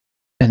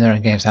in their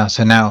own games now.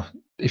 So now,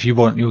 if you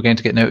want your game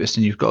to get noticed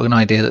and you've got an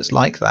idea that's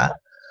like that,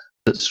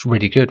 that's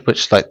really good,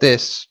 which like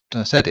this,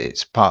 as I said,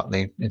 it's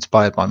partly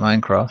inspired by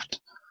Minecraft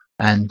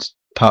and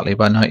partly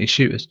by 90s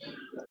shooters.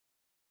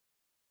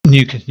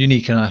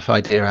 Unique enough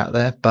idea out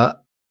there,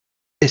 but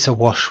it's a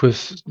wash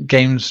with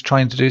games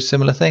trying to do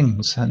similar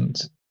things, and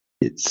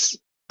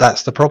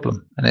that's the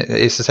problem. And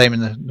it's the same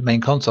in the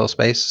main console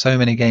space. So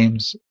many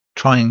games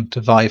trying to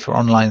vie for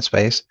online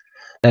space,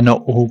 they're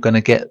not all going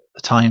to get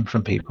the time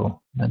from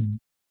people. And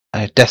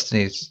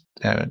Destiny's,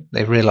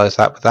 they've realised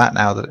that with that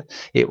now, that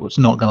it was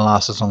not going to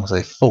last as long as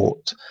they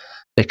thought,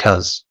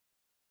 because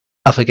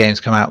other games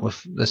come out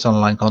with this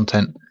online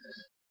content.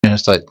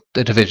 It's like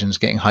the Division's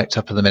getting hyped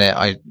up at the minute.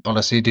 I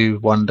honestly do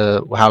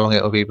wonder how long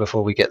it will be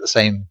before we get the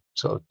same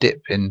sort of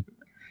dip in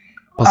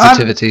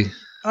positivity.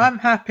 I'm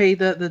happy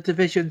that the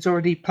Division's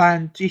already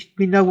planned.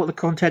 We know what the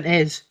content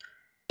is.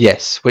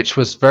 Yes, which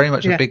was very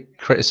much a big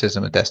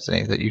criticism of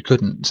Destiny, that you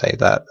couldn't say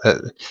that.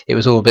 It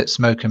was all a bit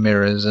smoke and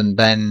mirrors, and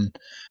then,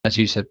 as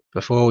you said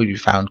before, you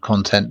found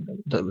content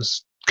that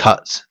was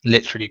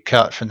literally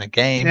cut from the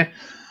game,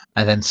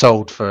 and then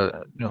sold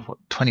for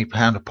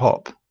 £20 a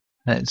pop.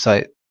 And it's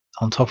like,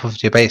 on top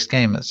of your base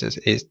game,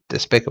 it's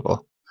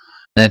despicable.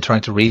 And then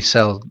trying to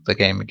resell the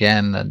game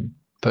again and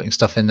putting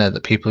stuff in there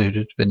that people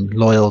who'd been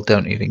loyal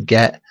don't even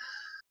get.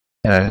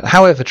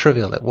 However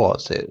trivial it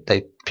was,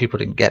 people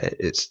didn't get it.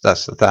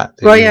 That's that.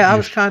 Well, I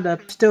was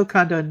still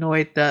kind of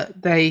annoyed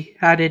that they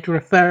added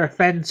refer a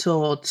friend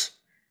swords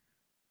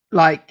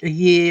like a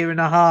year and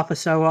a half or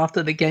so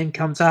after the game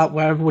comes out,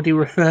 where everybody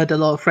referred a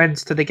lot of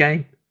friends to the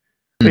game,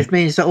 which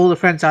means that all the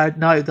friends I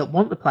know that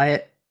want to play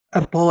it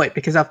have bought it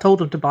because I've told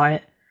them to buy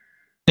it.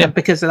 And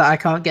because of that, I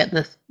can't get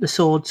the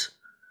swords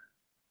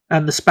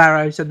and the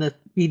sparrows and the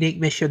unique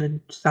mission and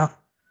stuff.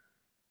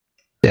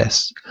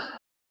 Yes.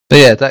 But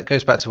yeah, that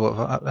goes back to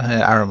what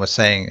Aaron was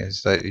saying,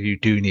 is that you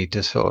do need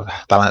to sort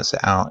of balance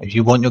it out. If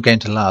you want your game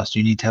to last,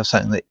 you need to have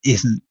something that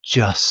isn't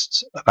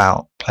just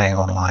about playing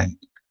online.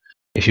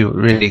 If you're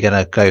really going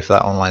to go for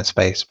that online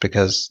space,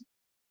 because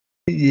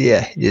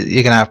you're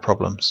going to have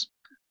problems.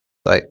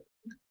 Like,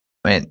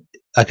 I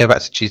go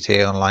back to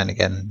GTA Online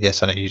again.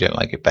 Yes, I know you don't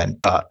like it, Ben,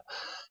 but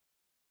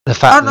the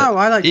fact I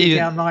like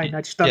GTA Online.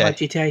 I just don't like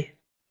GTA.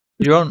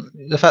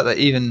 The fact that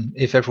even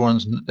if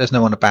there's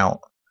no one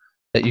about,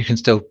 that you can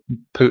still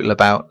pootle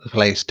about the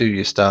place, do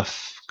your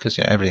stuff, because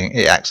everything,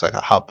 it acts like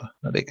a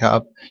big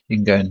hub. You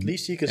can go and at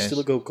least you can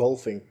still go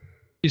golfing.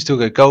 You still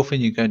go golfing.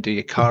 You go and do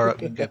your car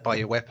up. You can go buy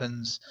your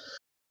weapons,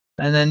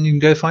 and then you can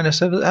go find a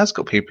server that has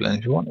got people in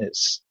if you want.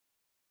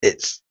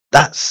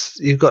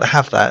 You've got to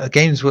have that.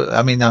 Games.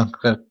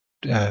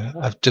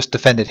 I've just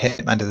defended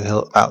Hitman to the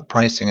hill about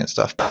pricing and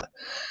stuff, but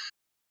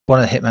one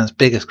of Hitman's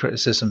biggest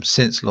criticisms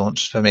since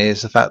launch for me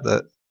is the fact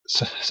that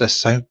there's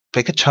so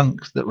big a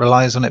chunk that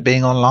relies on it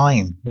being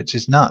online, which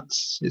is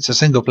nuts. It's a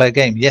single player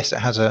game. Yes, it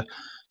has a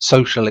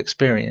social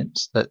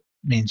experience that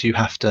means you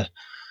have to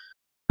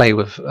play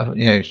with,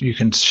 you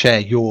can share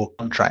your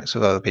contracts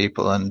with other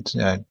people and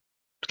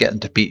get them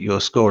to beat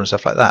your score and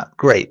stuff like that.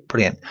 Great,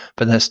 brilliant.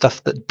 But there's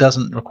stuff that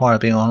doesn't require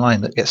being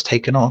online that gets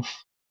taken off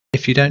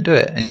if you don't do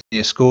it and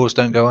your scores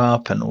don't go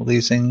up and all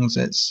these things.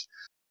 It's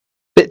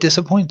a bit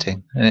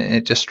disappointing, and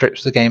it just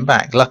strips the game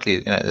back. Luckily,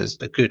 there's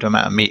a good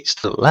amount of meat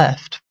still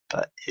left,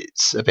 but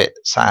it's a bit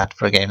sad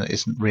for a game that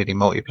isn't really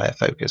multiplayer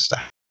focused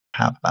to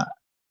have that.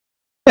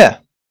 Yeah,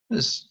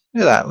 look at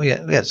that. We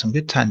had some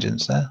good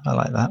tangents there. I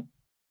like that.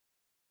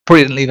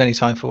 Probably didn't leave any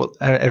time for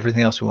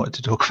everything else we wanted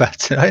to talk about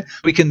tonight.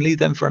 We can leave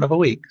them for another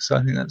week, so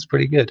I think that's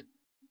pretty good.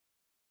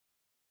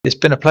 It's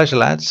been a pleasure,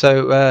 lads.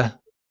 So,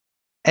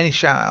 any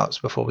shout outs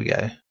before we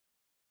go?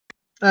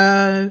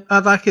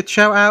 I'd like a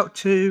shout out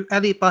to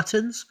Elliot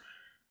Buttons.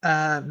 It's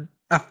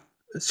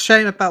a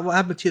shame about what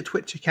happened to your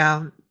Twitch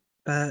account,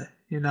 but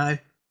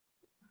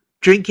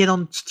drinking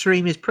on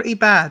stream is pretty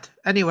bad.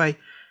 Anyway,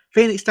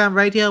 Phoenix Down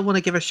Radio, I want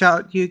to give a shout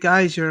out to you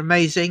guys. You're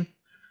amazing.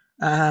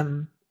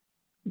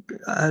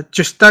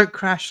 Just don't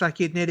crash like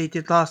you nearly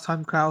did last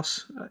time,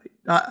 Kraus.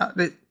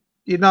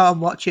 I'm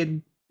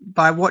watching.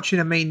 By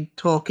watching, I mean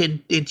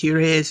talking into your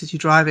ears as you're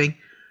driving.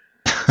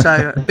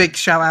 So a big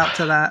shout out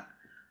to that.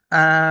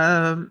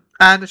 And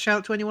a shout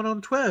out to anyone on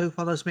Twitter who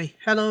follows me.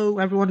 Hello,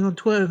 everyone on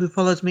Twitter who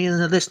follows me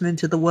and are listening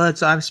to the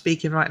words that I'm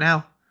speaking right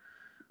now.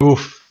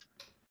 Oof.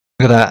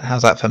 Look at that.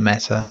 How's that for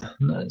meta?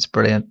 That's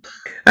brilliant.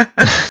 So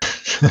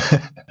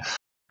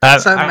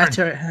Aaron,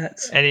 meta it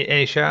hurts.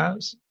 Any shout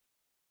outs?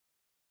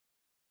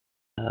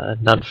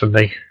 None from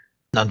me.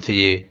 None for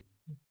you.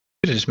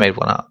 Could have just made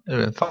one up. It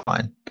would have been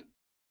fine.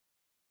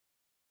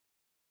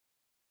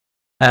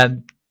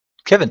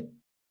 Kevin,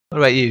 what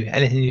about you?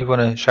 Anything you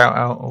want to shout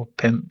out or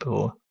pimp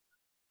or?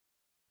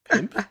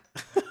 Pimp?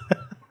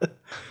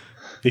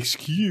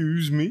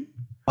 Excuse me?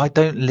 I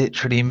don't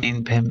literally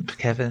mean pimp,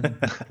 Kevin.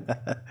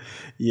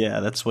 Yeah,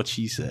 that's what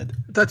she said.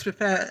 To be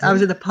fair, I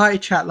was in a party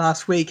chat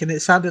last week and it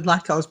sounded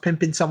like I was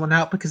pimping someone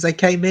out because they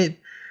came in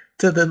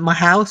to my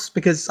house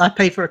because I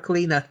pay for a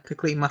cleaner to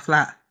clean my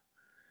flat.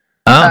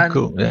 Oh, And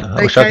could do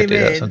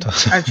that in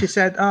sometimes. and she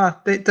said,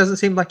 it doesn't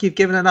seem like you've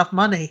given enough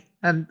money.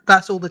 And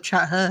that's all the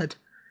chat heard.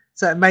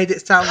 So it made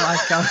it sound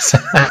like I was...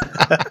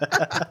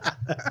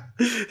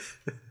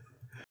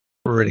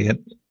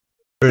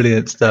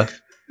 Brilliant stuff.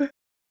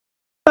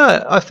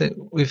 I think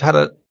we've had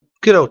a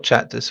good old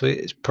chat this week.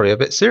 It's probably a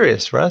bit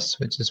serious for us,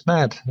 which is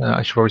mad.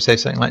 I should probably say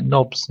something like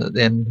knobs at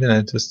the end,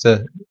 just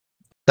to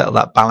settle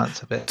that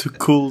balance a bit. To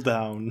cool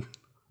down.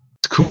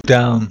 To cool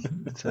down,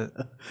 to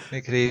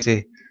make it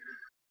easy.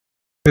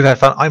 We've had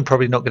fun. I'm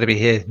probably not going to be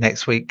here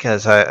next week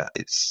as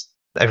it's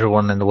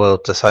everyone in the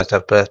world decides to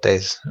have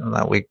birthdays on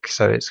that week,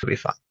 so it's going to be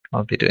fun.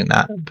 I'll be doing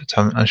that, but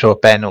I'm sure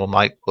Ben or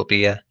Mike will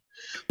be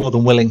more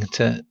than willing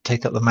to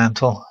take up the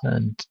mantle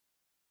and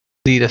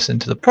lead us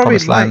into the Probably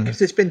promised land.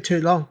 because it's been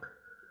too long.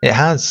 It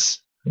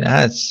has.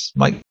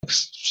 Mike's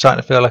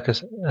starting to feel like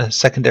a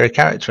secondary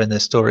character in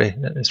this story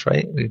at this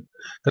rate. We've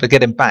got to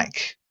get him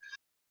back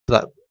to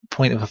that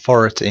point of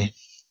authority.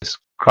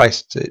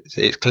 Christ,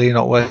 it's clearly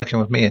not working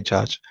with me in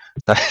charge.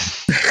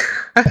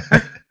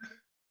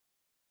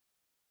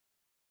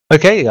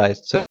 Okay,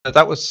 guys. So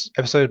that was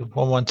episode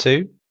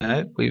 112.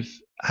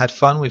 We've had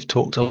fun. We've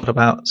talked a lot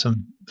about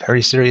some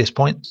very serious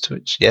points,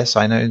 which, yes,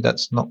 I know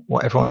that's not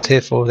what everyone's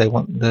here for. They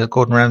want the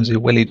Gordon Ramsay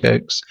Willy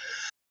jokes.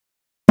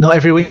 Not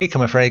every week,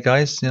 I'm afraid,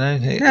 guys. We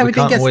didn't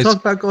get to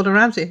talk about Gordon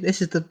Ramsay.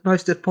 This is the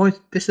most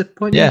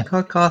disappointing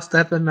podcast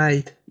ever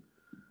made.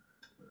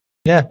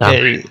 Yeah.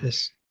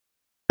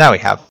 Now we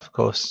have, of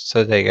course.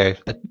 So there you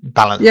go.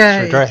 Balance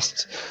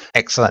addressed.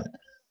 Excellent.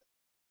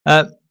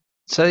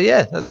 So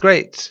yeah, that's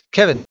great.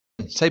 Kevin,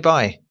 say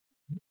bye.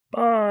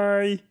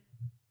 Bye.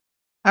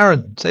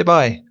 Aaron, say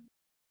bye.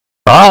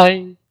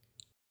 Bye.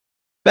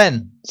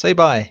 Ben, say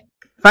bye.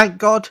 Thank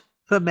God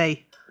for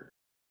me.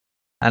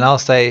 And I'll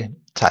say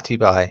tatty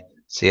bye.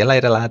 See you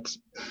later, lads.